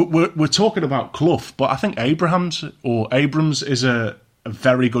we're talking about Clough, but I think Abrams is a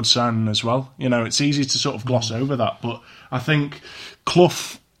very good signing as well. You know, it's easy to sort of gloss over that, but I think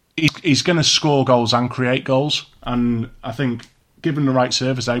Clough he's going to score goals and create goals, and I think given the right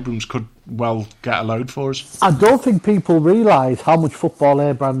service, Abrams could well get a load for us. I don't think people realise how much football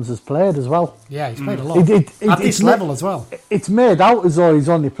Abrams has played as well. Yeah, he's played a lot. At this level as well. It's made out as though he's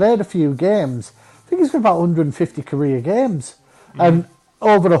only played a few games. I think he's got about 150 career games. And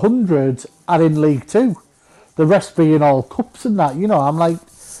over 100 are in League Two. The rest being all cups and that. You know, I'm like,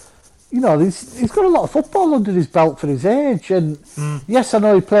 you know, he's got a lot of football under his belt for his age. And yes, I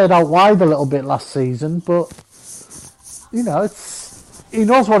know he played out wide a little bit last season, but, you know, he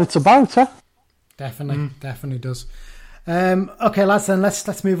knows what it's about, huh? Definitely does. Okay, lads, then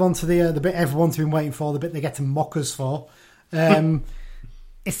let's move on to the bit everyone's been waiting for, the bit they get to mock us for.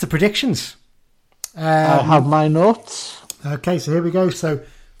 It's the predictions. I have my notes. Okay, so here we go. So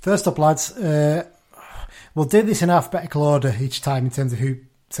first up, lads, we'll do this in alphabetical order each time in terms of who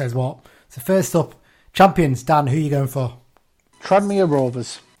says what. So first up, champions. Dan, who are you going for? Tranmere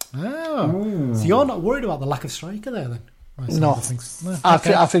Rovers. Oh, so you're not worried about the lack of striker there then? No,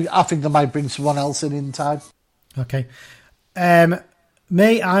 I think they might bring someone else in time. Okay,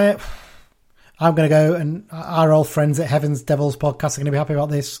 me, I'm going to go, and our old friends at Heavens Devils podcast are going to be happy about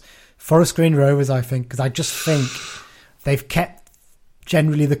this. Forest Green Rovers, I think, because I just think they've kept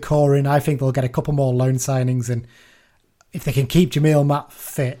generally the core in. I think they'll get a couple more loan signings, and if they can keep Jamil Matt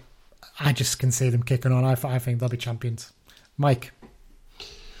fit, I just can see them kicking on. I think they'll be champions. Mike?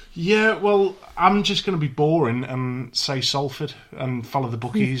 Yeah, well, I'm just going to be boring and say Salford and follow the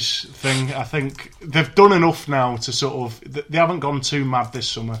bookies thing. I think they've done enough now to sort of... They haven't gone too mad this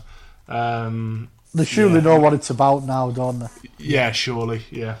summer. They surely know what it's about now, don't they? Yeah, surely,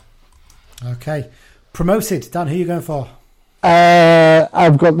 yeah. Okay. Promoted. Dan, who are you going for?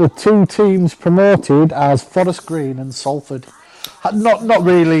 I've got the two teams promoted as Forest Green and Salford. Not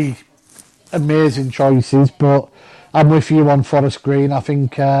really amazing choices, but I'm with you on Forest Green. I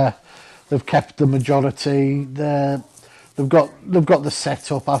think they've kept the majority. They've got the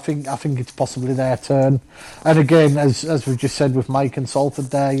setup. I think it's possibly their turn. And again, as we've just said with Mike and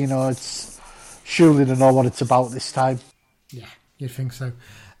Salford there, you know, it's surely they know what it's about this time. Yeah, you'd think so.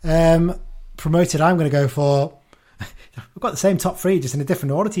 Promoted, I'm going to go for... I've got the same top three, just in a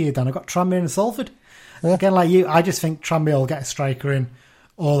different order to you, Dan. I've got Tranmere and Salford. Yeah. Again, like you, I just think Tranmere will get a striker in,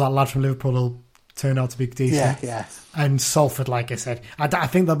 or that lad from Liverpool will turn out to be decent. Yeah. And Salford, like I said, I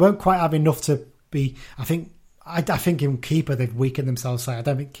think they won't quite have enough to be... I think in keeper they've weakened themselves. So I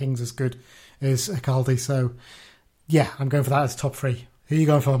don't think King's as good as Akaldi. So, yeah, I'm going for that as top three. Who are you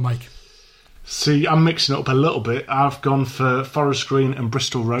going for, Mike? See, I'm mixing it up a little bit. I've gone for Forest Green and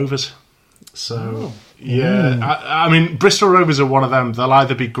Bristol Rovers. So, yeah. I mean, Bristol Rovers are one of them. They'll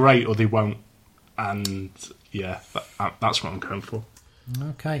either be great or they won't. And, yeah, that's what I'm going for.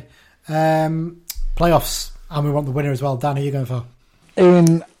 Okay. Playoffs. And we want the winner as well. Dan, who are you going for?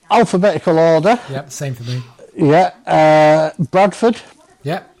 In alphabetical order. Yep, same for me. Yeah. Bradford.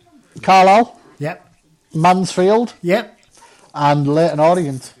 Yep. Carlisle. Yep. Mansfield. Yep. And Leyton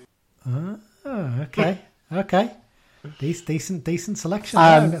Orient. Okay. Decent selection.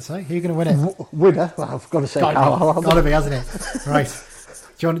 Let's say. Who are you going to win it? Winner? Well, I've got to say Carlisle. Got to be, hasn't it? Right.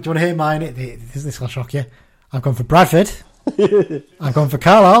 Do you want to hear mine? This will shock you. I've gone for Bradford. I've gone for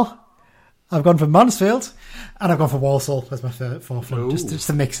Carlisle. I've gone for Mansfield. And I've gone for Walsall as my fourth one. Just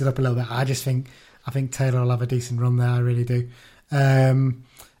to mix it up a little bit. I think Taylor will have a decent run there. I really do. And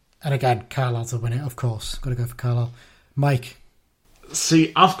again, Carlisle's will win it, of course. Got to go for Carlisle. Mike?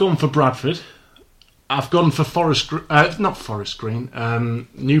 See, I've gone for Bradford. I've gone for not Forest Green,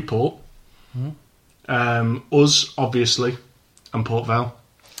 Newport. Us, obviously, and Port Vale.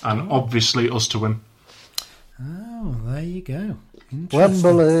 And obviously us to win. Oh, there you go.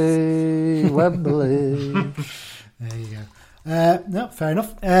 Wembley. There you go. No, fair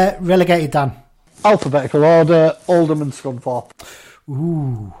enough. Relegated, Dan. Alphabetical order, Oldham and Scunthorpe.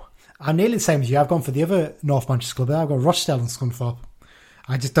 Ooh. I'm nearly the same as you. I've gone for the other North Manchester club. I've got Rochdale and Scunthorpe.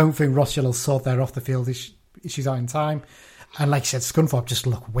 I just don't think Rochdale will sort their off-the-field issues out in time. And like you said, Scunthorpe just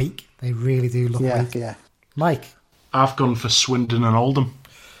look weak. They really do look weak. Yeah. Mike? I've gone for Swindon and Oldham.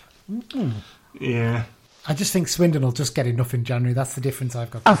 Yeah. I just think Swindon will just get enough in January. That's the difference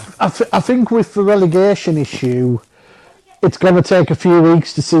I've got. I think with the relegation issue, it's going to take a few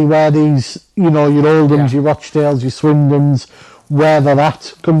weeks to see where these, your Oldhams, your Rochdales, your Swindons, where they're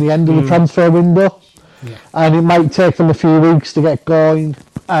at come the end of the transfer window. Yeah. And it might take them a few weeks to get going,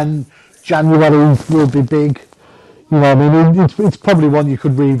 and January will be big. I mean, it's probably one you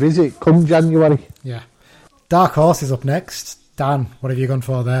could revisit come January. Yeah. Dark Horse is up next. Dan, what have you gone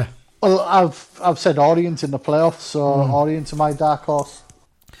for there? Well, I've said Orient in the playoffs, so Orient are my dark horse.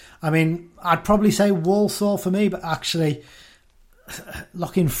 I mean, I'd probably say Walsall for me, but actually,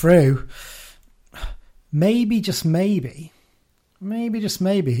 looking through, maybe, just maybe,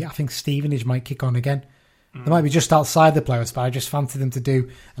 I think Stevenage might kick on again. They might be just outside the playoffs, but I just fancy them to do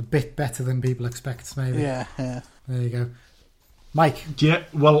a bit better than people expect, maybe. Yeah. There you go. Mike? Yeah,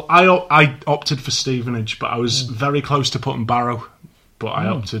 well, I opted for Stevenage, but I was very close to putting Barrow, but I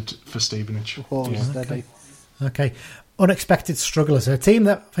opted for Stevenage. Steady. Okay. Unexpected strugglers. A team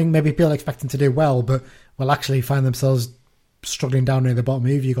that I think maybe people are expecting to do well, but will actually find themselves struggling down near the bottom.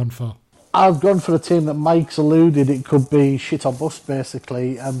 Who have you gone for? I've gone for a team that Mike's alluded it could be shit or bust,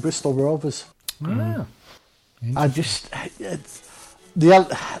 basically, and Bristol Rovers. I just... The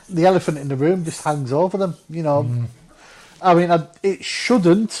elephant in the room just hangs over them, you know. I mean, it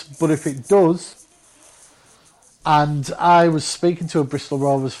shouldn't, but if it does... And I was speaking to a Bristol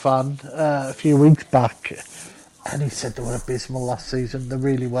Rovers fan a few weeks back, and he said they were abysmal last season. They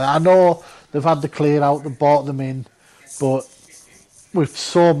really were. I know they've had the clear out, they bought them in, but with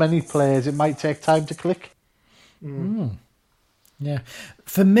so many players, it might take time to click. Yeah.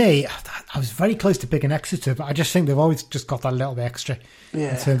 For me, I was very close to picking Exeter, but I just think they've always just got that little bit extra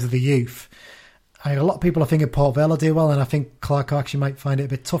in terms of the youth. A lot of people are thinking Port Vale will do well, and I think Clarko actually might find it a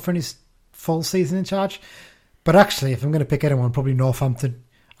bit tougher in his full season in charge. But actually, if I'm going to pick anyone, probably Northampton.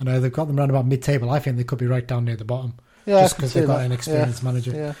 I know they've got them around about mid-table. I think they could be right down near the bottom. Yeah, just because they've got an experienced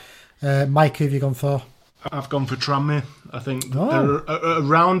manager. Yeah. Mike, who have you gone for? I've gone for Tranmere. I think they're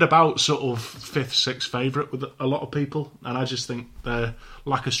around about sort of 5th, 6th favourite with a lot of people, and I just think their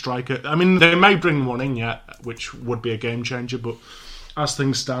lack of striker. I mean, they may bring one in yet, which would be a game changer, but as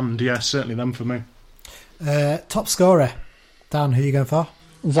things stand, yeah, certainly them for me. Top scorer, Dan, who are you going for?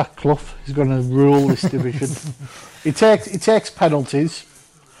 Zach Clough is going to rule this division. He takes penalties.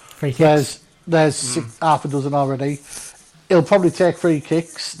 Free kicks. There's half a dozen already. He'll probably take free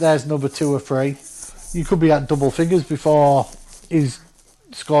kicks. There's another 2 or 3. You could be at double figures before he's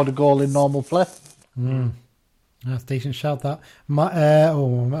scored a goal in normal play. That's a decent shout, that. Who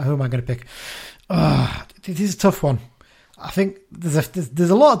am I going to pick? This is a tough one. I think there's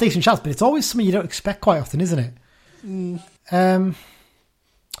a lot of decent shouts, but it's always something you don't expect quite often, isn't it?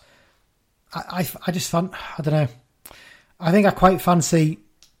 I just I don't know. I think I quite fancy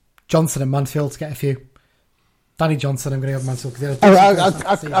Johnson and Mansfield to get a few. Danny Johnson, I'm going to go Mansfield.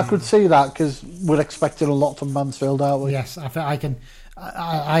 I could see that because we're expecting a lot from Mansfield, aren't we? Yes, I can.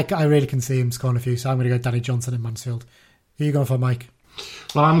 I really can see him scoring a few, so I'm going to go Danny Johnson and Mansfield. Who are you going for, Mike?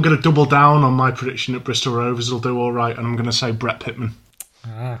 Well, I'm going to double down on my prediction that Bristol Rovers will do all right, and I'm going to say Brett Pittman.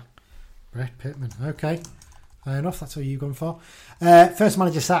 Brett Pittman. Okay, fair enough. That's what you've gone for. First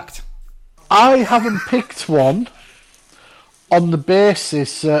manager sacked. I haven't picked one on the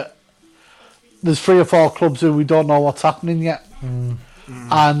basis that there's 3 or 4 clubs who we don't know what's happening yet.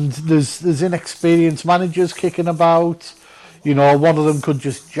 And there's inexperienced managers kicking about. You know, one of them could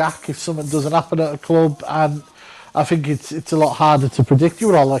just jack if something doesn't happen at a club, and I think it's a lot harder to predict. You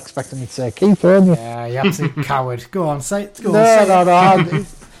were all expecting me to say Keith, weren't you? Yeah, you absolute coward. Go on, say it. No.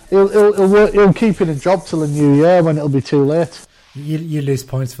 He'll keep in a job till the new year when it'll be too late. You lose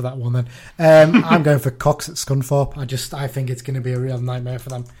points for that one then. I'm going for Cox at Scunthorpe. I think it's going to be a real nightmare for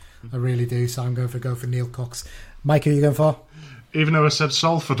them. I really do. So I'm going for Neil Cox. Mike, who are you going for? Even though I said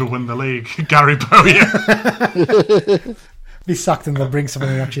Salford will win the league, Gary Bowyer. Be sacked and they'll bring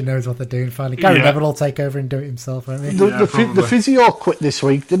someone who actually knows what they're doing finally. Gary Neville will take over and do it himself, won't he? The physio quit this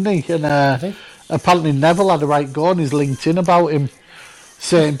week, didn't he? And apparently Neville had a right go on his LinkedIn about him,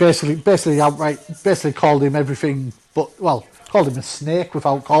 saying basically called him everything but, well, called him a snake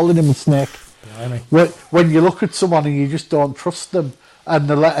without calling him a snake. When you look at someone and you just don't trust them and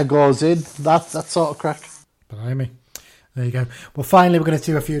the letter goes in, that sort of crack. Blimey. There you go. Well, finally, we're going to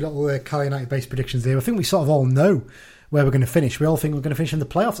do a few little Carl United-based predictions here. I think we sort of all know where we're going to finish. We all think we're going to finish in the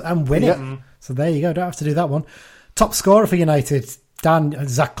playoffs and win it. So there you go. Don't have to do that one. Top scorer for United, Dan,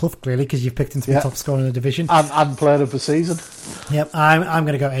 Zach Clough, clearly, because you've picked him to be top scorer in the division. And player of the season. Yep, I'm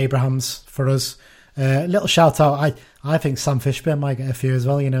going to go Abrahams for us. Little shout out. I think Sam Fishburne might get a few as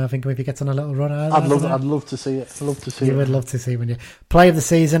well. You know, I think if he gets on a little run, I'd love to see it. You would love to see when you play of the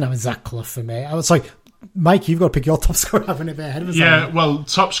season. I mean, Zach Clough for me. I was like, Mike, you've got to pick your top scorer, having it a bit ahead of us. Yeah, well,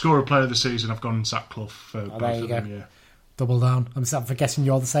 top scorer player of the season, I've gone Zach Clough for both there you of go. them. Yeah. Double down. I'm for guessing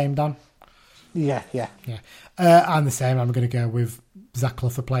you're the same, Dan. Yeah. I'm the same. I'm going to go with Zach Clough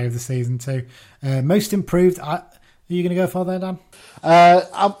for player of the season too. Most improved. Are you going to go for there, Dan?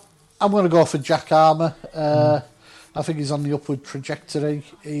 I'm going to go for Jack Armour. I think he's on the upward trajectory.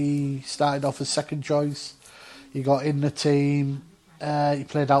 He started off as second choice. He got in the team. He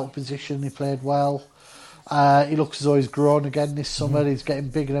played out of position. He played well. He looks as though he's grown again this summer. He's getting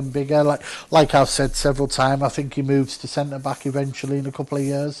bigger and bigger. Like I've said several times, I think he moves to centre back eventually in a couple of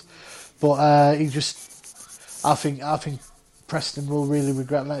years. But I think Preston will really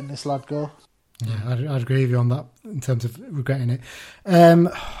regret letting this lad go. Yeah, I'd agree with you on that in terms of regretting it.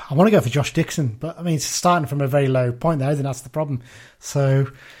 I want to go for Josh Dixon, but I mean, it's starting from a very low point there, isn't it? That's the problem. So,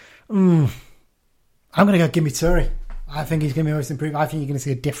 I'm going to go Gimme Toure. I think he's going to be most improved. I think you're going to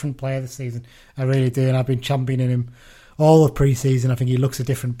see a different player this season. I really do, and I've been championing him all of pre-season. I think he looks a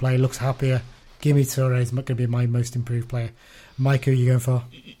different player, looks happier. Gimme Toure is going to be my most improved player. Mike, who are you going for?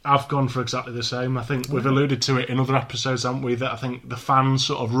 I've gone for exactly the same. I think we've alluded to it in other episodes, haven't we, that I think the fans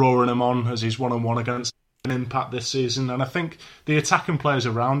sort of roaring him on as he's one-on-one against an impact this season. And I think the attacking players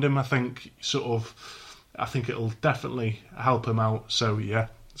around him, I think it'll definitely help him out. So, yeah,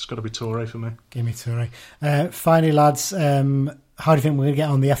 it's got to be Toure for me. Gimme Toure. Finally, lads, how do you think we're going to get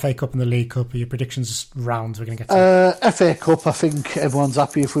on the FA Cup and the League Cup? Are your predictions rounds we're going to get to? FA Cup, I think everyone's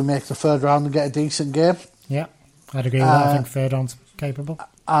happy if we make the third round and get a decent game. Yeah, I'd agree with that. I think third round's capable.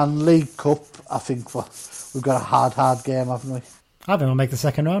 And League Cup, I think we've got a hard game, haven't we? I think we'll make the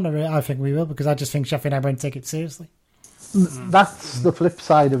second round. I think we will, because I just think Sheffield United won't take it seriously. That's the flip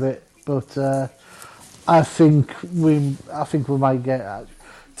side of it, but I think we might get.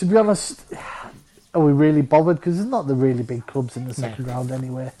 To be honest, are we really bothered? Because there's not the really big clubs in the second round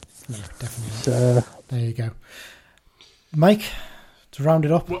anyway. No, definitely not. So there you go, Mike. To round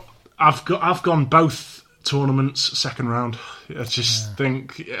it up, well, I've gone both tournaments second round. I just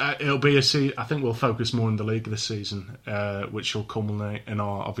think it'll be I think we'll focus more in the league this season, which will culminate in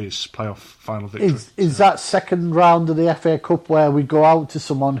our obvious playoff final victory. Is that second round of the FA Cup where we go out to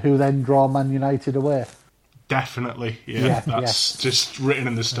someone who then draw Man United away? Definitely, yeah. That's just written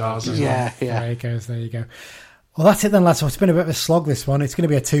in the stars as well. Yeah. There you go. Well, that's it then, lads. So it's been a bit of a slog, this one. It's going to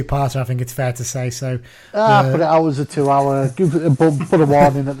be a two-parter, I think it's fair to say. So, put it out as a 2 hour. Put a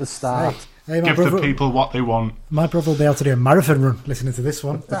warning at the start. Hey, give the people what they want. My brother will be able to do a marathon run listening to this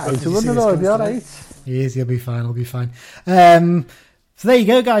one. He's a runner, though. He'll be all right. He is. He'll be fine. So there you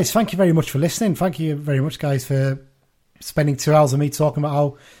go, guys. Thank you very much for listening. Thank you very much, guys, for spending 2 hours with me talking about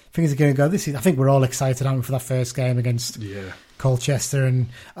how things are going to go this season. I think we're all excited, aren't we, for that first game against Colchester. And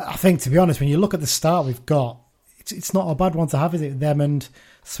I think, to be honest, when you look at the start we've got, it's not a bad one to have, is it? Them and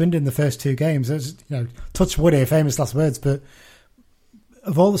Swindon the first two games. There's, touch wood here, famous last words, but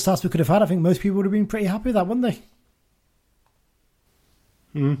of all the starts we could have had, I think most people would have been pretty happy with that, wouldn't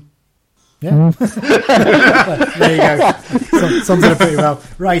they? Yeah. There you go. Sums it up pretty well.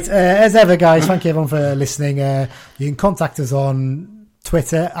 Right, as ever, guys, thank you everyone for listening. You can contact us on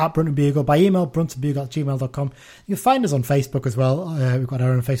Twitter at Brunton Bugle, by email bruntonbugle@gmail.com. You can find us on Facebook as well. We've got our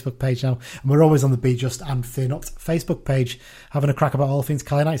own Facebook page now, and we're always on the Be Just and Fear Not Facebook page, having a crack about all things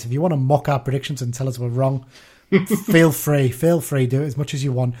Carlisle Knights. If you want to mock our predictions and tell us we're wrong, feel free, do it as much as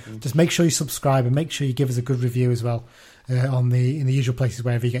you want. Just make sure you subscribe and make sure you give us a good review as well in the usual places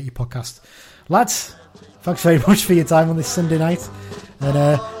wherever you get your podcast. Lads, thanks very much for your time on this Sunday night, and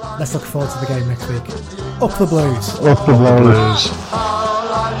let's look forward to the game next week. Up the Blues. Up the Blues.